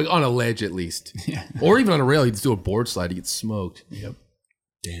or like on a ledge at least. Yeah. Or even on a rail, you just do a board slide, you get smoked. Yep.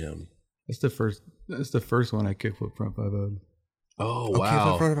 Damn. That's the first one I kickflip front 5-0'd. Oh, Okay,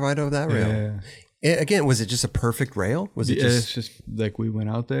 wow. front right over that rail. Yeah. Again, was it just a perfect rail? Was it It's just? just like we went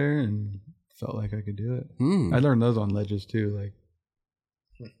out there and felt like I could do it. Hmm. I learned those on ledges too. Like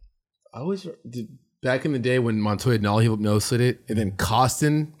I always back in the day when Montoya nollie heel nose slid it, and then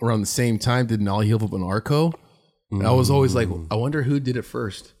Costin around the same time did nollie heel flip an Arco. And I was always like, I wonder who did it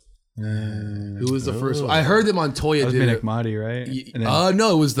first. Who was the first one? I heard that Montoya that was did it. Minik Mahdi, right? And then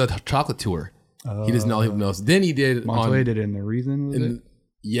No, it was the chocolate tour. He does nollie heel nose. Then he did Montoya on, did it in the reason was it?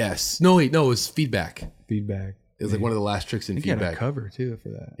 Yes. No, wait, no, it was feedback. Feedback. It was like one of the last tricks in I think he had a feedback. cover too for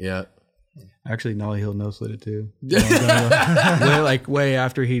that. Yeah. Actually, Nolly Hill no slid it too. Way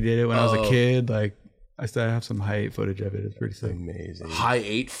after he did it when I was a kid. Like I still have some high 8 footage of it. It's pretty sick. Amazing. High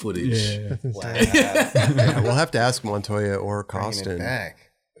 8 footage. Yeah. Wow. Yeah, we'll have to ask Montoya or Bringing it Costin back.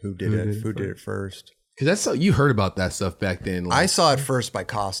 who did it first. Because that's so, you heard about that stuff back then. Like, I saw it first by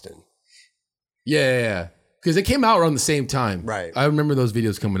Costin. yeah. Because it came out around the same time. Right. I remember those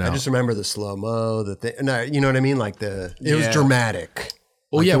videos coming out. I just remember the slow mo, the thing. No, you know what I mean? Like it was Yeah. dramatic.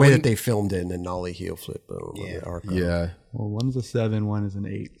 Well, Like yeah, the way when- that they filmed it and then nollie heel flip boom. Yeah. The Arco. yeah. Well, one's a 7, one is an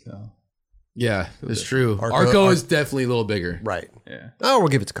 8. So Yeah, it's true. Arco is definitely a little bigger. Right. yeah, Oh, we'll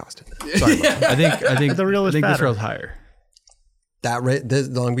give it to Costin. Sorry about that. I think The reel is this fatter. rail's higher. The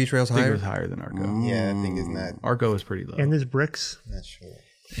Long Beach Rail's I think it higher? was higher than Arco. Yeah, I think it's not. Arco was pretty low. And there's bricks. Not sure.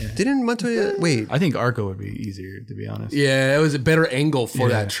 Didn't Montoya... Wait. I think Arco would be easier, to be honest. Yeah, it was a better angle for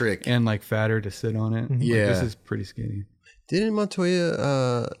Yeah. that trick. And like fatter to sit on it. Like, Yeah. this is pretty skinny. Didn't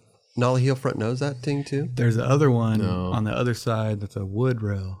Montoya nollie heel front nose that thing too? There's the other one on the other side that's a wood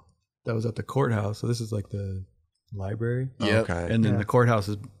rail that was at the courthouse. So this is like the library. Yep. Okay. And then the courthouse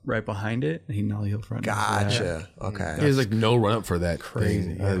is right behind it. And he nollie heel front. nose that. Gotcha. Okay. There's like no run up for that. Crazy,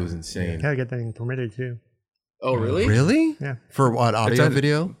 Thing. That was insane. Gotta get that thing permitted too. Oh, really? Really? Yeah. For what, It's audio at-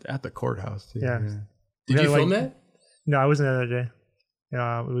 video? At the courthouse, too. Yeah. Did Yeah, you like- film that? No, I wasn't there that day.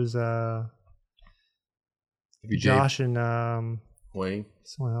 It was Josh and Wayne.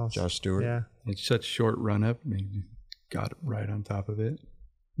 someone else. Josh Stewart? Yeah. It's such short run up. And he got right on top of it.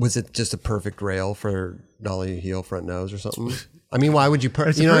 Was it just a perfect rail for nollie heel front nose or something? I mean, why would you...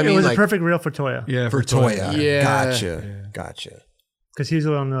 It's you know what I it mean? was Like, a perfect reel for Toya. Yeah. for Toya. Yeah. Gotcha. Gotcha. Because he was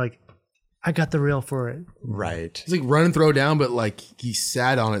the one like, I got the reel for it. Right. It's like run and throw down, but like he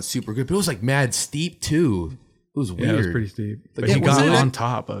sat on it super good. But it was like mad steep too. It was weird. Yeah, it was pretty steep. But yeah, he was got it- on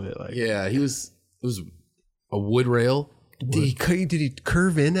top of it. Like, Yeah, it was a wood rail. Did he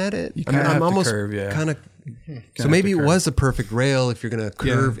curve in at it? You kinda have to curve, yeah. Kind of. Kinda So have maybe to it curve. was a perfect rail if you're going to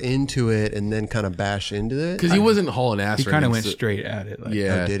curve into it and then kind of bash into it. Because he wasn't hauling ass. he or kind of anything, went so- straight at it. Like,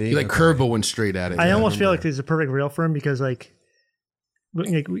 Yeah, Oh, did he? He like Okay. curved but went straight at it. I yeah. almost feel like it's a perfect reel for him because like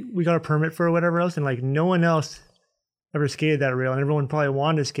we got a permit for whatever else and like no one else ever skated that rail and everyone probably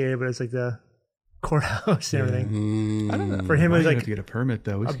wanted to skate it, but it's like the courthouse and everything. I don't know. For him, it was Why you like- have to get a permit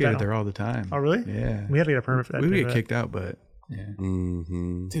though. We I skated bet- there all the time. Oh really? Yeah. We had to get a permit for that. We would too, get right? kicked out, but yeah.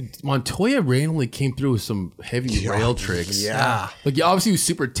 Dude, Montoya randomly came through with some heavy rail tricks. Yeah. Like obviously he was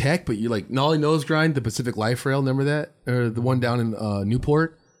super tech, but you like Nollie Nose Grind, the Pacific Life Rail, remember that? Or the one down in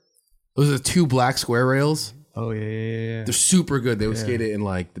Newport? Those are the 2 black square rails. Oh yeah. They're super good. They would skate it in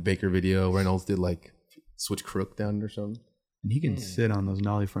like the Baker video. Reynolds did like switch crook down or something. And he can sit on those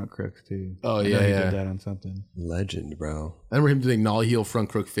nollie front crooks too. Oh, I know yeah, he yeah. did that on something. Legend, bro. I remember him doing Nollie heel front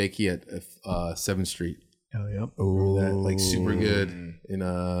crook fakie at 7th Street. Oh yep. Oh, That like super good in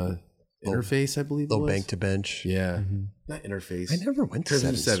Interface, I believe. Little it was. bank to bench. Yeah, not Interface. I never went to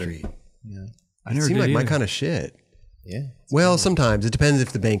Prison 7th Seven. Street. I never Seemed did like my either. kind of shit. Yeah. Well, sometimes it depends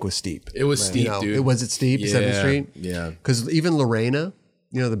if the bank was steep. It was steep, You know, dude. it was it steep, 7th Street. Yeah. Because even Lorena,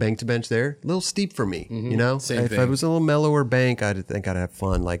 you know, the bank to bench there, a little steep for me. You know, Same if thing. it was a little mellower bank, I'd think I'd have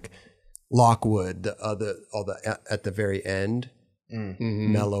fun. Like Lockwood, at the very end,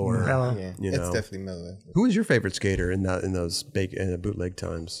 mellower. Mellow. Yeah. You It's know. definitely mellow. Who was your favorite skater in those in the bootleg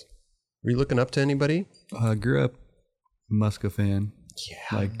times? Were you looking up to anybody? I grew up Muska fan.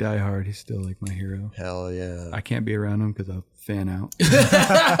 Yeah. Like Die Hard, he's still like my hero. Hell yeah. I can't be around him because I'll fan out.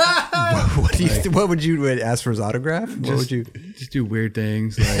 What would you ask for his autograph? What would you? Just do weird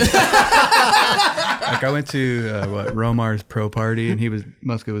things. Like, like I went to Romar's pro party and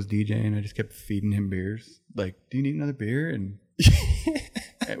Muska was DJing. I just kept feeding him beers. Like, do you need another beer? And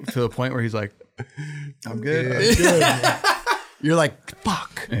to the point where he's like, I'm good. You're like,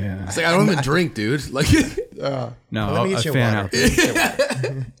 fuck. Yeah. It's like I don't even drink, dude. Like, No, Let me I get you fan water.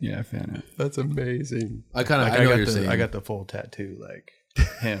 out. Yeah, I fan out. That's amazing. I kind of Like, I know what you're saying. I got the full tattoo, like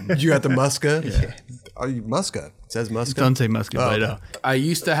him. You got the Muska? Yeah. Oh, Muska. It says Muska. Don't say Muska, but I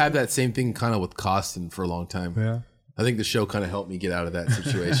used to have that same thing kind of with Costin for a long time. yeah. I think the show kind of helped me get out of that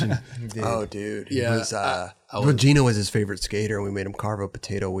situation. Oh, dude. Yeah, He was, well, Gino was his favorite skater, and we made him carve a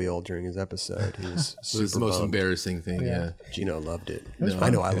potato wheel during his episode. He was It was super the most bummed. embarrassing thing. Yeah. Gino loved it. I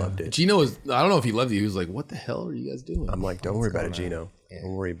know I loved it. Gino was. I don't know if he loved you. He was like, "What the hell are you guys doing?" I'm like, don't worry about it, Gino.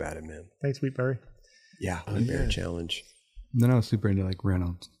 Don't worry about it, man. Thanks, Sweetberry. Yeah, bear challenge. Then I was super into like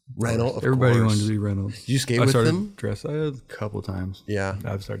Reynolds. Reynolds, of Everybody course. wanted to be Reynolds. Did you skate I with started them? I a couple times. Yeah.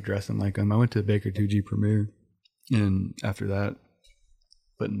 I've started dressing like him. I went to the Baker 2G premiere, and after that,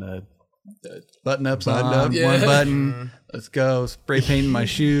 putting the button ups on, Button-up, yeah. one button. Let's go. Spray painting my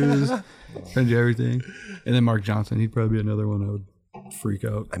shoes. Trying to do everything. And then Mark Johnson, he'd probably be another one I would freak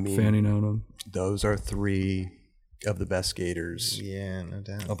out. I mean- fanning out on. Those are 3 of the best skaters Yeah, no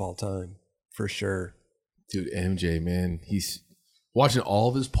doubt. of all time, for sure. Dude, MJ, man, he's watching all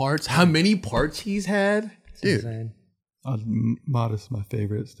of his parts. How many parts he's had, dude? Insane. Modest, my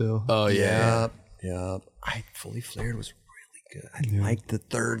favorite still. Oh yeah. Yep. I Fully Flared was really good. I liked the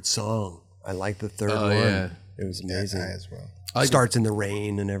third song. I liked the third one. Yeah. It was amazing. I as well. Starts in the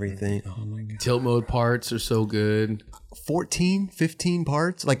rain and everything. Oh my God. Tilt mode parts are so good. 14, 15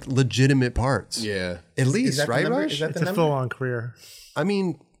 parts, like legitimate parts. Yeah. At Is least, that the right, number? Rush? Is that It's the a number? full on career. I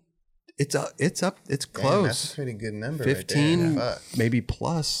mean, it's up, it's Damn, close. that's a pretty good number. 15, right there. Fuck. maybe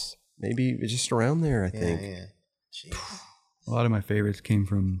plus, maybe just around there, I think. Yeah. Jeez. A lot of my favorites came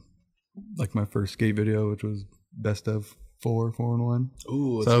from like my first skate video, which was best of 4-1.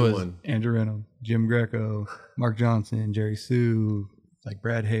 Ooh, what's So the it was one? Andrew Reynolds, Jim Greco, Mark Johnson, Jerry Sue, like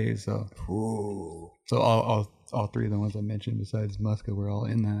Brad Hayes. So Ooh. all three of the ones I mentioned besides Muska were all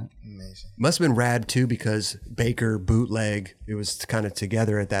in that. Amazing. Must have been rad too, because Baker, Bootleg, it was kind of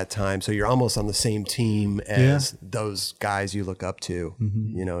together at that time. So you're almost on the same team as those guys you look up to,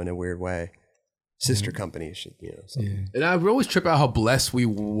 you know, in a weird way. Sister companies should, you know. Something. Yeah. And I would always trip out how blessed we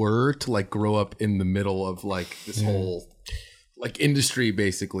were to like grow up in the middle of like this whole like industry,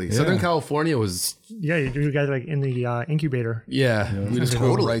 basically. Southern California was Yeah, you guys are like in the incubator. we just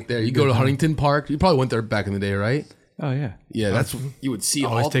grew up right there. You go to Huntington Park. You probably went there back in the day, right? Oh yeah. Yeah, that's you would see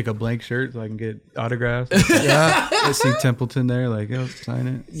Always all. take a blank shirt so I can get autographs. I see Templeton there, like, yo, sign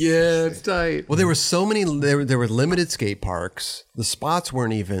it. Yeah, it's tight. Well, there were so many, there were limited skate parks. The spots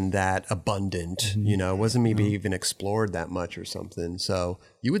weren't even that abundant, you know, it wasn't maybe even explored that much or something. So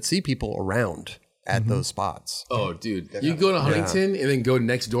you would see people around at those spots. Oh, dude, you go to Huntington and then go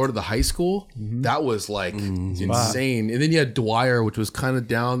next door to the high school. That was like insane. And then you had Dwyer, which was kind of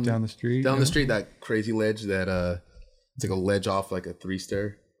down Down the street. the street, that crazy ledge that it's like a ledge off like a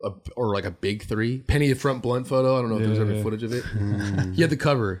 3-stair. Or like a big 3. Penny front blunt photo. I don't know if there's ever footage of it. He had the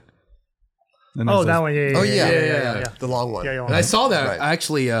cover. And Oh, there's that those- one. Yeah. Oh, yeah. Yeah. The long one. Yeah, And I saw that. Right.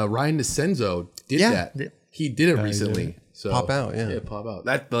 Actually, Ryan DeCenzo did that. Yeah. He did it recently. So Pop out, yeah. pop out.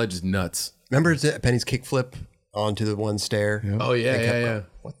 That ledge is nuts. Remember Penny's kickflip onto the one stair? Oh yeah, They kept yeah. going,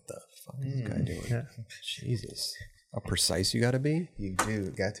 what the fuck is this guy doing? Yeah. Jesus. How precise you got to be. You do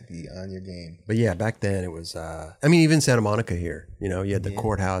got to be on your game. But yeah, back then it was, I mean, even Santa Monica here, you know, you had the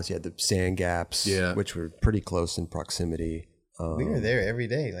courthouse, you had the sand gaps, which were pretty close in proximity. We were there every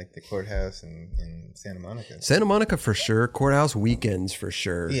day, like the courthouse in Santa Monica. Santa Monica for sure, courthouse weekends for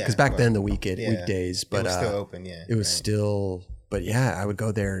sure. Yeah, Because back well, then the weekdays, but it was still open. Yeah, it was still. But yeah, I would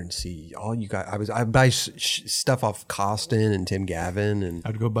go there and see all you guys. I'd buy stuff off Costin and Tim Gavin and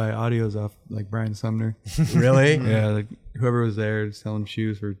I'd go buy audios off like Brian Sumner. really. Yeah, like whoever was there selling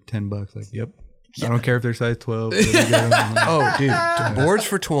shoes for $10. Like, yep. I don't care if they're size 12. Let me get 'em. Oh, dude, boards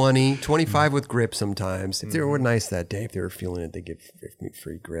for 20, 25 with grip sometimes. If they were nice that day, if they were feeling it, they give me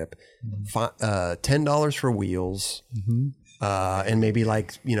free grip. $10 for wheels, and maybe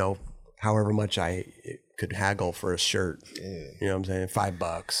like, you know, however much I could haggle for a shirt. You know what I'm saying?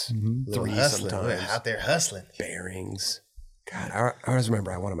 $5, Little 3 hustling. sometimes. We're out there hustling. Bearings. God, I always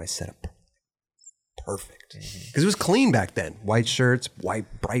remember I wanted my setup perfect because it was clean back then. White shirts, bright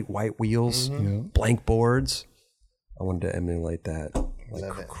white wheels, blank boards. I wanted to emulate that like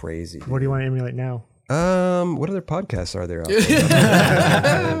Love it. crazy. What do you want to emulate now? What other podcasts are there out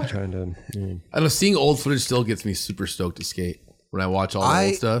there? I'm trying to. I don't know. Seeing old footage still gets me super stoked to skate when I watch all the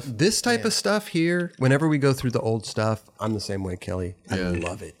old stuff. This type of stuff here, whenever we go through the old stuff, I'm the same way, Kelly. I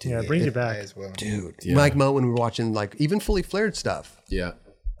love it, dude. Yeah, it brings you I back. as well. Dude, Mike Mo, when we were watching like even fully flared stuff, Yeah.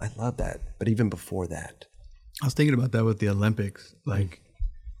 I love that. But even before that, I was thinking about that with the Olympics, like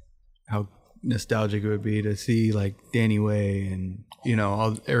how nostalgic it would be to see like Danny Way and, you know,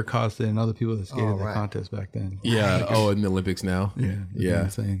 all Eric Costa and all the people that skated in the right. contest back then. Yeah. Oh, in the Olympics now. Yeah. Yeah.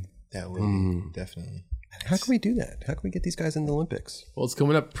 Insane. That would be definitely. how can we do that? How can we get these guys in the Olympics? Well, it's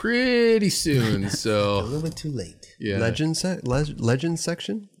coming up pretty soon. A So little bit too late. yeah. Legends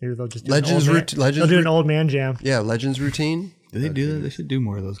section? Maybe they'll just do Legends an old man, rout- Legends they'll do an rout- old man jam. Yeah, Legends routine. Do they do that? They should do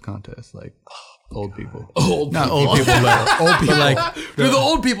more of those contests, like old people. Old Not people. old people, but old people. Like Do the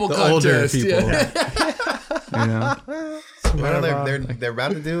old people the older contest. people. Yeah. You know? Well, they're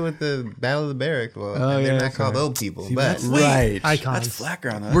about to do it with the Battle of the Barracks. Well, they're yeah, not that's called right. old people, but Right. Icons. Flat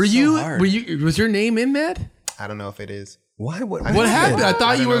ground. That's Were so you? hard. Were you? Was your name in that? I don't know if it is. Why? What What happened? I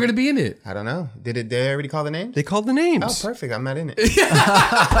thought you were know. going to be in it. I don't know. Did they already call the name? They called the names. Oh, perfect. I'm not in it.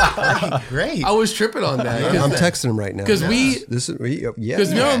 Okay, great. I was tripping on that. I'm texting them right now. 'Cause we- This is yeah.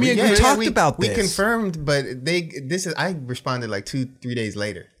 'Cause no, me and we Chris- talked about We this. confirmed, but I responded like 2-3 days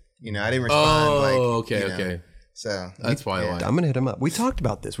later. You know, I didn't respond. like, okay, you know. okay. So That's probably why. I'm gonna hit him up. We talked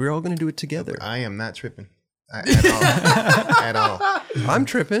about this. We were all gonna do it together. I am not tripping at all. At all. I'm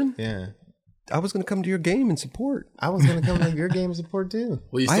tripping. Yeah. I was going to come to your game and support. I was gonna come to your game support too.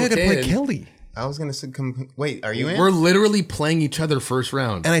 Well, you I still had to play can. Kelly. I was gonna come. Wait, are you in? We're literally playing each other first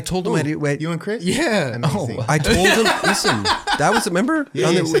round. And I told him I did. Wait, You and Chris? Yeah. Amazing. I told him, listen, that was, remember? Yeah,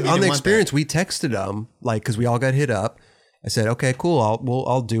 on you the, said you on didn't the want experience, we texted them, like, because we all got hit up. I said, okay, cool,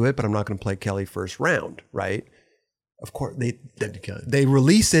 I'll do it, but I'm not going to play Kelly first round, right? Of course, they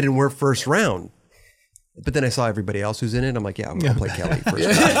released it and we're first round. But then I saw everybody else who's in it. I'm like, yeah, I'm going to play Kelly first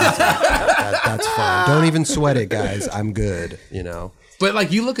round. That's fine. Don't even sweat it, guys. I'm good, you know? But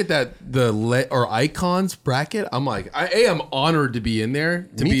like you look at that or icons bracket, I'm like, I'm honored to be in there,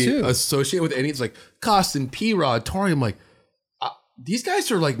 to Me be too. associated with any. It's like Costin, P-Rod, Tori. I'm like, these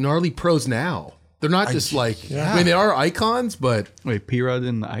guys are like gnarly pros now. They're not just like, I mean, they are icons, but Wait, P-Rod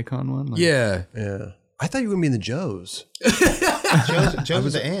in the icon one? Like, yeah. Yeah. I thought you were going to be in the Joes. Joe's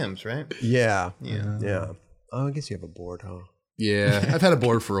with the AMs, right? Yeah. Yeah. Yeah. Oh, I guess you have a board, huh? Yeah. I've had a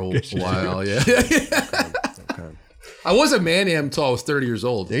board for a while. Yeah. Okay. I was a man-am until I was 30 years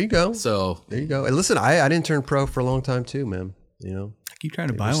old. There you go. So There you go. And listen, I didn't turn pro for a long time too, man. You know? I keep trying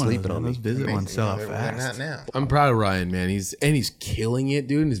to buy were one of sleeping those. on Those me. visit ones sell out Why fast. not now? I'm proud of Ryan, man. He's killing it,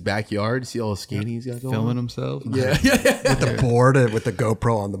 dude, in his backyard. See all the skating he's got going Filming on? himself. Yeah. With the board, with the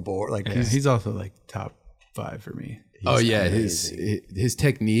GoPro on the board. Like, Yeah, he's also like top 5 for me. Oh yeah, his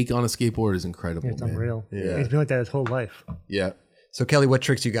technique on a skateboard is incredible. It's man. unreal. Yeah. He's been like that his whole life. Yeah, so Kelly, what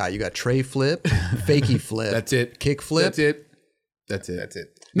tricks you got? You got tray flip, fakie flip. that's it. Kick flip. That's it. That's it.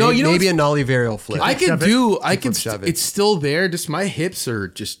 No, you know maybe what's- a nollie varial flip. I can shove it. do. I Kick can. flip, shove it. It's still there. Just my hips are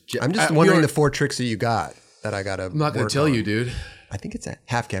just. I'm just wondering the 4 tricks that you got that I got to. I'm not gonna tell you, dude. I think it's a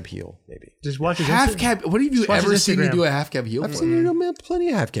half cab heel, maybe. Just watch his Half Insta- cap. What have you watch ever his seen me Instagram. do a half cap heel? I've flip? seen you know, plenty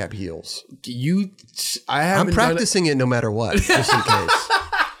of half cab heels. I haven't. I'm done practicing it no matter what, just in case.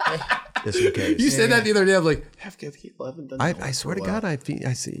 Just in it. case. You said that the other day. I'm like half cap heel. I haven't done. That I swear to God, I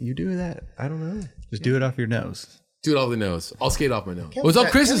see you do that. I don't know. Just do it off your nose. Do it off the nose. I'll skate off my nose. Kelly's What's up?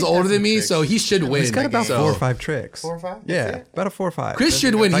 got- Chris is Kelly's got older than some me, tricks. so he should win. He's got about So- 4 or 5 tricks. 4 or 5? Yeah, That's it? about a 4 or 5. Chris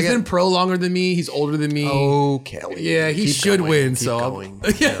should win. I He's get- been pro longer than me. He's older than me. Oh, Kelly. Yeah, he Keep should going, win, keep so I'm- going.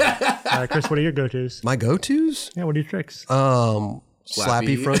 Chris, what are your go-tos? My go-tos? Yeah, what are your tricks? Slappy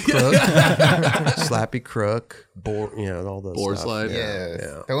Slappy. front crook, slappy crook, board, all those Board stuff. slide. Yes.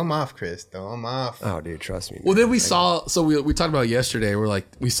 Throw him off, Chris. Throw him off. Oh, dude, trust me. Well, man. then we saw. So we talked about it yesterday. We're like,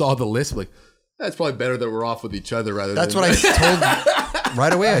 we saw the list. We're like, that's probably better that we're off with each other rather. That's than what I told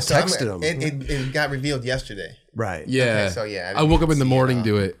right away. I So I'm- texted him. It got revealed yesterday. Right. Yeah. Okay, so yeah, I I woke up in didn't the see it morning, all.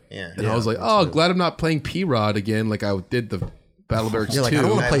 do it. Yeah. And I was like, oh, glad I'm not playing P-Rod again like I did the Battle Barracks You're like, 2. I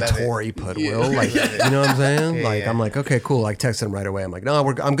don't want to I play love it. Tory Pudwill. Like, you know what I'm saying? Yeah, Like, yeah. I'm like, okay, cool. Like, texted him right away. I'm like, no,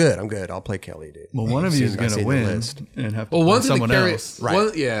 I'm good. I'll play Kelly, dude. Well, one of you is I've going seen to the win list. and have to Well, play one's in the someone carry. else.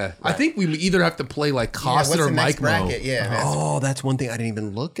 Right. Yeah. I think we either have to play like Yeah, Costin what's or the next Mike Mo. bracket? Yeah. that's- Oh, that's one thing I didn't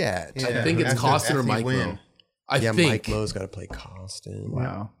even look at. yeah, I think it's after- Costin or after you Mike win. Mo. I Yeah, think. Mike Mo's got to play Costin.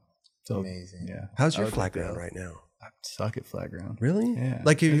 Wow. So, Amazing. yeah. How's your I would flag like ground that. right now? I suck at flat ground. Really? Yeah.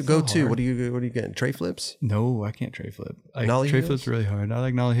 Like you It's go so to, hard. what are you getting? Tray flips? No, I can't tray flip. Nollie Tray heels? flip's really hard. I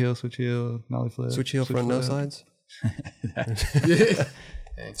like nollie heel, switch heel, nollie flip. Switch heel, front, no flip. sides?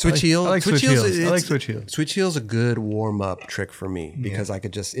 Switch heel. I like switch heels, heels. I like it's- switch heels. Switch heel's a good warm up trick for me because I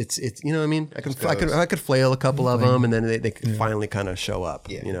could just it's you know what I mean. I could flail a couple of them and then they could finally kind of show up.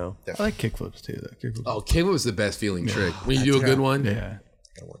 Yeah. You know, I like kick flips too. Though. Kick flips. Oh, Kimball was the best feeling trick. When you do a good one. Yeah.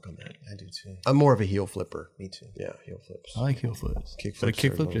 gotta work on that. I do too. I'm more of a heel flipper. Me too. Yeah, heel flips. I like heel flips. Kick But a flips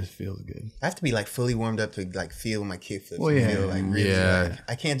kick are flip fun. just feels good. I have to be like fully warmed up to like feel my kick flips. Well, and yeah. feel like really Yeah. like,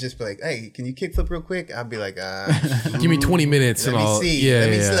 I can't just be like, hey, can you kick flip real quick? I'll be like, Give me 20 minutes let and me I'll. see. Yeah,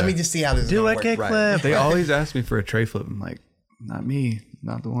 Let me just see how this is Do gonna a work. kick right. flip. They always ask me for a tray flip. I'm like, not me,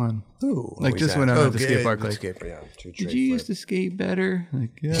 not the one. Ooh, Like, just when I'm at the skate park, like, skate, yeah, Did you used to skate better?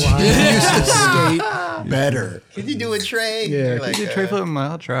 Like, yeah. used to skate better? Can you do a tray? Yeah, You're if like, you do tray flip,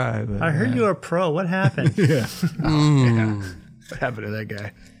 I'll try. But I heard you were a pro. What happened? Yeah. What happened to that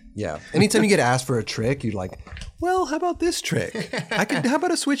guy? Yeah. Anytime you get asked for a trick, you're like, well, how about this trick? How about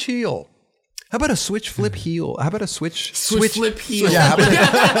a switch heel? How about a switch flip heel? How about a switch flip heel. Yeah.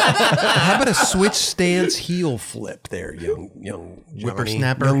 How about a switch stance heel flip there, young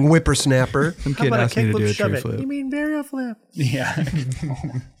Whippersnapper. young whippersnapper. Some How kid about a asked me kick to do flip, a shove tray it? flip. You mean varial flip? Yeah.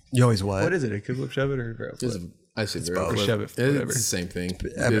 You always what? What is it? A kick flip, shove it, or a barrel flip? I say Or shove it, It's whatever. the same thing.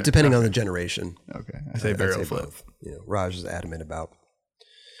 Depending on the generation. Okay, I say I'd barrel say flip. both. You know, Raj is adamant about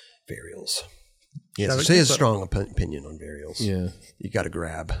varials. He Shove has, it, he has a kick strong opinion on varials. Yeah. You got to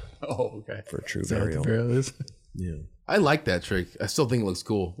grab Oh, okay. for a true Is that what the varial. barrel is? Yeah. I like that trick. I still think it looks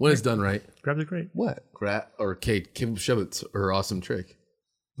cool when it's done right. Grab the crate. What? Kate, shove it's her awesome trick.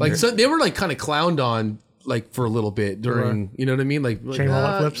 Like so they were like kind of clowned on like for a little bit during, you know what I mean? Like Chain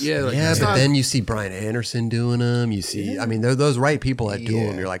wallet flips? Yeah, like, Yeah, it's but not- then you see Brian Anderson doing them. You see, I mean, they're those right people that do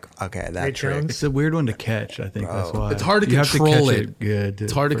them. You're like, okay, that Nate trick. Jones? It's a weird one to catch. I think that's why It's hard to you control have to catch it. good.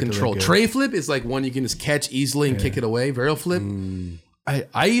 it's hard to for it control. look good. Tray flip is like one you can just catch easily and kick it away. Varial flip.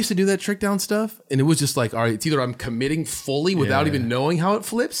 I used to do that trick down stuff, and it was just like, all right, it's either I'm committing fully without even knowing how it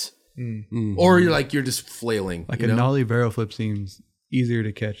flips, or you're just flailing. Like you a know? nollie varial flip seems easier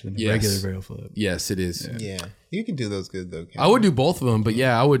to catch than a Yes. regular varial flip. Yes, it is. Yeah, you can do those good though. I would do both of them, but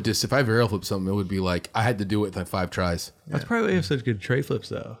yeah, I would just if I varial flip something, it would be like I had to do it with like 5 tries. That's probably why you have such good tray flips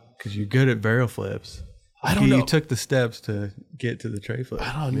though, because you're good at varial flips. I don't know. You took the steps to get to the tray flip.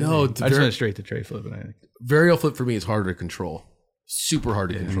 I don't know. I just went straight to tray flip, and I Varial flip for me is harder to control. Super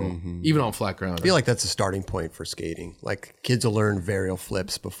hard to control, even on flat ground. I feel like that's a starting point for skating. Like kids will learn varial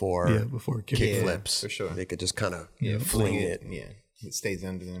flips before before kick kick. flips. for sure. They could just kind of fling fling it. Yeah, it stays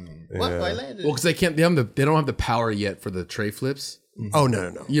under them. And, what? I landed. Well, because they don't have the power yet for the tray flips. Oh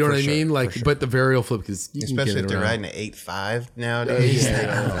no. You know For what I sure, mean? for Like, sure. but the varial flip is Especially if they're riding an 8.5 nowadays.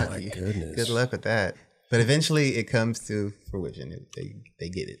 Oh my goodness. Good luck with that. But eventually, it comes to fruition. They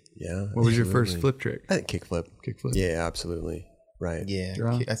get it. Yeah. What was your first flip trick? I think kickflip. Kickflip. Yeah, absolutely. Right. Yeah,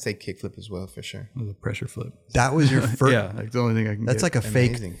 Draw. I'd say kickflip as well for sure. It was a pressure flip. That was your first. Yeah, like the only thing I can. That's get. like a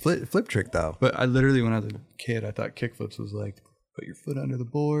Amazing. fake flip trick, though. But I literally, when I was a kid, I thought kickflips was like put your foot under the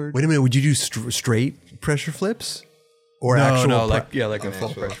board. Wait a minute. Would you do straight pressure flips, or no, actual? no, like like a full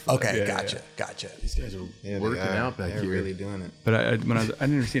pressure flip. Okay, Yeah, gotcha, yeah. gotcha. These guys are Yeah, working out back they're here. really doing it. But I didn't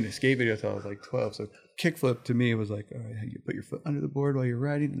ever see a skate video until I was like 12. So kickflip to me was like, all right, you put your foot under the board while you're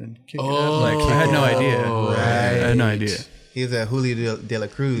riding and then kick it up. Like I had no idea. I had no idea. He was a Julio de la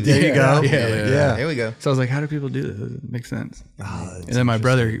Cruz. There you go. Yeah. There we go. So I was like, how do people do this? It makes sense. And then my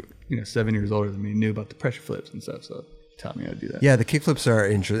brother, 7 years older than me, knew about the pressure flips and stuff. So he taught me how to do that. Yeah, the kickflips are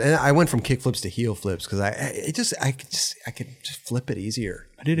interesting. And I went from kickflips to heel flips because I could just flip it easier.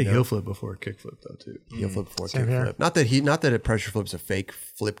 I did a heel flip before a kickflip though too. Heel flip before Same here. kickflip. Not that a pressure flip's a fake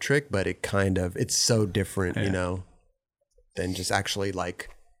flip trick, but it's so different, than just actually like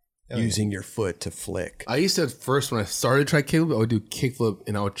using your foot to flick. I used to at first when I started to try kickflip, I would do kickflip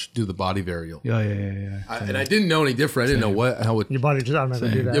and I would do the body varial. Yeah. And I didn't know any different. I didn't know how Your body just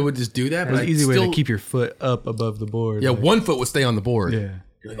automatically do that. it would just do that. It was But an easy way still, to keep your foot up above the board. Yeah, like, one foot would stay on the board. yeah.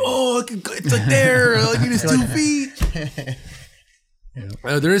 You're like, oh, it's like there. Like it's 2 feet.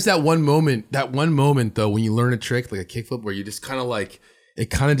 There is that one moment though when you learn a trick like a kickflip where you just kind of like it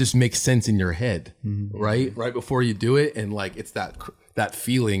kind of just makes sense in your head, right before you do it, and like it's that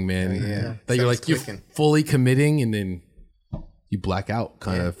feeling, man, that you're like Starts you're clicking. fully committing and then you black out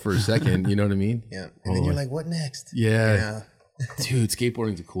kind of for a second. You know what I mean? Yeah. And then you're like, what next? Yeah. Dude,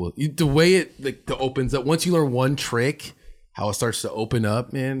 skateboarding's a cool. The way it like the opens up once you learn one trick, how it starts to open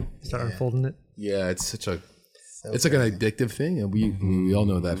up, man. Start unfolding it. Yeah, it's such a. It's like an addictive thing, and we all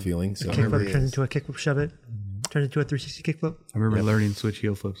know that feeling. So Kickflip turns into a kickflip, shove it. Turns into a 360 kickflip. I remember learning switch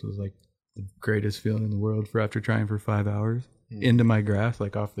heel flips was like the greatest feeling in the world for after trying for 5 hours into my grass,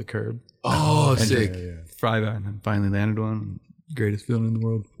 like off the curb. oh, sick. 5 hours and then finally landed one. Greatest feeling in the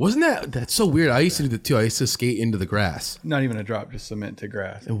world. Wasn't that's so weird? I used to do that too. I used to skate into the grass. Not even a drop, just cement to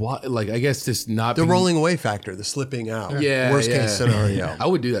grass. And like I guess just not The being- rolling away factor, the slipping out. Yeah, Worst yeah. case scenario. I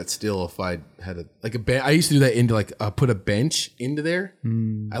would do that still if I had a bench. I used to do that into like put a bench into there.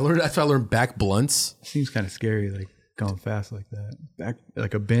 That's how I learned back blunts. Seems kind of scary, like going fast like that. Back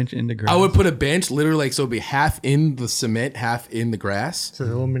like a bench into grass. I would put a bench literally like so it'd be half in the cement, half in the grass. So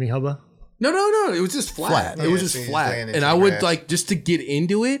the little mini hubba. No. It was just flat. It was Yeah, just so you just flat. land into And I the would grass. like just to get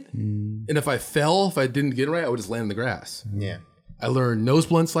into it. And if I didn't get it right, I would just land in the grass. Yeah. I learned nose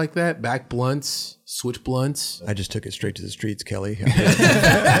blunts like that, back blunts, switch blunts. I just took it straight to the streets, Kelly.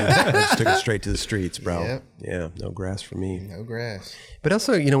 I just took it straight to the streets, bro. Yep. Yeah, no grass for me. No grass. But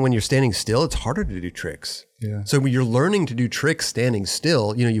also, when you're standing still, it's harder to do tricks. Yeah. So when you're learning to do tricks standing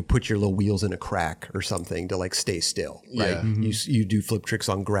still, you put your little wheels in a crack or something to like stay still, right? Yeah. You do flip tricks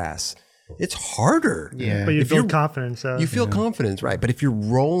on grass. It's harder. Yeah. But you If build you're- confidence. So You feel confidence, right? But if you're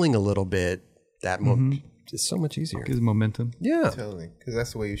rolling a little bit, it's so much easier. Gives momentum. Yeah. Totally. Because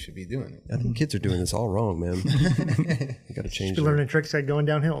that's the way you should be doing it. I think kids are doing this all wrong, man. You got to change you're it. learning tricks like going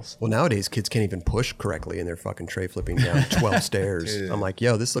down hills. Well, nowadays kids can't even push correctly and they're fucking tray flipping down 12 stairs. I'm like,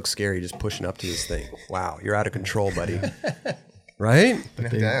 yo, this looks scary just pushing up to this thing. Wow, you're out of control, buddy. Right? No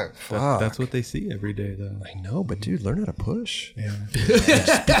doubt. That's what they see every day, though. I know, but dude, learn how to push. Yeah.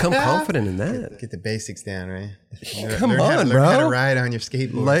 Just become confident in that. Get the basics down, right? Come learn how, on, learn how to bro. ride on your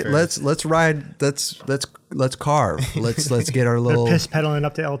skateboard. first. Let's ride. Let's carve. Let's get our They're little piss pedaling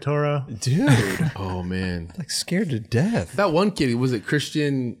up to El Toro. dude. Oh man. Like scared to death. That one kid, was it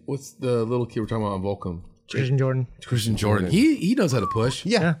Christian? What's the little kid we're talking about on Volcom? Christian Jordan. Christian Jordan. He knows how to push.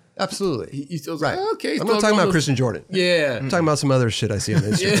 Yeah, absolutely. He still Right. okay. I'm not talking about Christian Jordan. Yeah. I'm talking about some other shit I see on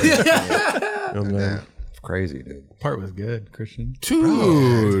Instagram. Oh, man. It's crazy, dude. Part was good, Christian.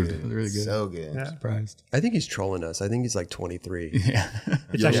 Dude. It was really good. So good. Yeah. Surprised. I think he's trolling us. I think he's like 23. Yeah.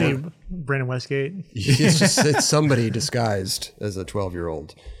 It's actually Brandon Westgate. It's somebody disguised as a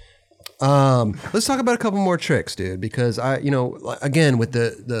 12-year-old. Let's talk about a couple more tricks, dude, because again, with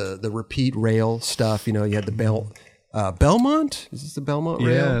the repeat rail stuff, you had the Belmont. Is this the Belmont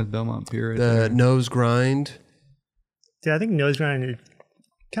rail? Yeah, Belmont Pier. Right The there. nose grind. Yeah, I think nose grind is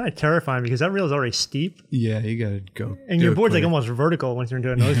kind of terrifying because that rail is already steep, Yeah, you gotta go. and do your it board's like quick. almost vertical once you're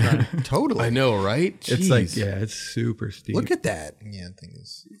into a nose grind. Totally. I know, right? It's Jeez. like it's super steep. Look at that. Yeah, I think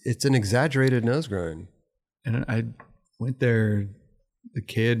it's. It's an exaggerated nose grind. And I went there, the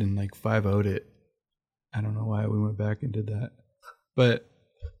kid, and like 5-0'd it. I don't know why we went back and did that, but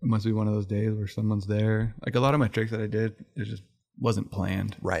it must be one of those days where someone's there. Like a lot of my tricks that I did, it just wasn't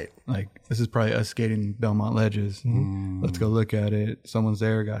planned. Right. Like this is probably us skating Belmont ledges. Let's go look at it. Someone's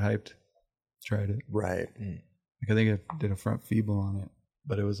there, got hyped, tried it. Right. Like I think I did a front feeble on it,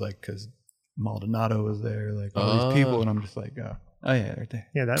 but it was like because Maldonado was there, like all these people, and I'm just like, oh yeah, right there.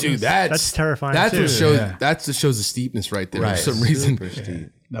 Yeah, Dude, that's terrifying. That's too. what shows. Yeah. That's what shows the steepness right there Right. for some reason. Super steep.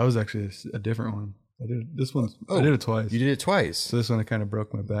 That was actually a different one. I did this one. I did it twice. You did it twice. So this one I kind of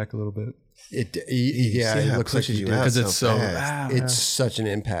broke my back a little bit, Yeah, See it how looks like pushes you you did. out because it's so. fast. It's such an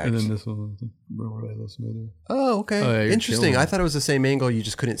impact. And then this one I think rolled a little smoother. Oh, okay. Oh, yeah, you're Interesting. killing I it. thought it was the same angle. You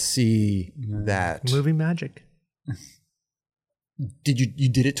just couldn't see that. Movie magic. Did you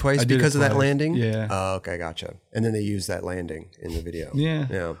did it twice I did it because of that twice. landing? Yeah. Oh, okay, gotcha. And then they used that landing in the video. Yeah,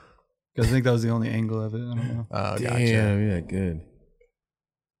 Yeah. because I think that was the only angle of it. I don't know. Oh, gotcha. Damn, yeah, good.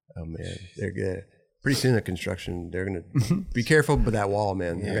 Oh man, they're good. Pretty soon the construction, they're gonna be careful with that wall,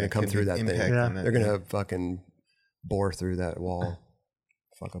 man. They're gonna come could through be that thing. impact Yeah. on that They're thing. gonna fucking bore through that wall,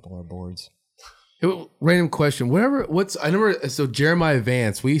 fuck up all our boards. Hey, random question. I remember. So Jeremiah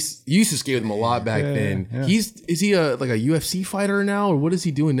Vance, you used to skate with him a lot back Yeah, then. yeah. Is he like a UFC fighter now, or what is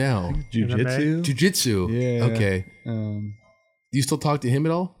he doing now? Jiu-jitsu. Jiu-jitsu. Yeah. Okay. Do you still talk to him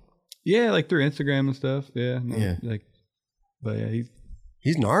at all? Yeah, like through Instagram and stuff. Yeah. No, Yeah. Like, but yeah,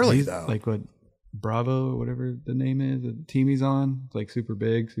 He's gnarly he's though. like what Bravo or whatever the name is, the team he's on. It's like super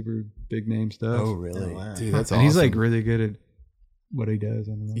big name stuff. oh really? Oh, wow. Dude, that's and awesome. he's like really good at what he does.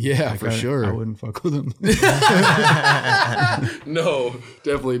 I don't know. Yeah, Like, for sure. I wouldn't fuck with him. No,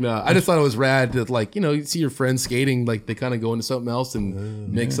 definitely not. I just thought it was rad that, like, you see your friends skating, like they kind of go into something else and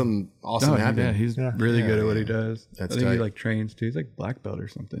make something awesome No, happen. yeah, he's really good at what he does. That's I think tight. he like trains too. He's like black belt or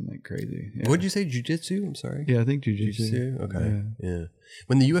something like crazy. Yeah. What'd you say? Jiu-jitsu? I'm sorry. Yeah, I think jiu-jitsu. Jiu-jitsu? Okay. Yeah.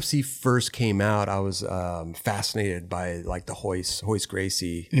 When the UFC first came out, I was fascinated by like the Hoist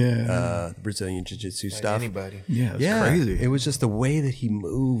Gracie, Brazilian Jiu-Jitsu stuff. Anybody. Yeah, it's Yeah, crazy. it was just the way that he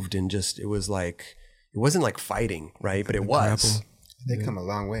moved, and just it was like it wasn't like fighting, right? But it was They come a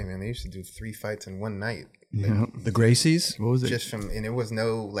long way, man. They used to do 3 fights in one night. Yeah. the Gracies. What was it? Just and it was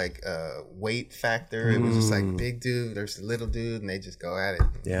no like weight factor. It was just like big dude versus little dude, and they just go at it.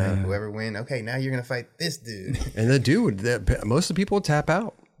 Yeah. And whoever win, okay, now you're gonna fight this dude. And the dude, most of the people would tap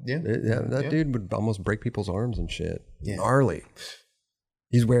out. Yeah. That dude would almost break people's arms and shit. Yeah. Gnarly.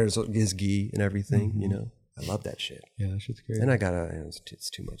 He's wearing his gi and everything. I love that shit. Yeah, that shit's crazy. And I gotta, it's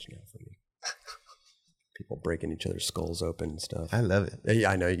too much now for me. People breaking each other's skulls open and stuff. I love it.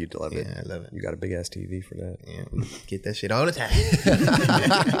 Yeah, I know you'd love it. Yeah, I love it. You got a big ass TV for that. Yeah, we get that shit all the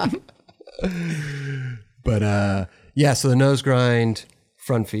time. But yeah, so the nose grind,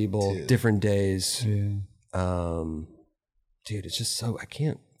 front feeble, different days. Yeah. Dude, it's just so I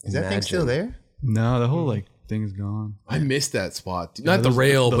can't. Is that thing still there? No, the whole like thing's gone. I missed that spot. Not the those-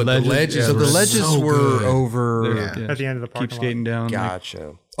 rail, the but ledges, the ledges. yeah, So the were ledges so were good. over. Yeah. At the end of the parking Keep skating down. like-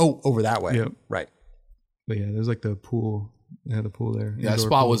 Gotcha. Over that way. Yep. Right. but yeah, there's like the pool. They had a pool there. That indoor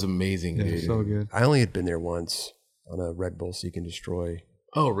spot pool. was amazing, Yeah, dude. so good. I only had been there once on a Red Bull Seek and Destroy.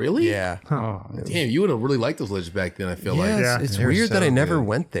 Oh, really? Yeah. Oh, Damn, you would have really liked those ledges back then, I feel Yeah, like. Yeah. it's They were weird that so I never good.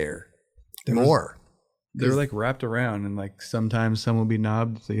 went there. There was- More. they were like wrapped around, and like sometimes some will be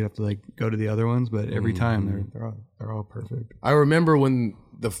knobbed, so you have to like go to the other ones. But every time they're all perfect. I remember when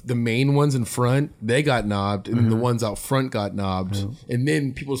the main ones in front, they got knobbed, and the ones out front got knobbed. And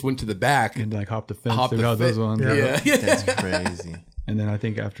then people just went to the back. And like hop the fence Hop the throughout those fe- ones. Yeah. Yeah. That's crazy. And then I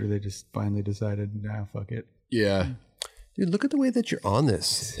think after they just finally decided, nah, fuck it. Yeah. Dude, look at the way that you're on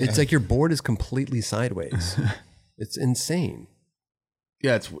this. It's like your board is completely sideways. It's insane.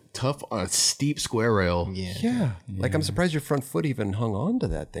 Yeah, it's tough on a steep square rail. Yeah. Yeah. Like I'm surprised your front foot even hung on to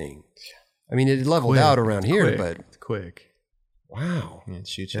that thing. I mean, it leveled out around here, Quick. but It's quick. wow. Yeah, it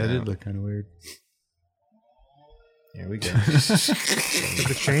shoots you Yeah, it out. did look kind of weird. Here we go. Get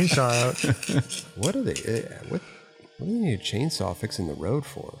the chainsaw out. What are they? What do they need a chainsaw fixing the road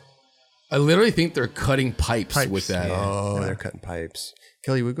for? I literally think they're cutting pipes with that. Yeah. Oh, they're cutting pipes.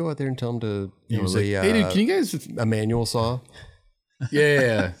 Kelly, we go out there and tell them to use Like, hey, dude, can you guys? a manual saw.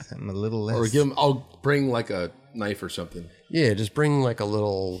 Yeah. Something a little less. Or give them. I'll bring like a knife or something. Yeah, just bring like a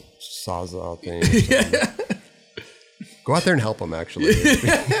little sawzall thing. Or something. Go out there and help them, actually.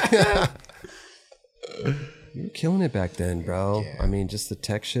 You were killing it back then, bro. Yeah. I mean, just the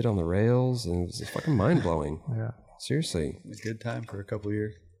tech shit on the rails, and it was fucking mind blowing. Yeah. Seriously, A good time for a couple of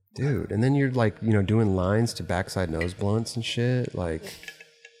years. dude. And then you're like, doing lines to backside nose blunts and shit. Like,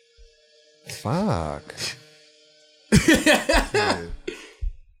 fuck.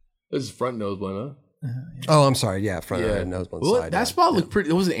 This is front nose one, huh? Oh, I'm sorry. Yeah, front Yeah. nose blunt Well, side. that spot looked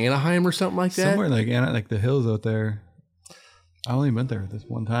pretty. Was it Anaheim or something like that? Somewhere like the hills out there. I only went there this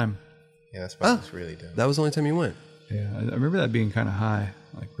one time. Yeah, that's probably really dope. That was the only time you went. Yeah, I remember that being kind of high,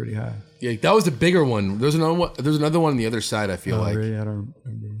 like pretty high. Yeah, that was the bigger one. There's another one. There's another one on the other side. I feel like Really? I don't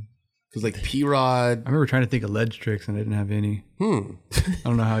remember. because like P-Rod, I remember trying to think of ledge tricks and I didn't have any. I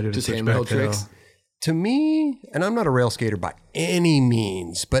don't know how I did just a handheld switchback tail. tricks. To me, and I'm not a rail skater by any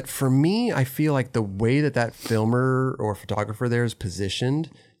means, but for me, I feel like the way that filmer or photographer there is positioned,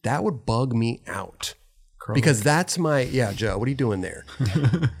 that would bug me out. Because that's my, Joe, what are you doing there?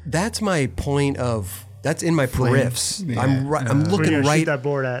 That's my point of, that's in my periffs. Yeah. I'm Where looking you gonna right, shoot that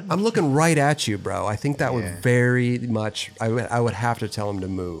board at? I'm looking right at you, bro. I think that would very much, I would have to tell him to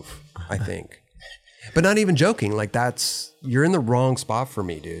move, I think. But not even joking, like you're in the wrong spot for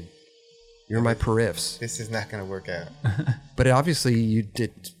me, dude. You're my periffs. This is not going to work out. But obviously you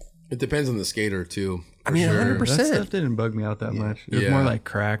did. It depends on the skater too. I mean, 100%. That stuff didn't bug me out that much. It was Yeah. more like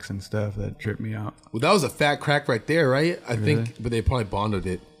cracks and stuff that tripped me out. Well, that was a fat crack right there, right? I think, but they probably bonded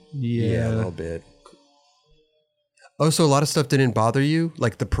it. Yeah, a little bit. Oh, so a lot of stuff didn't bother you?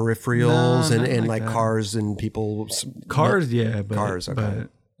 Like the peripherals No, and, not and like like that. cars and people. Cars, yeah, but Cars, okay. but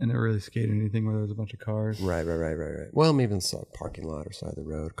I never really skated anything where there was a bunch of cars. Right. Well, maybe in the parking lot or side of the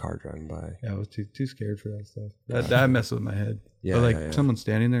road, car driving by. Yeah, I was too scared for that stuff. That messed with my head. Yeah, But like yeah. someone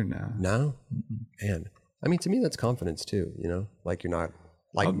standing there, nah. No? Man. I mean, to me, that's confidence too, Like you're not,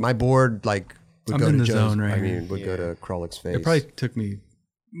 like my board, like would I'm go in to the Joe's, zone right I here. mean, would go to Krolik's face. It probably took me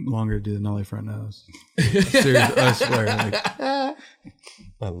longer to do the nollie front nose. Seriously, I swear. Like,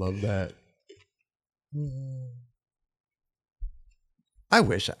 I love that. I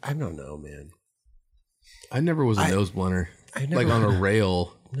wish, I don't know, man. I never was a nose blunter. I never, Like on a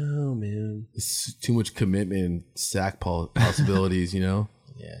rail. no, man. It's too much commitment and sack possibilities, Yeah.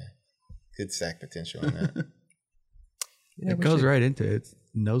 Good sack potential on that. Yeah, it goes right into it. It's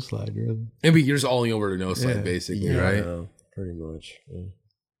nose slide, really. Maybe you're just alling over to no slide, Yeah. basically, Yeah, right? no, pretty much. Yeah.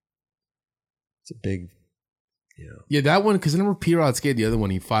 It's a big, Yeah, that one, because I remember P-Rod skated the other one.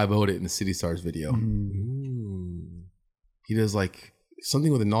 He 5-0'd it in the City Stars video. He does like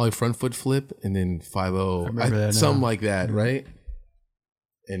something with a nollie front foot flip and then 5-0. remember that now. Something like that, right?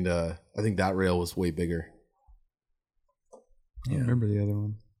 And I think that rail was way bigger. I don't remember the other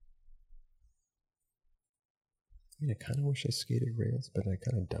one. I kind of wish I skated rails, but I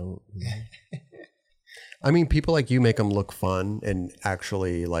kind of don't. I mean, people like you make them look fun and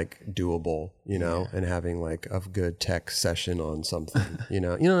actually like doable, and having like a good tech session on something, you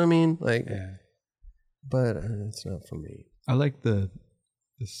know what I mean? Like, but it's not for me. I like the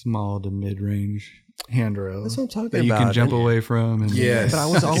small to mid range handrails. That's what I'm talking that you about. can jump away from. And Yes. But I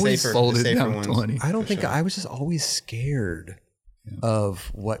was always Safer- fold the it safer down ones. 20. I don't think I was just always scared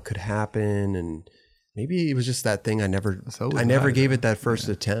of what could happen, and maybe it was just that thing I never gave it that first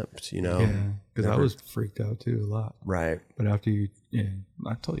attempt, Yeah, because I was freaked out too a lot. Right. But after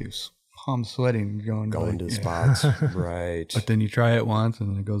I told you, palm sweating going To yeah. spots. Right. But then you try it once and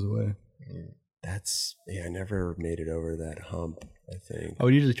then it goes away. I never made it over that hump, I think. I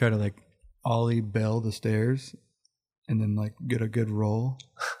would usually try to like ollie bell the stairs and then like get a good roll.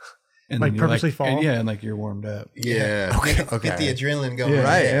 And Like then you're, purposely fall? And like you're warmed up. Yeah. Okay. Get the adrenaline going. Yeah,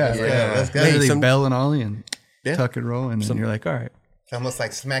 right, Let's yeah. go. Let's go. Hey, Literally some- bell and ollie and Yeah. tuck and roll. And then you're like, all right. It's almost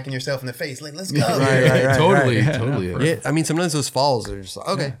like smacking yourself in the face. Like, let's go. Right. Totally. Yeah, Totally. no, Yeah, I mean, sometimes those falls are just like,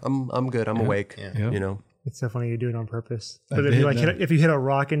 okay, I'm good, I'm awake. Yeah. It's so funny you do it on purpose. I But if you did, if you hit a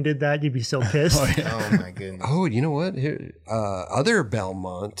rock and did that, you'd be so pissed. Oh my goodness. Oh, you know what? Here, other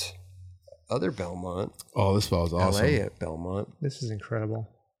Belmont, Oh, this spot was awesome. LA at Belmont. This is incredible.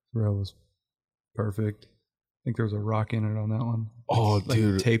 Row was perfect. I think there was a rock in it on that one. Oh, Like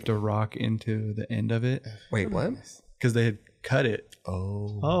dude. taped a rock into the end of it Wait, what? because they had cut it.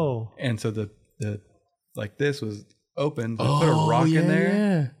 Oh, And so the like this was open. They put a rock in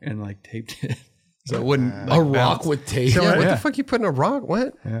there and like taped it. So it wouldn't A like, rock bounce. with tape. Yeah, what Yeah. the fuck you putting a rock?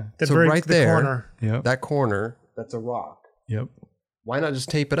 What? Yeah. The So very, right the there, corner. Yep. that corner, that's a rock. Yep. Why not just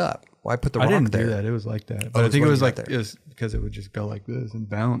tape it up? Why put the I rock didn't there? do that. It was like that. Oh, But I it's think what it was you like got there. it was because it would just go like this and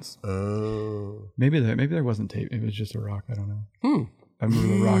bounce. Oh. Maybe there wasn't tape. It was just a rock. I don't know. Hmm. I remember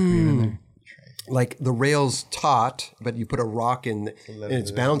the rock being in there. Like the rail's taut, but you put a rock in, and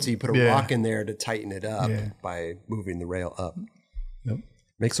it's bouncy. You put a Yeah. rock in there to tighten it up Yeah. by moving the rail up. Yep.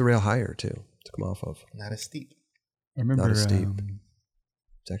 Makes the rail higher too to come off of. Not as steep. I remember Not as steep.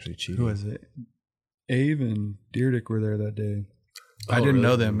 It's actually cheating. who was it? Abe and Deerdick were there that day. I Oh, didn't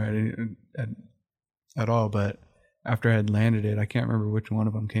know really? them at all, but after I had landed it, I can't remember which one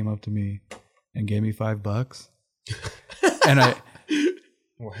of them came up to me and gave me $5.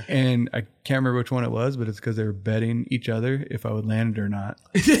 and I can't remember which one it was, but it's because they were betting each other if I would land it or not.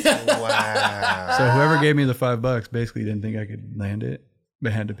 Wow. So whoever gave me the $5 basically didn't think I could land it,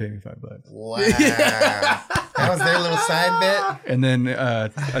 but had to pay me $5. Wow. That was their little side bet. And then I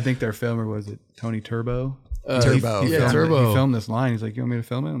think their filmer was it Tony Turbo. Turbo. He Yeah, filmed, Turbo. He filmed this line. He's like, "You want me to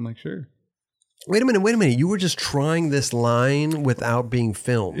film it?" I'm like, "Sure." Wait a minute. You were just trying this line without being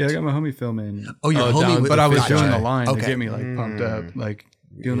filmed. Yeah, I got my homie filming. Oh, your homie down- with But the I was gotcha. doing the line to Okay. get me like pumped up, like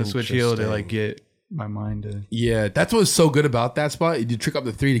doing the switch heel to like get my mind to. Yeah, that's what's so good about that spot. You trick up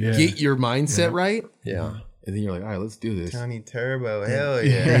the three to Yeah. get your mindset right. Yeah. And then you're like, all right, let's do this. Tony Turbo. Hell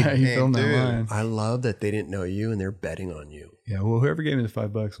yeah. Yeah, he Hey, filmed that dude. line. I love that they didn't know you and they're betting on you. Yeah, well, whoever gave me the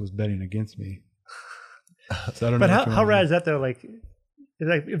 $5 was betting against me. So I don't But know. how, which one how it rad was. is that though? Like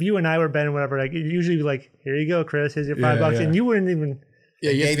if you and I were betting whatever, like it'd usually be like, here you go, Chris, here's your $5, Yeah, yeah. and you wouldn't even.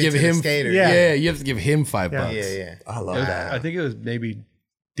 Yeah, you have to Gave it give to the him. skater. Yeah. Yeah, you have to give him $5. Yeah. Yeah, yeah. I love It was- that. I think it was maybe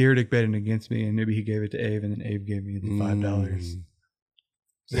Deerdick betting against me, and maybe he gave it to Abe, and then Abe gave me the $5.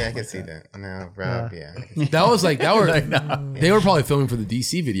 Yeah, I can see that. No, Rob, yeah. I can see That was like that were they were probably filming for the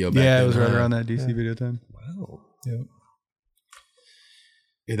DC video back Yeah, then. it was right huh? around that DC video time. Wow. Yep.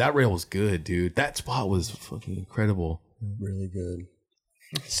 Yeah, that rail was good, dude. That spot was fucking incredible. Really good.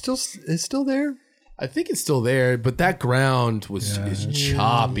 It's still there? I think it's still there, but that ground was is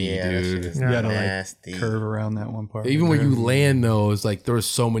choppy, yeah, that shit dude. is You gotta nasty. like curve around that one part. Even when you land those, like there was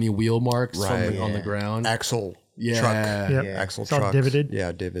so many wheel marks Right. on the ground. Axle. Yeah. Truck. Yep. Yeah. Axle It's all trucks. divoted.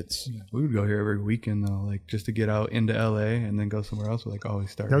 Yeah, divots. We would go here every weekend though, like just to get out into LA and then go somewhere else. We like always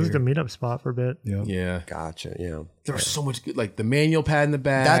start. That was here. the meetup spot for a bit. Yep. Yeah. Gotcha. Yeah. There was so much good, like the manual pad in the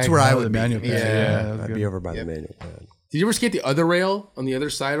back. That's where I Oh, would the be. manual pad. Yeah. that was I'd good. be over by the manual pad. Did you ever skate the other rail on the other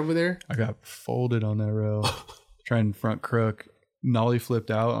side over there? I got folded on that rail, trying front crook, nollie flipped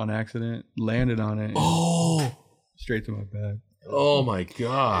out on accident, landed on it, and Oh. straight to my back. Oh my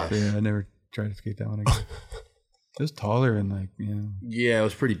god. So, yeah, I never tried to skate that one again. It was taller and like Yeah, it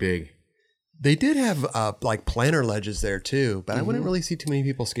was pretty big. They did have like planter ledges there too, but I wouldn't really see too many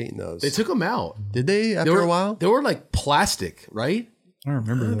people skating those. They took them out. Did they after a while? They were like plastic, right? I don't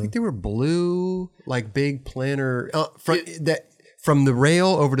remember I though. think they were blue, like big planter. From the rail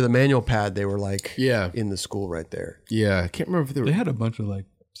over to the manual pad, they were like in the school right there. Yeah, I can't remember if they were. They had a bunch of like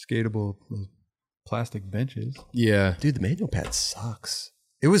skatable plastic benches. Yeah. Dude, the manual pad sucks.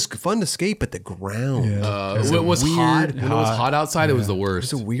 It was fun to skate, but the ground. Yeah. When it was hot. weird- When it was hot outside, it was the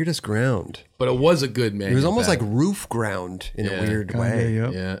worst. It's the weirdest ground. But it was a good man. It was almost like roof ground in a weird Kinda, way.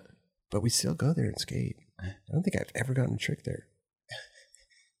 yep. Yeah. But we still go there and skate. I don't think I've ever gotten a trick there.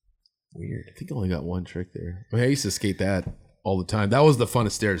 Weird. I think I only got one trick there. I used to skate that all the time. That was the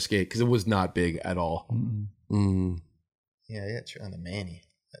funnest stair to skate because it was not big at all. Yeah, I got you on the Manny.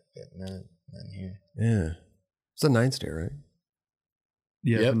 None here. Yeah. It's a 9 stair, right?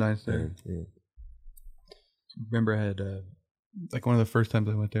 Yeah, Yep. it's a nice there. Yeah. Remember, I had like one of the first times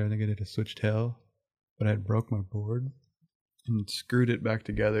I went there. I think I did a switch tail, but I had broke my board and screwed it back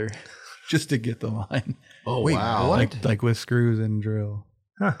together just to get the line, Oh, Wait, wow. what? like with screws and drill.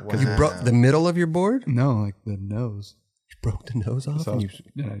 You broke the middle of your board? No, like the nose. You broke the nose off? So And you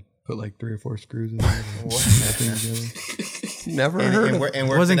then I put like 3 or 4 screws in there. and bolt them together. never heard of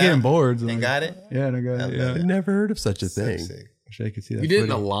And I wasn't getting boards. And got it? Yeah, and I got it. Yeah, I never heard of such a So thing. sick. wish I could see that. You did it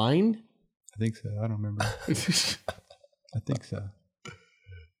in a footage. line? I think so. I don't remember. I think so.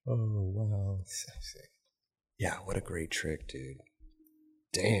 Oh wow. So sick. Yeah, what a great trick, dude.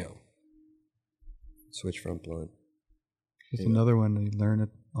 Damn. Switch front blunt. Just another one you learn it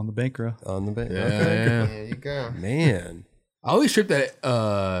on the Bankra. On the bank. Yeah. Okay. There you go. Man. I always tripped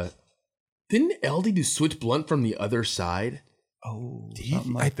that. Didn't LD do switch blunt from the other side? Oh,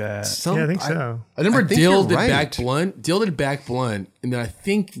 something like that. Yeah, I think so. I remember think Dill you're did right. back blunt. Dill did back blunt, and then I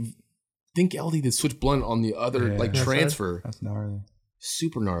think LD did switch blunt on the other Yeah. like That's transfer. That's gnarly.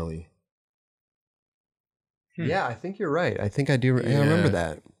 Super gnarly. Yeah, I think you're right. I think I do. I remember Yeah.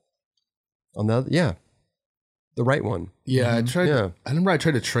 that. On the other, yeah, the right one. Yeah, I tried. Yeah. I remember I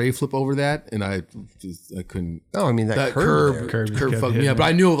tried to tray flip over that, and I couldn't. Oh, I mean that curb curve. fucked me up. But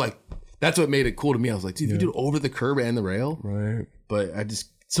I knew like that's what made it cool to me. I was like, dude, if you do it over the curb and the rail, Right. But I just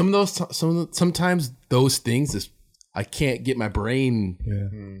sometimes those things just I can't get my brain. Yeah.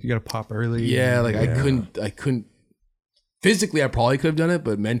 You got to pop early. Yeah, like I couldn't. Physically, I probably could have done it,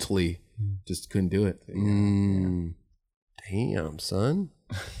 but mentally, just couldn't do it. Damn, son.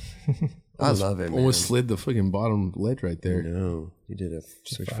 I love it, man. Almost slid the fucking bottom ledge right there. No, you did a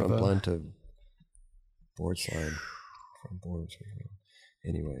switch front blunt to board slide. Front board.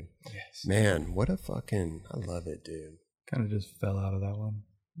 Anyway, man, what a fucking, I love it, dude. Kind of just fell out of that one.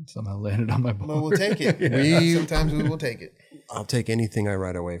 Somehow landed on my board. Well, we'll take it. Sometimes we will take it. I'll take anything I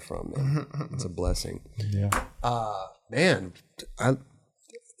ride away from, man. It's a blessing. Yeah. Man,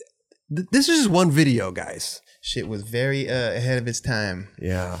 this is just one video, guys. Shit was very ahead of its time.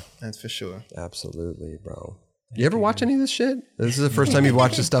 Yeah, That's for sure. absolutely, bro. You ever watch any of this shit? This is the first time you've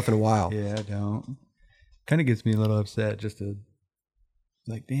watched this stuff in a while. Yeah, I don't. Kind of gets me a little upset just to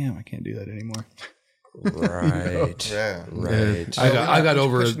like, damn, I can't do that anymore. Right. Yeah. Right. I got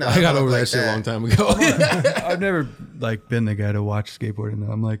over pushing I got that over like that shit a that. long time ago. I've never like been the guy to watch skateboarding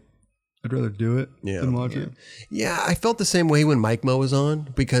though. I'm like, I'd rather do it than watch it. Yeah, I felt the same way when Mike Mo was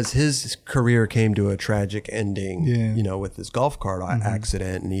on because his career came to a tragic ending, you know, with his golf cart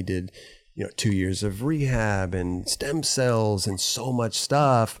accident. And he did, 2 years of rehab and stem cells and so much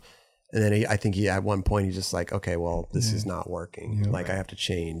stuff. And then I think at one point, he's just like, okay, well, this is not working. Like I have to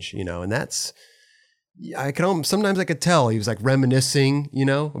change, and that's, sometimes I could tell he was like reminiscing,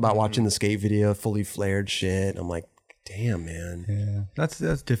 about watching the skate video, fully flared shit. I'm like, damn, man. Yeah, that's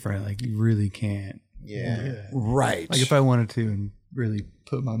different. Like you really can't. Yeah. Right. Like if I wanted to and really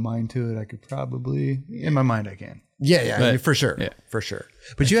put my mind to it, I could probably. In my mind, I can. Yeah, But- for sure. yeah. For sure.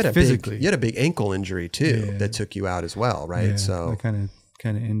 But you had a physically. you had a big ankle injury too that took you out as well, right? Yeah, So I kind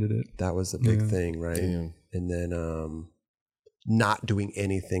of ended it. that was the big thing, right? Damn. And then not doing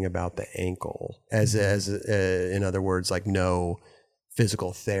anything about the ankle, as in other words, like no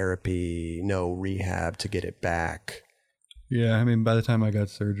physical therapy, no rehab to get it back. Yeah, I mean, by the time I got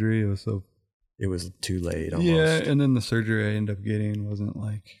surgery, it was so. It was too late. Almost. Yeah, and then the surgery I ended up getting wasn't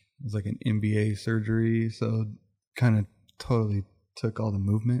like it was like an MBA surgery, so kind of totally took all the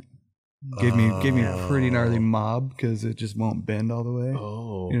movement. Gave me a pretty gnarly mob because it just won't bend all the way.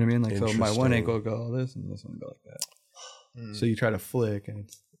 Oh, You know what I mean? Like so, my one Interesting. ankle would go all this, and this one would go like that. So you try to flick, and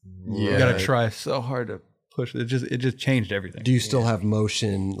it's yeah. you got to try so hard to push it. It just changed everything. Do you still have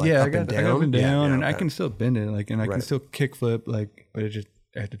motion? Like yeah, up I got and down? I got up and down, Yeah, and I okay. can still bend it, like, and I Right. can still kick flip, like, but it just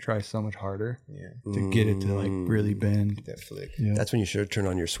I had to try so much harder Yeah. to get it to like really bend. That flick. Yeah, That's when you should turn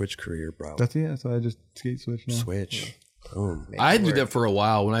on your switch career, bro. so I just skate switch now. Switch. Boom. I did that for a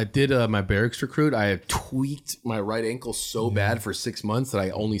while. When I did my barracks recruit, I had tweaked my right ankle so bad for 6 months that I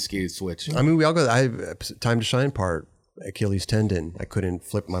only skated switch. I mean, we all go. Time to shine part. Achilles tendon. I couldn't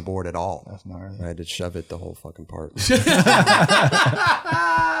flip my board at all. That's gnarly. I had to shove it the whole fucking part.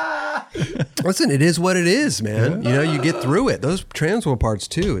 Listen, it is what it is, man. You get through it. Those transworld parts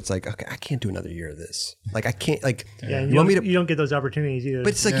too. It's like, okay, I can't do another year of this. Like, I can't. Like, Yeah, and you want me to? you don't get those opportunities either.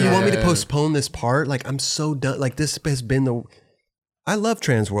 But it's like you want me to postpone this part. Like, I'm so done. Like, this has been the. I love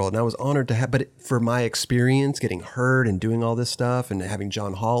Transworld, and I was honored to have. But for my experience, getting hurt and doing all this stuff, and having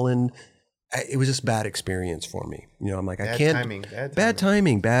John Holland, it was just bad experience for me. I'm like, I Bad can't. timing, Bad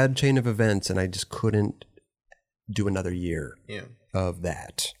timing. Bad chain of events, and I just couldn't do another year Yeah. of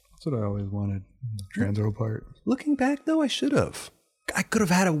that. That's what I always wanted. The Transworld part. Looking back, though, I should have. I could have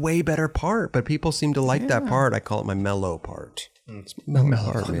had a way better part, but people seem to like that part. I call it my mellow part. It's my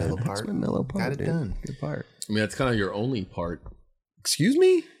mellow part, man. mellow It's part. my mellow part. Got it dude. done. Good part. I mean, that's kind of your only part. Excuse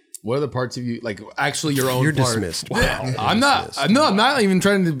me? What other parts of you like? Actually, your own. You're part? dismissed. Yeah, Wow. I'm not. I'm not even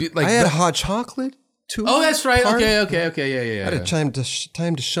trying to be like. I had a hot chocolate too. oh, that's right. part. Okay. Yeah. I had a time to shine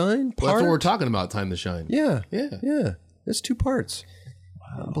Well, part. that's what we're talking about. Time to shine. Yeah. Yeah. Yeah. There's 2 parts.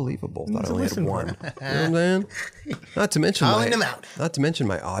 Unbelievable. Thought I only had listen for one. You know what I'm saying? Not to mention Calling them out. Not to mention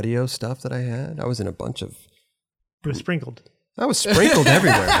my audio stuff that I had. I was in a bunch of. It was sprinkled. I was sprinkled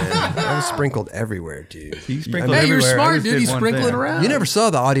everywhere, man. I was sprinkled everywhere, dude. You sprinkled Hey, you're everywhere. I smart, just dude. did You one sprinkle it thing. around. You never saw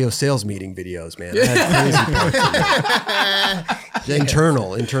the audio sales meeting videos, man. I had crazy parts.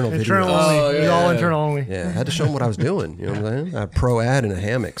 Internal Internal videos. only. Oh, It was yeah. all internal only. Yeah, I had to show them what I was doing. You know what I'm saying? I had a pro ad in a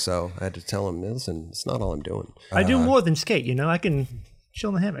hammock, so I had to tell them, listen, it's not all I'm doing. I do more than skate. I can chill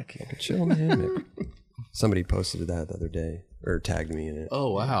in the hammock. Chill in the hammock. Somebody posted that the other day, or tagged me in it.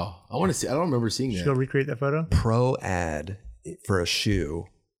 Oh wow! I want to see. I don't remember seeing Should go that. recreate that photo. Pro ad for a shoe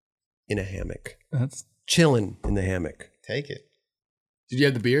in a hammock. That's Chilling in the hammock. Take it. Did you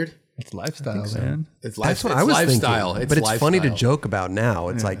have the beard? It's lifestyle, man. It's That's what it's I was lifestyle. thinking. But it's funny to lifestyle. joke about now.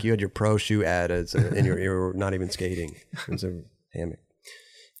 It's like you had your pro shoe ad and you're not even skating. It was a hammock.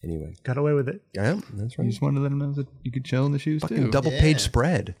 Anyway. Got away with it. Yeah, that's You right. just wanted to let them know that you could chill in the shoes Fucking too. double page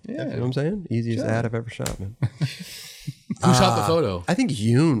spread. Yeah. You know what I'm saying? Easiest ad I've ever shot, man. Who shot the photo? I think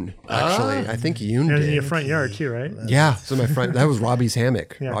Yoon, actually. I think Yoon It was in did. your front yard too, right? Yeah. So my friend, that was Robbie's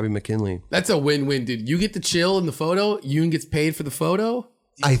hammock. Yeah. Robbie McKinley. That's a win-win, dude. You get to chill in the photo. Yoon gets paid for the photo.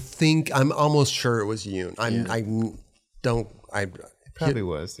 I'm almost sure it was Yoon. I Probably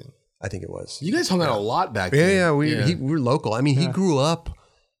was. think it was. You guys hung out a lot back Yeah, then. yeah. We were local. I mean, he grew up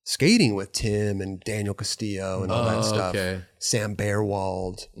skating with Tim and Daniel Castillo and all that stuff. okay. Sam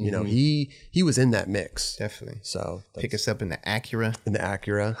Bearwald. You know, he was in that mix. Definitely. So Pick us up in the Acura. in the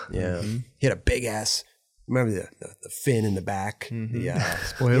Acura, yeah, he had a big ass. Remember the fin in the back, the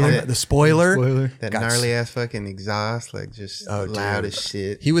spoiler, the spoiler. That Got gnarly ass fucking exhaust, like just loud as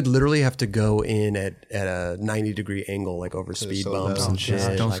shit. He would literally have to go in at a 90-degree angle, like over speed so bumps low. and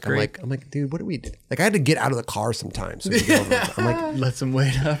shit. Don't Like, scrape. I'm like, dude, what do we do? Like, I had to get out of the car sometimes. So we could go over. I'm like, Let some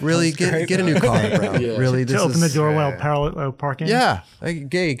weight up. really get a new car, bro. Really, this To open the is door while parking. yeah. Like,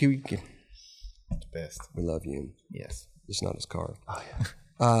 Gay, Best. we love you. Yes. Just not his car. Oh yeah.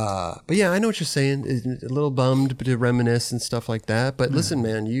 But yeah, I know what you're saying. A little bummed to reminisce and stuff like that. But listen,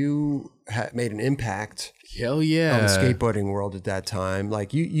 man, you made an impact Hell yeah. on the skateboarding world at that time.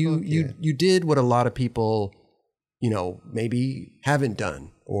 Like you did what a lot of people, maybe haven't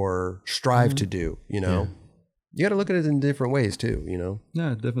done or strive to do. You got to look at it in different ways too.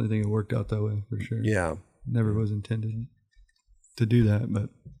 Yeah, I definitely think it worked out that way for sure. Yeah, Never was intended to do that, but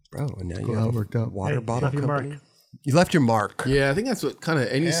bro. And now cool you how have it worked out. water Hey, bottle left your company. mark. You left your mark. Yeah, I think that's what kind of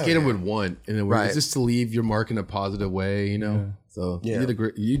any skater would want in a way. Right. Is just to leave your mark in a positive way, So Yeah.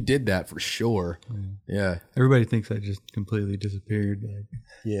 you did that for sure. Yeah. Everybody thinks I just completely disappeared. Like,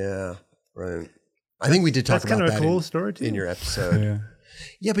 Yeah, right. I think we did talk That's about kind of a that cool story too. in your episode. yeah.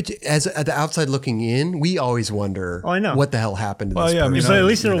 Yeah, but as at the outside looking in, we always wonder. Oh, I know. What the hell happened to Well, this yeah, I mean, person? But at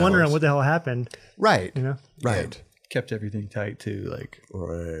least they're You know? wondering what the hell happened. Right. You know. Right. Kept everything tight too. Like,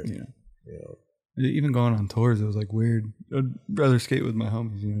 Right. you know, even going on tours, it was like weird. I'd rather skate with my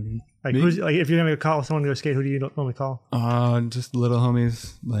homies. You know what I mean? Like, Me? who's like if you're gonna call someone to go skate, who do you normally call? Just little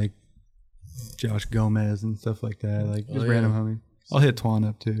homies like Josh Gomez and stuff like that. Like just random homies. I'll hit Twan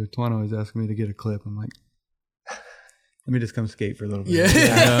up too. Twan always asks me to get a clip. I'm like, let me just come skate for a little bit.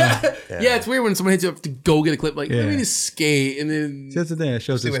 Yeah. Yeah, it's weird when someone hits you up to go get a clip. Like, let me Yeah. just skate and then. See, that's the thing. I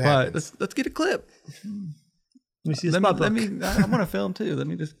show up to the what spot. happens. Let's get a clip. Let me see the Let spot book. me. I want to film too. Let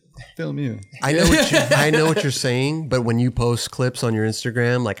me just film you. I know what you're saying, but when you post clips on your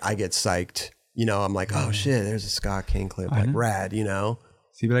Instagram, like I get psyched. I'm like, oh shit, there's a Scott Kane clip, like rad.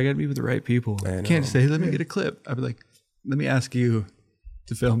 See, but I got to be with the right people. I can't say, let me get a clip. I'd be like, let me ask you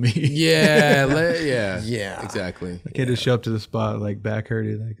to film me. Yeah. Exactly. I can't just show up to the spot like back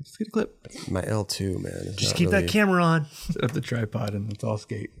hurting. Like, let's get a clip. My L2 man. is Just not keep really- that camera on. Set up the tripod and let's all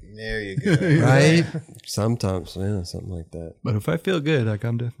skate. There you go. right. Sometimes, yeah, something like that. But if I feel good, like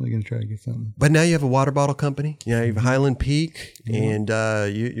I'm definitely gonna try to get something. But now you have a water bottle company. Yeah, you have Highland Peak, and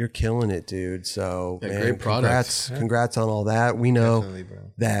you're killing it, dude. So, man, great product. congrats on all that. We know Definitely, bro.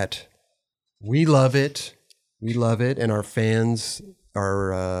 that we love it. We love it, and our fans,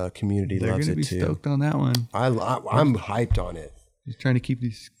 our community They're loves gonna it be too. stoked on that one. I'm hyped on it. Just trying to keep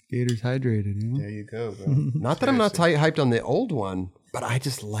these skaters hydrated. You know? There you go, bro. Not that I'm not hyped on the old one, but I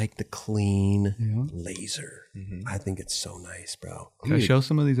just like the clean laser. I think it's so nice, bro. Can I show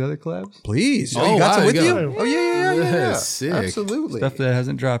some of these other collabs? Please. Oh, you got wow, some with you you? got- Oh, yeah. That's sick. Absolutely. Stuff that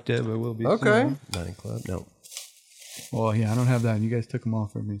hasn't dropped yet, but will be. Okay. soon. Nine Club. No. Well, yeah, I don't have that. And you guys took them all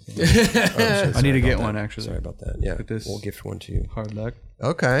from me. So. I I need to get one actually. Sorry about that. Yeah. Look at this. We'll gift one to you. Hard luck.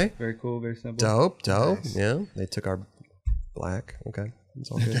 Okay. Very cool. Very simple. Dope. Yeah. They took our black. Okay. It's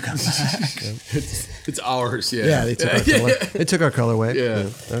all good. It's ours. Yeah. Yeah, they took our color. They took our colorway.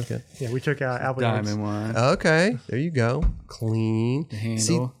 Yeah. Okay. Yeah, we took Albert. Diamond one. Okay. There you go. Clean. The handle.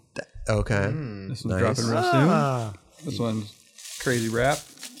 See, okay. This one's nice. dropping real soon. Ah, This one's crazy wrap.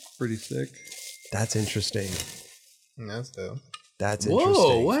 Pretty sick. That's interesting. That's dope. That's Whoa,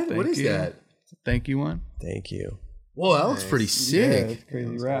 interesting. what Thank is you. that? Thank you one. Thank you. Whoa, that looks pretty sick. it's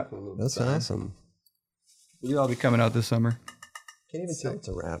crazy wrap. That's awesome. These all be coming out this summer. Can't even tell it's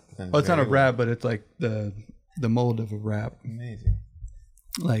a wrap. Oh, it's not a wrap, but it's like the mold of a wrap. Amazing.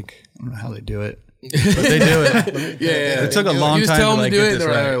 Like I don't know how they do it, but they do it. Yeah. It took a long You just time tell to them like to do get it. this They're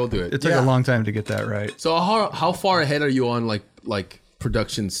like, right. all right, we'll do it. It took a long time to get that right. So how far ahead are you on like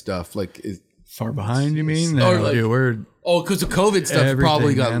production stuff? Like is Far behind, you mean? Or No, like- dude, we're because the COVID stuff everything,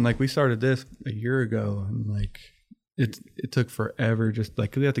 probably got man. Like we started this a year ago, and like it took forever. Just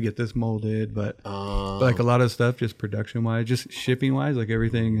like 'cause we have to get this molded, but like a lot of stuff, just production wise, just shipping wise, like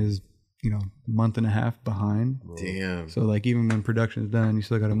everything is a month and a half behind. Damn. So like even when production is done, you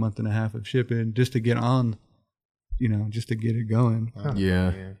still got a month and a half of shipping just to get on. Just to get it going. Yeah.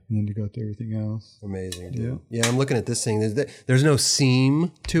 And then to go through everything else. Amazing, dude. Yeah, I'm looking at this thing. There's no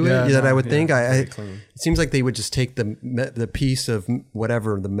seam to it Yeah, that no, I would yeah, think. it's It seems like they would just take the piece of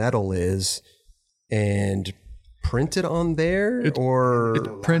whatever the metal is and print it on there, or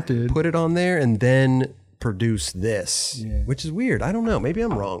Printed. put it on there and then produce this, which is weird. I don't know. Maybe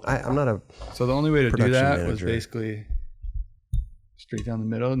I'm wrong. I'm not a. So the only way to do production that manager. was basically straight down the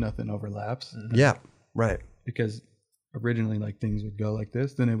middle, nothing overlaps. Yeah, right. Because originally like things would go like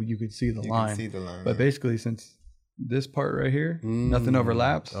this, then you could see the You line. can see the line. But basically since this part right here, nothing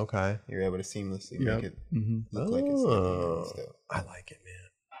overlaps. Okay. You're able to seamlessly Yep. make it Mhm. look like it's Oh, still. I like it, man.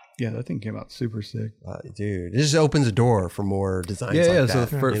 Yeah, that thing came out super sick. Dude, it just opens a door for more designs. Yeah, like yeah. that, So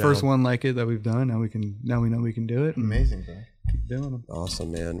the you know? first one like it that we've done, now we know we can do it. And Amazing, bro. keep doing them.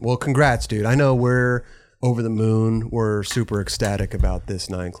 Awesome, man. Well, congrats, dude. I know we're over the moon. We're super ecstatic about this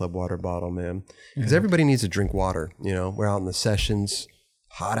 9 Club water bottle, man. Because everybody needs to drink water. We're out in the sessions,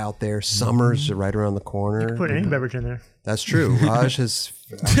 hot out there. Summer's right around the corner. Put any beverage in there. That's true. Raj has.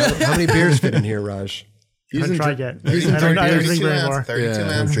 How many beers fit in here, Raj? I haven't tried yet. he's I don't 32 drink beer anymore. ounces. 32 I don't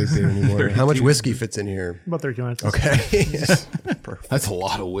ounces. drink beer anymore. How much whiskey fits in here? About 32 ounces. Okay. Perfect. That's a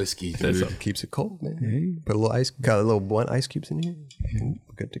lot of whiskey, dude. Keeps it cold, man. Put a little got a little blunt ice cubes in here.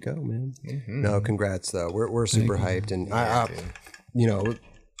 Good to go, man. No, congrats though. We're super hyped, and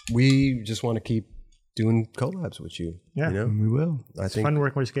we just want to keep doing collabs with you. Yeah. And we will. I think. Fun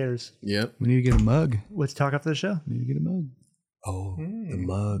working with skaters. Yep. We need to get a mug. Let's talk after the show. We need to get a mug. Oh, the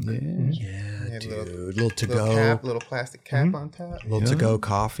mug. Yeah, dude. Little to Little go. cap, little plastic cap on top. Little to go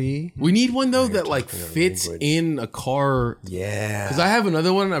coffee. We need one though that like fits language. in a car. Yeah. Because I have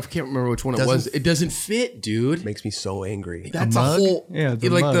another one. I can't remember which one it was. It doesn't fit, dude. Makes me so angry. That's a mug? whole Yeah, the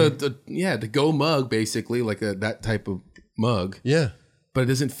like mug. the go mug basically like that type of mug, Yeah. but it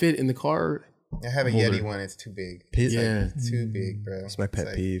doesn't fit in the car. I have a Yeti one. It's too big. Yeah. It's too big, bro. It's my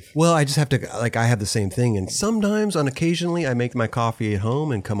pet peeve. Well, I just have to, I have the same thing. And sometimes, occasionally, I make my coffee at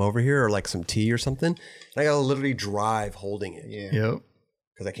home and come over here, or like some tea or something. And I got to literally drive holding it. Yeah. Yep.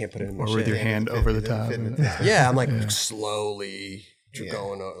 Because I can't put it in my Or with your shit. hand over the top. Yeah, I'm like slowly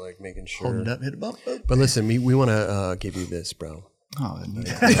going, like making sure. Hold it up, hit a bump. But listen, we want to give you this, bro. Oh, I need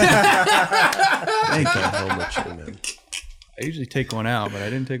that. Thank you so much, man. I usually take one out, but I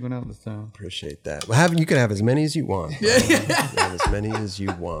didn't take one out this time. Appreciate that. Well, you can have as many as you want. bro. You can have as many as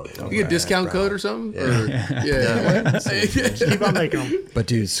you want. You get a discount code or something? Keep on making them. But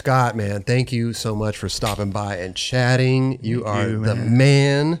dude, Scott, man, thank you so much for stopping by and chatting. You are the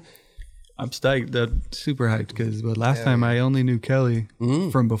man. I'm stoked, super hyped, because last time I only knew Kelly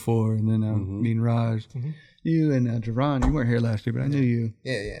from before, and then me and Raj, you and Javon, you weren't here last year, but I knew you.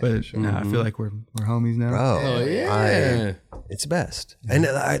 Yeah. But now I feel like we're homies now. Oh, yeah. It's best. And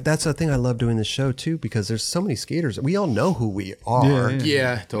that's the thing I love doing this show too, because there's so many skaters. We all know who we are.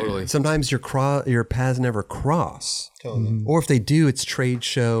 Yeah, totally. Sometimes your paths never cross. Totally. Or if they do, it's trade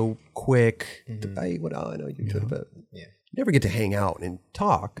show, quick debate. What I know you could, but you never get to hang out and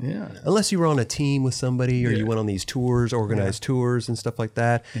talk. Yeah. Unless you were on a team with somebody, or you went on these tours, organized tours and stuff like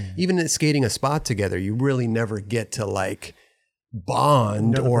that. Even at skating a spot together, you really never get to like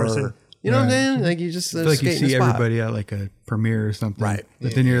bond Know the or person. you know what I'm saying? Like you just I feel like you skate in a see spot. everybody at like a premiere or something. Right.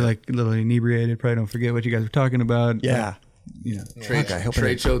 But then you're like a little inebriated, probably don't forget what you guys were talking about. Yeah. You know. Trade, Fuck, I hope I trade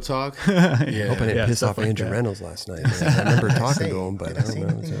didn't- show talk. Hoping I didn't piss stuff off like Andrew that. Reynolds last night. Man. I remember talking to him, but I Did I don't say know.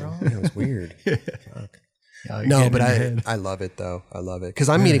 anything wrong? It was weird. Fuck. Yeah, No, getting but in your head. I love it though. I love it because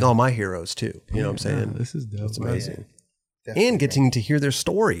I'm meeting all my heroes too. You know what I'm saying? This is dope. It's amazing. Definitely. And getting to hear their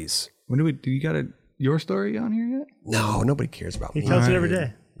stories. When do you got your story on here yet? No, nobody cares about He me. tells it every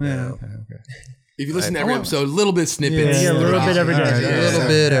day. Yeah. No. Okay. If you listen to every episode, a little bit snippets. Yeah, a little bit every day. A little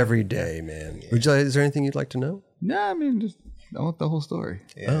bit every day, man. Would you, is there anything you'd like to know? Nah, I mean, just I want the whole story.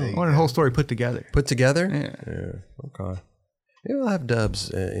 Yeah, I want a whole story put together. Put together? Yeah. Okay. Maybe I'll have Dubs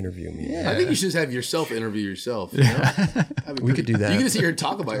interview me. I think you should just have yourself interview yourself. You know? We could do that. You can just sit here and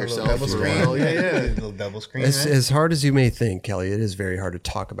talk about yourself. double for a screen. while. Yeah. A little double screen. As, right? as hard as you may think, Kelly, it is very hard to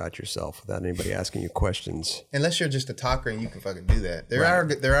talk about yourself without anybody asking you questions. Unless you're just a talker and you can fucking do that. There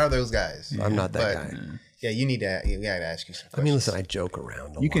are those guys. I'm not that But, guy. Yeah, you gotta ask you some questions. I mean, listen, I joke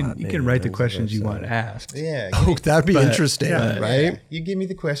around a You can lot, you man. can write the That's- questions you that's, want asked. Yeah. Oh, that'd be interesting, yeah. right? You give me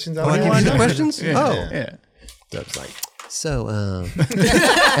the questions. Oh, I give you the questions? Yeah. Oh. Yeah. Dub's like, so,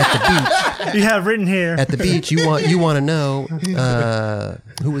 You have written here. at the beach, you want to know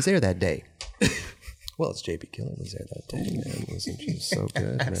who was there that day. Well, it's JB Killer was there that day, man. Wasn't she so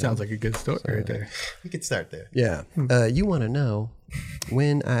good? Man. Sounds like a good story right there. We could start there. Yeah. You want to know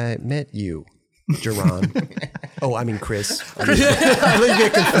when I met you, Jerron? Oh, I mean Chris. You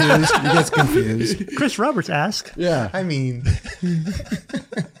get confused. You get confused. Chris Roberts asked. Yeah. I mean,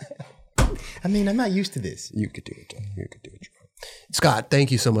 I'm not used to this. You could do it, Doug. You could do it, Jerron. Scott,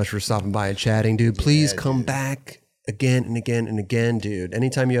 thank you so much for stopping by and chatting, dude. Please come back again and again and again, dude.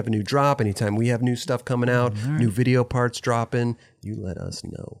 Anytime you have a new drop, anytime we have new stuff coming out, new video parts dropping, you let us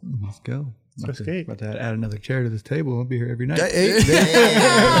know. Let's go. Skate. About to add another chair to this table. I'll be here every night. Hey,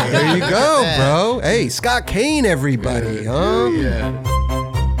 there you go, bro. Hey, Scott Kane, everybody, huh? Yeah.